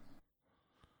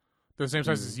 They're the same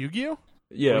size as Yu-Gi-Oh?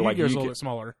 Yeah, well, like Yu-Gi-Oh's a little bit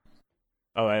smaller.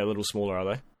 Oh, they're a little smaller,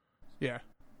 are they? Yeah.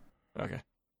 Okay.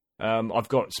 I've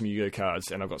got some Yu-Gi-Oh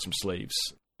cards and I've got some sleeves.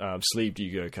 Sleeved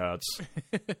Yu-Gi-Oh cards.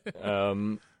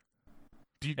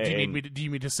 Do you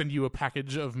need me to send you a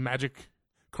package of Magic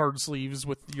card sleeves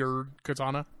with your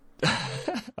katana?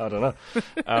 I don't know.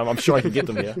 I'm sure I can get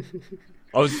them here.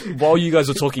 While you guys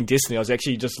were talking Destiny, I was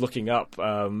actually just looking up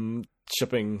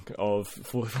shipping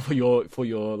for your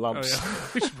lumps. Oh, yeah.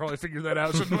 We should probably figure that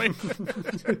out, shouldn't we?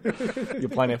 Your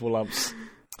pineapple lumps.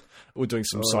 We're doing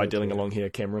some side dealing along here,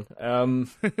 Cameron.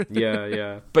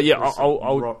 Yeah. But yeah,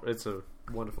 I'll it's a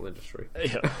wonderful industry.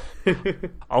 Yeah.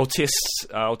 I'll test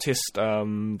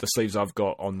the sleeves I've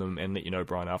got on them and let you know,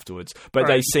 Brian, afterwards. But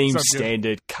they seem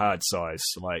standard card size.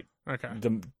 Like, okay.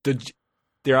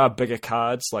 There are bigger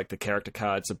cards, like the character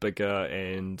cards are bigger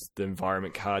and the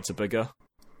environment cards are bigger.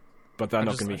 But they're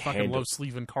not going to be handled. I fucking love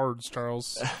sleeving cards, Charles.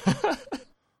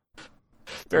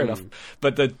 Fair enough.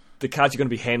 But the cards you're going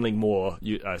to be handling more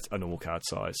are normal card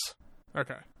size.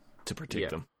 Okay. To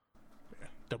protect them. Yeah.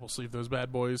 Double sleeve those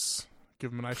bad boys. Give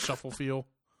them a nice shuffle feel.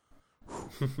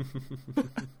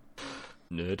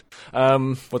 Nerd.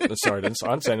 Sorry, I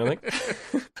didn't say anything.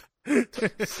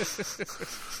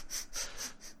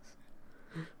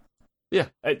 Yeah,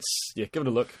 give it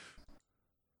a look.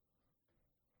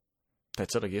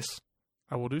 That's it, I guess.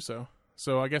 I will do so.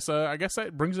 So I guess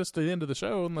that brings us to the end of the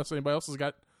show, unless anybody else has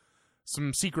got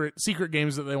some secret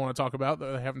games that they want to talk about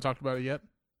that they haven't talked about it yet.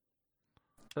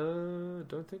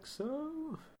 Don't think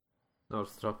so. Not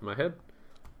off the top of my head.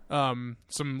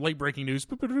 Some late breaking news.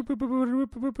 Mortal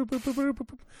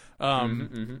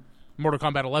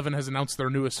Kombat 11 has announced their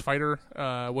newest fighter,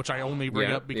 which I only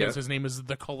bring up because his name is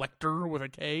The Collector with a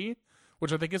K,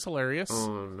 which I think is hilarious.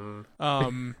 Oh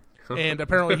no. And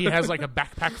apparently he has like a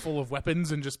backpack full of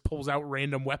weapons and just pulls out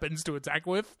random weapons to attack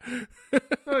with.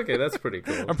 Okay, that's pretty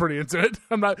cool. I'm pretty into it.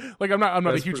 I'm not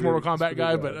a huge Mortal Kombat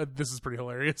guy, but this is pretty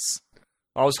hilarious.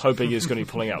 I was hoping he was going to be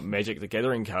pulling out Magic the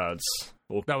Gathering cards.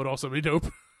 Or that would also be dope.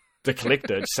 The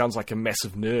Collector. It sounds like a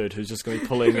massive nerd who's just going to be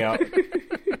pulling out.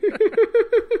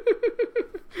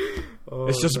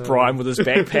 It's just Brian with his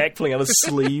backpack pulling out his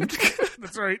sleeve.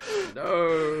 That's right.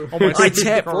 No. I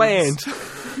tap land.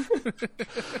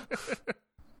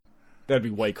 That'd be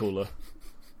way cooler.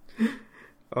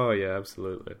 Oh yeah,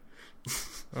 absolutely.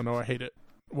 Oh no, I hate it.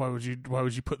 Why would you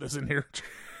put this in here?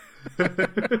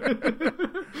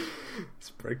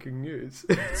 It's breaking news.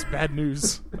 It's bad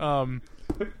news. I'm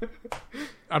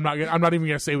not even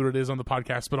gonna say what it is on the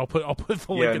podcast, but I'll put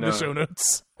the link in the show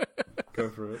notes. Go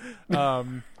for it.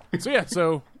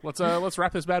 So let's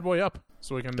wrap this bad boy up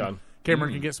so we can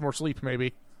Cameron can get some more sleep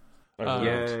maybe.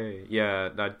 Yeah,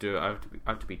 I do. I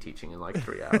have to be teaching in like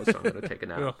 3 hours, so I'm gonna take a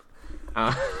nap.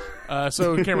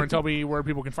 So Cameron, tell me where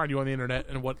people can find you on the internet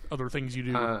and what other things you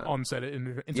do on said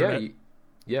internet.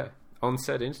 Yeah. On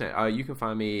said internet, you can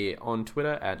find me on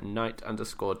Twitter at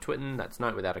 @knight_twitten. That's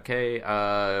Knight without a K.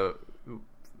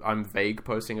 I'm vague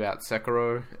posting about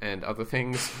Sekiro and other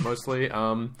things mostly.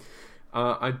 I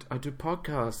do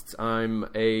podcasts. I'm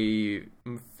a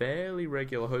fairly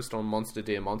regular host on Monster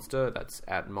Dear Monster. That's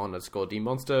at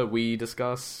 @mon_dmonster. We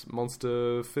discuss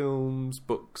monster films,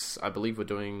 books. I believe we're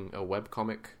doing a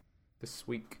webcomic this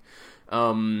week.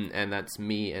 And that's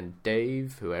me and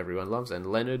Dave, who everyone loves,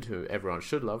 and Leonard, who everyone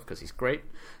should love because he's great.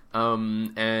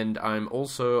 And I'm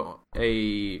also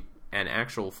an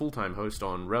actual full-time host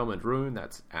on Realm and Ruin.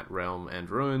 That's at Realm and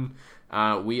Ruin.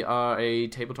 We are a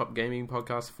tabletop gaming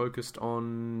podcast focused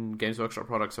on Games Workshop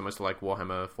products, so mostly like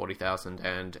Warhammer 40,000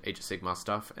 and Age of Sigmar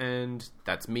stuff. And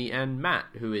that's me and Matt,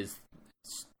 who is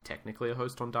technically a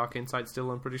host on Dark Insight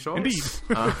still, I'm pretty sure. Indeed.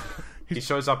 He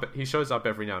shows up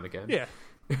every now and again. Yeah.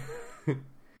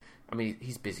 I mean,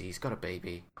 he's busy. He's got a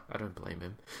baby. I don't blame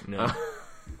him. No.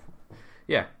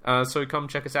 So come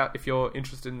check us out if you're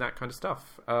interested in that kind of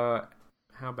stuff. How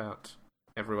about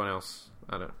everyone else?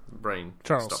 I don't know. Brain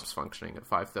Charles stops functioning at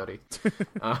 5:30.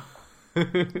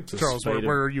 Charles,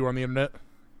 where are you on the internet?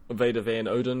 Vader Van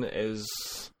Odin, as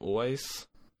always.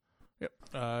 Yep.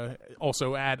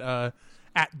 Also at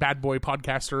Bad Boy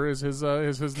Podcaster is his new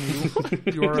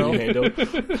URL. Handle.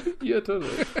 Yeah,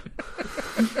 totally.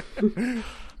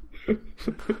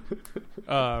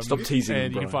 Stop teasing.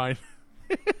 And you can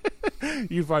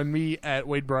find me at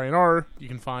Wade Bryan R. You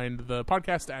can find the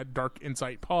podcast at Dark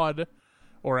Insight Pod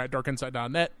or at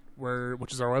darkinsight.net,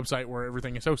 which is our website where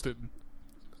everything is hosted.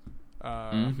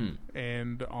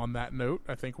 And on that note,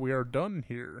 I think we are done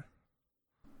here.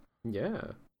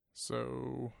 Yeah.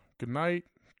 So, good night.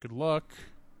 Good luck.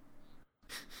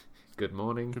 Good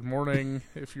morning. Good morning,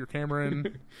 if you're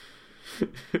Cameron.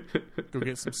 Go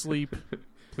get some sleep.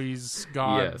 Please,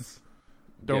 God. Yes.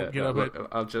 Don't get up at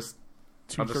I'll just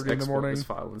 2:30 in the morning. This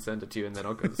file and send it to you, and then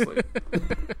I'll go to sleep.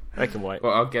 I can wait.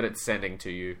 Well, I'll get it sending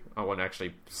to you. I won't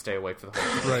actually stay awake for the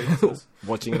whole right.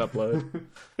 Watching it upload.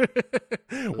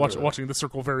 Watching the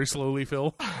circle very slowly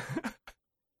fill.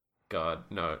 God,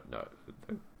 no.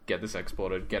 Get this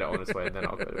exported, get it on its way, and then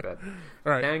I'll go to bed.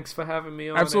 All right. Thanks for having me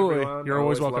on, Absolutely. everyone. You're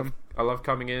always welcome. I love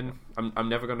coming in. I'm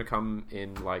never going to come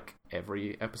in like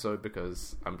every episode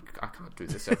because I can't do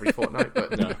this every fortnight.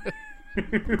 But no.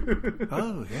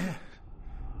 Oh yeah,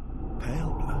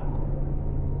 pale blood.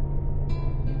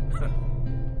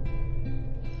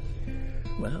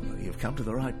 Well, you've come to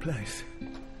the right place.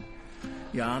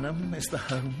 Yharnam is the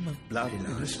home of blood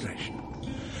illustration.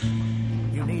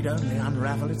 You need only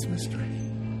unravel its mystery.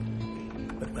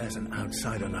 But where's an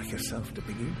outsider like yourself to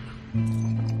begin?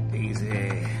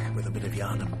 Easy, with a bit of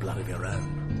Yharnam blood of your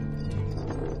own.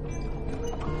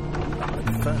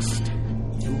 But first,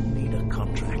 you'll need a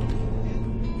contract.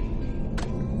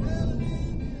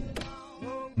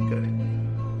 Good.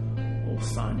 All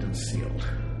signed and sealed.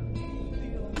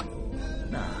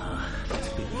 Now, let's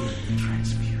begin the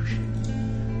transfusion.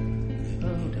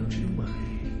 Oh, don't you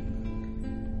worry.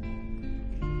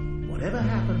 Whatever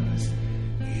happens,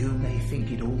 you may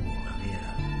think it all a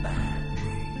mere bad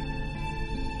dream.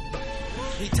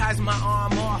 He ties my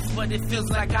arm off, but it feels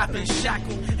like I've been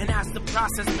shackled. And as the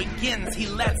process begins, he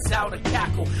lets out a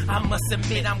cackle. I must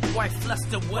admit I'm quite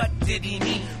flustered. What did he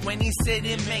mean when he said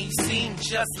it may seem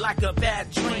just like a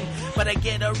bad dream? But I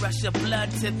get a rush of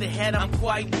blood to the head, I'm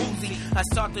quite woozy. I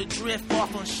start to drift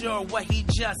off, unsure what he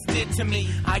just did to me.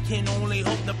 I can only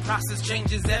hope the process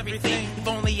changes everything. If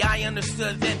only I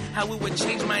understood then how it would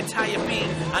change my entire being.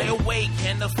 I awake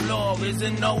and the floor is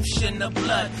an ocean of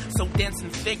blood, so dense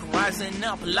and thick, rising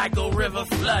up like a river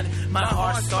flood. My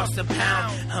heart starts to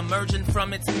pound, emerging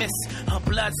from its mist. A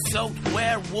blood-soaked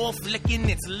werewolf licking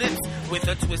its lips. With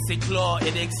a twisted claw,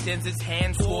 it extends its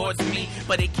hand towards me,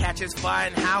 but it catches fire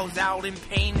and howls out in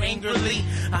pain angrily.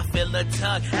 I feel a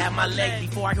tug at my leg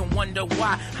before I can wonder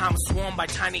why. I'm swarmed by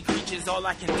tiny creatures, all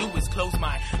I can do is close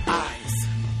my eyes.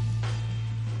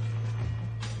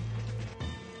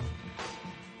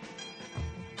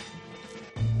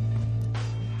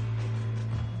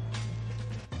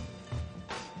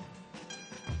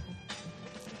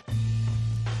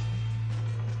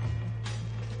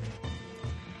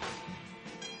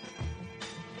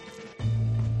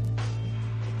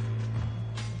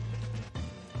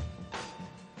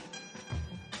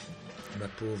 Ma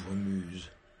pauvre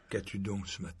muse, qu'as-tu donc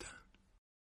ce matin?